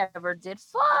I never did.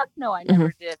 Fuck no, I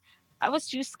never did. I was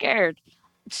too scared.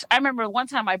 I remember one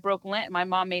time I broke lint and my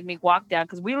mom made me walk down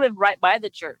because we lived right by the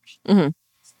church.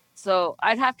 So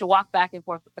I'd have to walk back and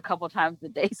forth a couple times a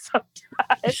day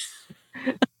sometimes.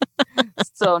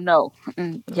 So no.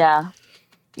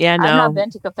 Yeah, no. I've not been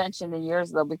to confession in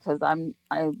years though because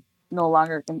I no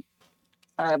longer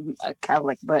I'm a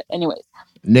Catholic. But anyways,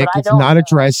 Nick, it's not a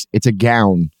dress; it's a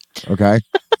gown. Okay,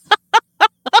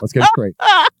 let's get it straight.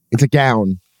 It's a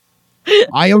gown.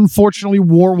 I unfortunately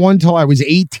wore one till I was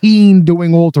 18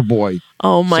 doing altar boy.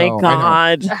 Oh my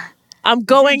God! I'm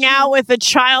going out with a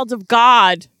child of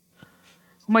God.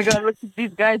 Oh my God! Look,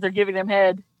 these guys are giving him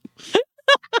head.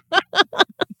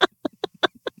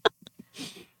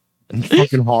 It's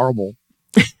fucking horrible.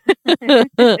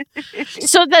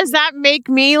 So does that make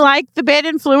me like the bad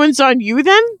influence on you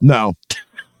then? No.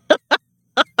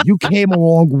 You came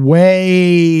along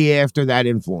way after that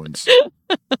influence.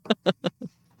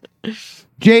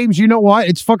 James, you know what?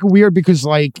 It's fucking weird because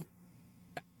like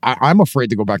I'm afraid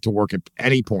to go back to work at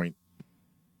any point.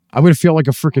 I'm going to feel like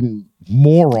a freaking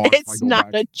moron. It's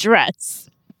not a dress.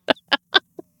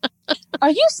 Are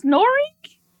you snoring?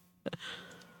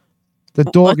 The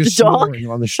dog is snoring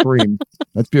on the stream.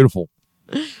 That's beautiful.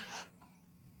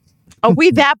 Are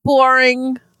we that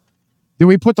boring? Did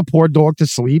we put the poor dog to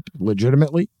sleep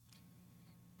legitimately?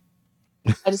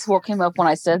 I just woke him up when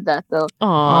I said that, though.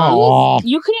 Aww.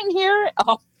 You couldn't hear it?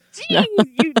 Oh. Jeez,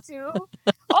 you two.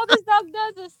 All this dog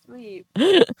does is sleep.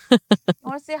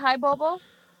 Want to say hi, Bobo?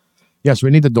 Yes, we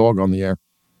need the dog on the air.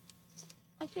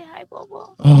 I say hi,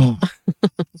 Bobo. Oh.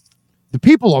 The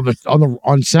people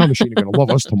on Sound Machine are gonna love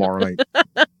us tomorrow night.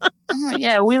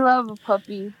 Yeah, we love a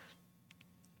puppy.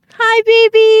 Hi,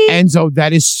 baby. Enzo,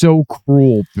 that is so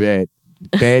cruel. Bad.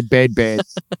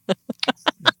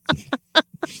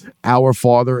 Our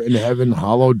Father in heaven,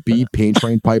 hallowed be, paint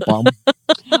train pipe bomb.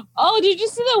 Oh, did you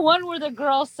see the one where the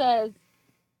girl says,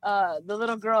 the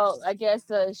little girl, I guess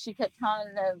she kept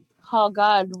telling them, call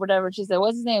God, whatever. She said,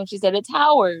 what's his name? She said, it's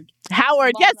Howard.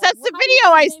 Howard. Mom, Yes, like, that's the why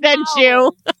video I is his name sent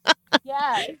you. Howard?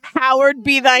 Yeah. Howard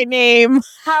be thy name.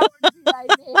 Howard be thy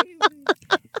name.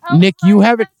 I was Nick, like, you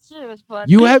haven't that shit was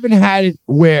funny. you haven't had it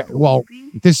where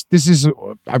this is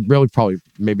I really probably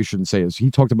maybe shouldn't say this.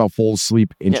 He talked about fall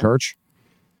asleep in church.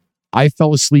 I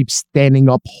fell asleep standing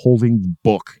up holding the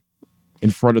book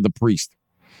in front of the priest.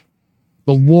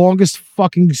 The longest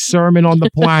fucking sermon on the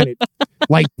planet,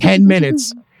 like 10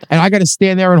 minutes. And I got to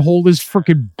stand there and hold his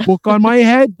freaking book on my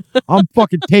head. I'm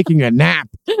fucking taking a nap.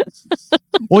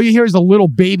 All you hear is a little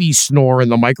baby snore in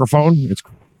the microphone. It's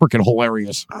freaking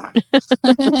hilarious.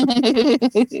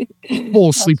 Fall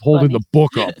asleep holding the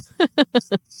book up.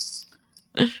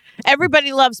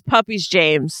 Everybody loves puppies,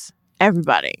 James.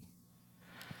 Everybody.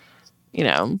 You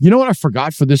know. You know what I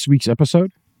forgot for this week's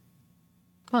episode?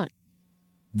 What?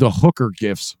 The hooker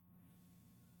gifts.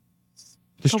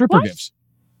 The stripper what? gifts.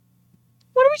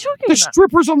 What are we talking The about?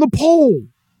 strippers on the pole.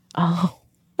 Oh.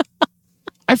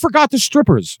 I forgot the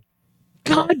strippers.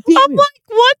 God damn it. I'm like,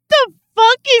 what the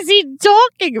fuck is he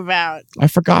talking about? I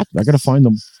forgot. I gotta find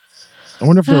them. I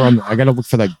wonder if they're on. I gotta look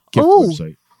for that gift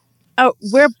website. Oh,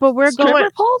 we're Stripper going.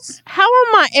 poles? How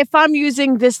am I? If I'm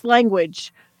using this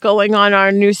language going on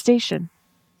our new station?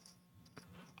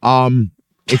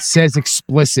 It says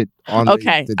explicit on.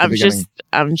 Okay, the I'm beginning.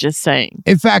 just saying.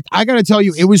 In fact, I gotta tell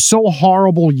you, it was so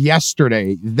horrible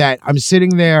yesterday that I'm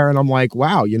sitting there and I'm like,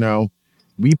 wow, you know,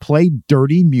 we play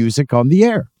dirty music on the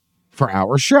air for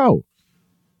our show.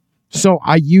 So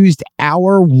I used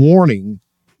our warning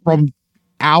from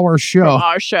our show.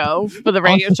 Our show for the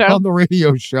radio show. On the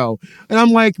radio show. And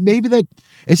I'm like, maybe that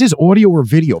it says audio or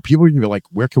video. People are gonna be like,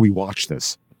 where can we watch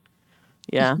this?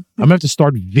 Yeah. I'm gonna have to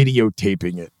start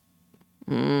videotaping it.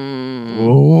 I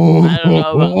don't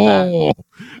know about that.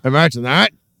 Imagine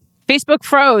that. Facebook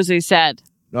froze, he said.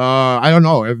 I don't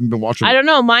know. I haven't been watching. I don't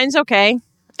know. Mine's okay.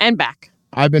 And back.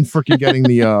 I've been freaking getting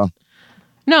the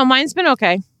No, mine's been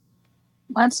okay.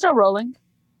 Mine's still rolling.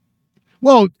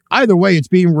 Well, either way, it's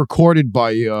being recorded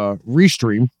by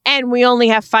Restream. And we only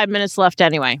have 5 minutes left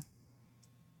anyway.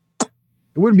 It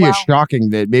wouldn't be as shocking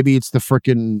that maybe it's the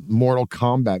freaking Mortal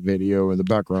Kombat video in the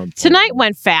background. Tonight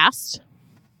went fast.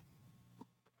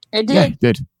 It did. Yeah, it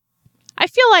did. I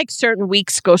feel like certain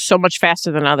weeks go so much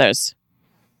faster than others.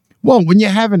 Well, when you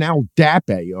have an Al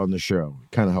Dape on the show,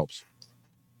 it kind of helps.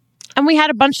 And we had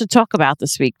a bunch to talk about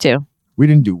this week, too. We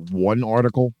didn't do one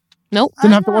article. Nope.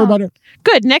 Didn't have to worry about it.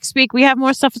 Good. Next week, we have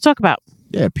more stuff to talk about.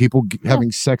 Yeah, people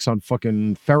having sex on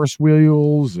fucking Ferris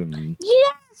wheels and...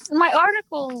 Yes, my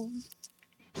article.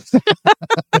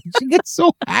 She gets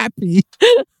so happy.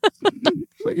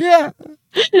 But yeah.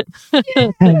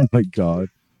 Oh, my God.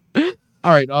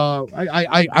 All right,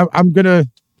 I'm gonna.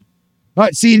 All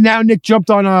right, see now Nick jumped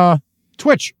on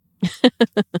Twitch.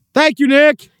 Thank you,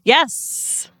 Nick.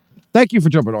 Yes. Thank you for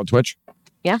jumping on Twitch.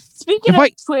 Yeah. Speaking of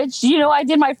Twitch, you know I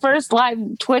did my first live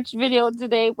Twitch video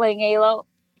today playing Halo.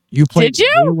 You played Did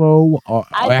you? Halo?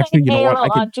 I actually, played you know Halo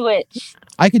what? on Twitch.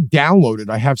 I could download it.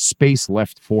 I have space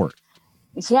left for it.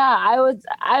 Yeah,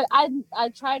 I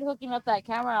tried hooking up that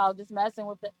camera. I was just messing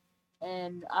with it.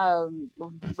 And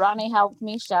Ronnie helped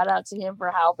me. Shout out to him for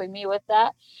helping me with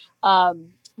that.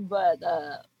 But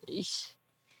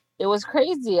it was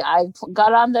crazy. I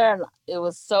got on there and it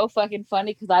was so fucking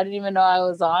funny because I didn't even know I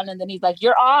was on. And then he's like,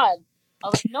 "You're on." I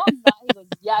was like, "No, I'm not." He goes,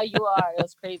 "Yeah, you are." It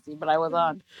was crazy, but I was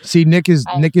on. See, Nick is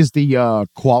the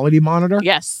quality monitor.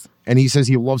 Yes. And he says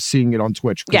he loves seeing it on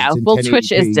Twitch. Yeah, well,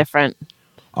 Twitch is different.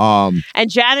 And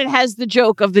Janet has the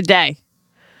joke of the day.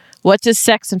 What does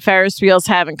sex and Ferris wheels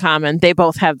have in common? They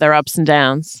both have their ups and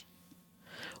downs.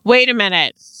 Wait a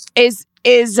minute. Is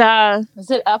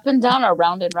it up and down or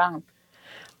round and round?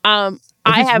 Round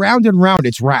and round,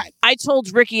 it's rat. I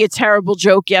told Ricky a terrible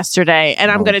joke yesterday, and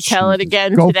I'm going to tell it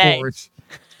again today. For it.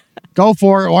 Go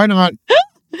for it. Why not?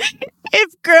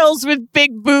 If girls with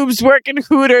big boobs work in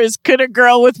Hooters, could a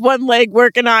girl with one leg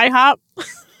work in IHOP?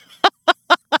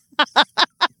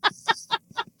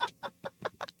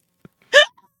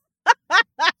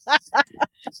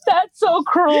 That's so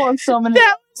cruel on so many.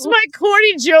 That It's my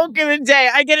corny joke of the day.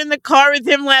 I get in the car with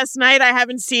him last night. I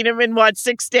haven't seen him in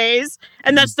 6 days,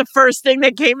 and that's the first thing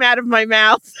that came out of my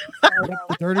mouth.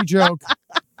 The dirty joke.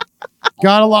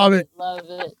 Gotta love it. Love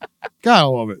it. Gotta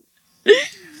love it.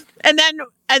 And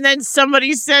then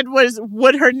somebody said,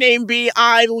 would her name be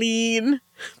Eileen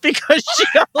because she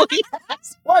only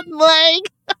has one leg?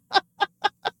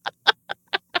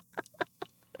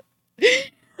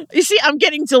 You see, I'm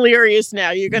getting delirious now.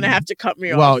 You're gonna have to cut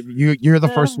me off. Well, you're the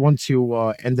first one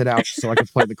to end it out, so I can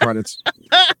play the credits.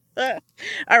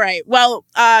 All right. Well,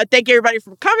 thank you everybody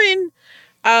for coming.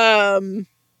 I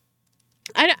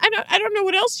don't know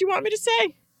what else you want me to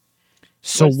say.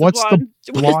 So what's the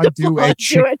blonde do at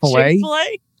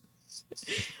Chick-fil-A?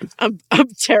 I'm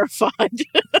terrified.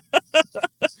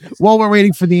 While we're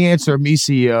waiting for the answer,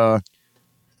 Missy,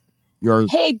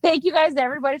 Hey, thank you guys,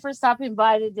 everybody, for stopping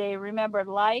by today. Remember,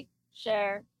 like,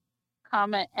 share,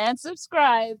 comment, and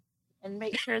subscribe. And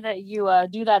make sure that you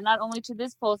do that not only to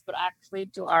this post, but actually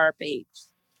to our page.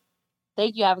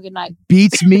 Thank you. Have a good night.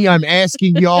 Beats me. I'm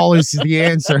asking y'all is the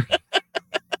answer.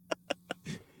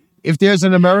 If there's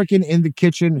an American in the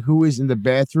kitchen, who is in the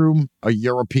bathroom? A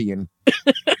European.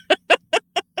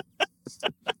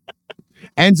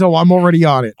 Enzo, I'm already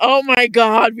on it. Oh my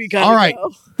God, we got. All right.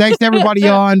 Go. Thanks to everybody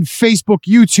on Facebook,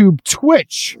 YouTube,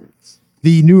 Twitch,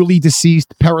 the newly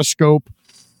deceased Periscope,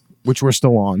 which we're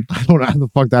still on. I don't know how the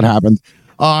fuck that happened.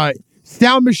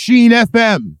 Sound Machine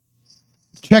FM.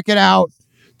 Check it out.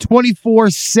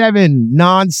 24/7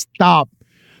 nonstop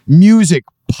music,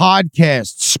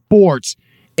 podcasts, sports,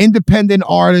 independent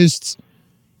artists.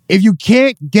 If you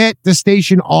can't get the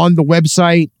station on the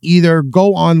website, either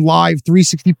go on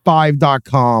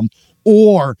live365.com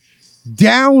or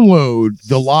download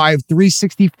the Live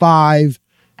 365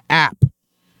 app.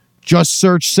 Just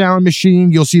search Sound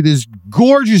Machine. You'll see this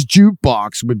gorgeous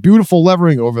jukebox with beautiful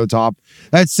lettering over the top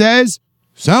that says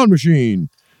Sound Machine.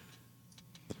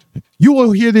 You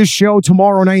will hear this show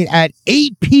tomorrow night at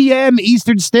 8 p.m.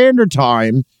 Eastern Standard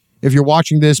Time. If you're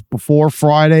watching this before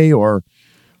Friday or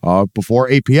before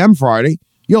 8 p.m. Friday,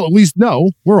 you'll at least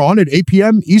know we're on at 8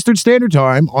 p.m. Eastern Standard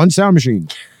Time on Sound Machine.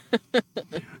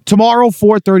 Tomorrow,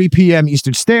 4:30 p.m.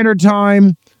 Eastern Standard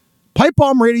Time,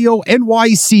 Pipebomb Radio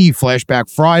NYC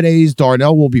Flashback Fridays.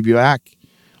 Darnell will be back,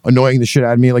 annoying the shit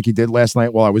out of me like he did last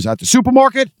night while I was at the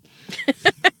supermarket.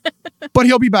 But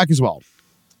he'll be back as well.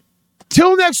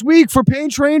 Till next week for Pain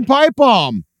Train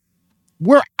Pipebomb.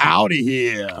 We're out of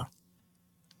here.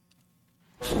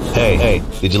 Hey,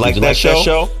 did you like that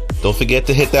show? Don't forget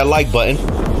to hit that like button.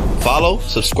 Follow,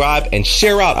 subscribe, and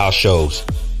share out our shows.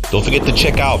 Don't forget to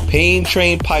check out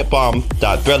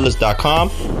paintrainpipebomb.threadless.com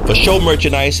for show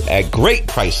merchandise at great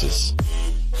prices.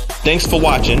 Thanks for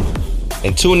watching,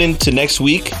 and tune in to next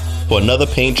week for another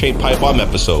Pain Train Pipebomb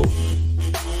episode.